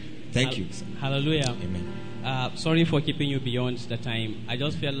 Thank you. Hallelujah. Amen. Sorry for keeping you beyond the time. I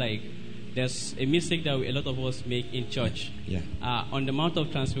just felt like there's a mistake that a lot of us make in church. Yeah. On the Mount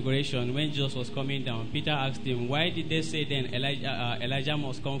of Transfiguration, when Jesus was coming down, Peter asked him, why did they say then Elijah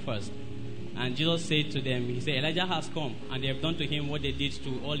must come first? And Jesus said to them, he said, Elijah has come, and they have done to him what they did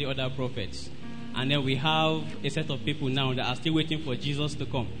to all the other prophets. And then we have a set of people now that are still waiting for Jesus to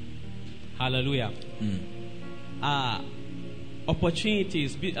come. Hallelujah.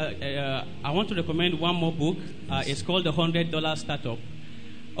 Opportunities. I want to recommend one more book. It's called The $100 Startup.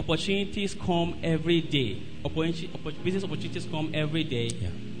 Opportunities come every day. Business opportunities come every day. Yeah.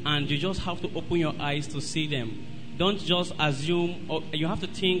 And you just have to open your eyes to see them. Don't just assume, or you have to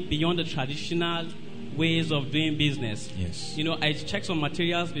think beyond the traditional ways of doing business. Yes. You know, I checked some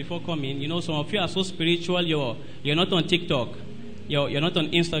materials before coming. You know, some of you are so spiritual, you're not on TikTok. You're not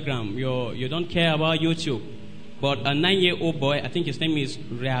on Instagram. You don't care about YouTube. But a 9-year-old boy, I think his name is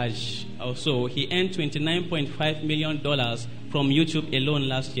Raj, also, he earned $29.5 million from YouTube alone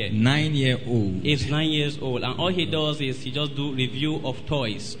last year. 9-year-old. He's 9 years old. And all he does is he just do review of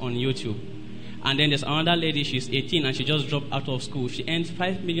toys on YouTube. And then there's another lady, she's 18 and she just dropped out of school. She earned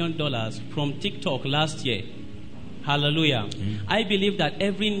 $5 million from TikTok last year. Hallelujah. I believe that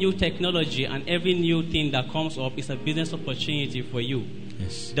every new technology and every new thing that comes up is a business opportunity for you.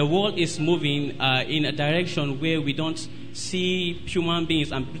 Yes. The world is moving in a direction where we don't see human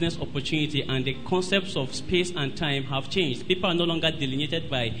beings and business opportunity, and the concepts of space and time have changed. People are no longer delineated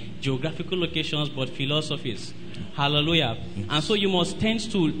by geographical locations but philosophies. Hallelujah. Yes. And so you must tend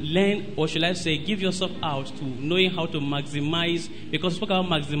to learn, or should I say, give yourself out to knowing how to maximize, because we spoke about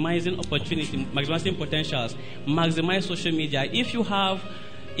maximizing opportunity, maximizing potentials, maximize social media. If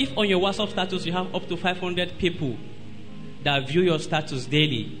on your WhatsApp status you have up to 500 people that view your status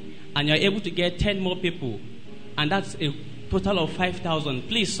daily, and you're able to get 10 more people, and that's a total of 5,000.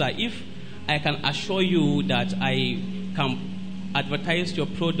 Please, sir, if I can assure you that I can advertise your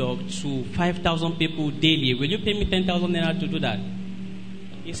product to 5,000 people daily, will you pay me 10,000 naira to do that?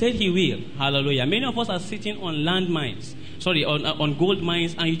 He said he will. Hallelujah. Many of us are sitting on on gold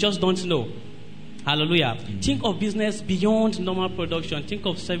mines, and you just don't know. Hallelujah. Think of business beyond normal production. Think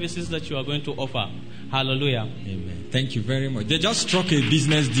of services that you are going to offer. Hallelujah. Amen. Thank you very much. They just struck a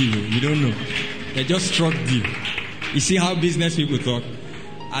business deal. You don't know. They just struck deal. You see how business people talk?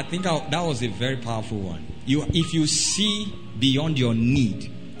 I think that was a very powerful one. If you see beyond your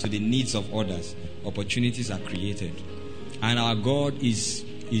need to the needs of others, opportunities are created. And our God is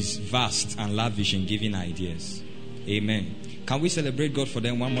vast and lavish in giving ideas. Amen. Can we celebrate God for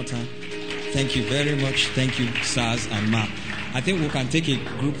them one more time? Thank you very much. Thank you, Saz and Mark. I think we can take a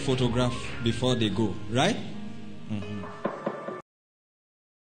group photograph before they go, right? Mm-hmm.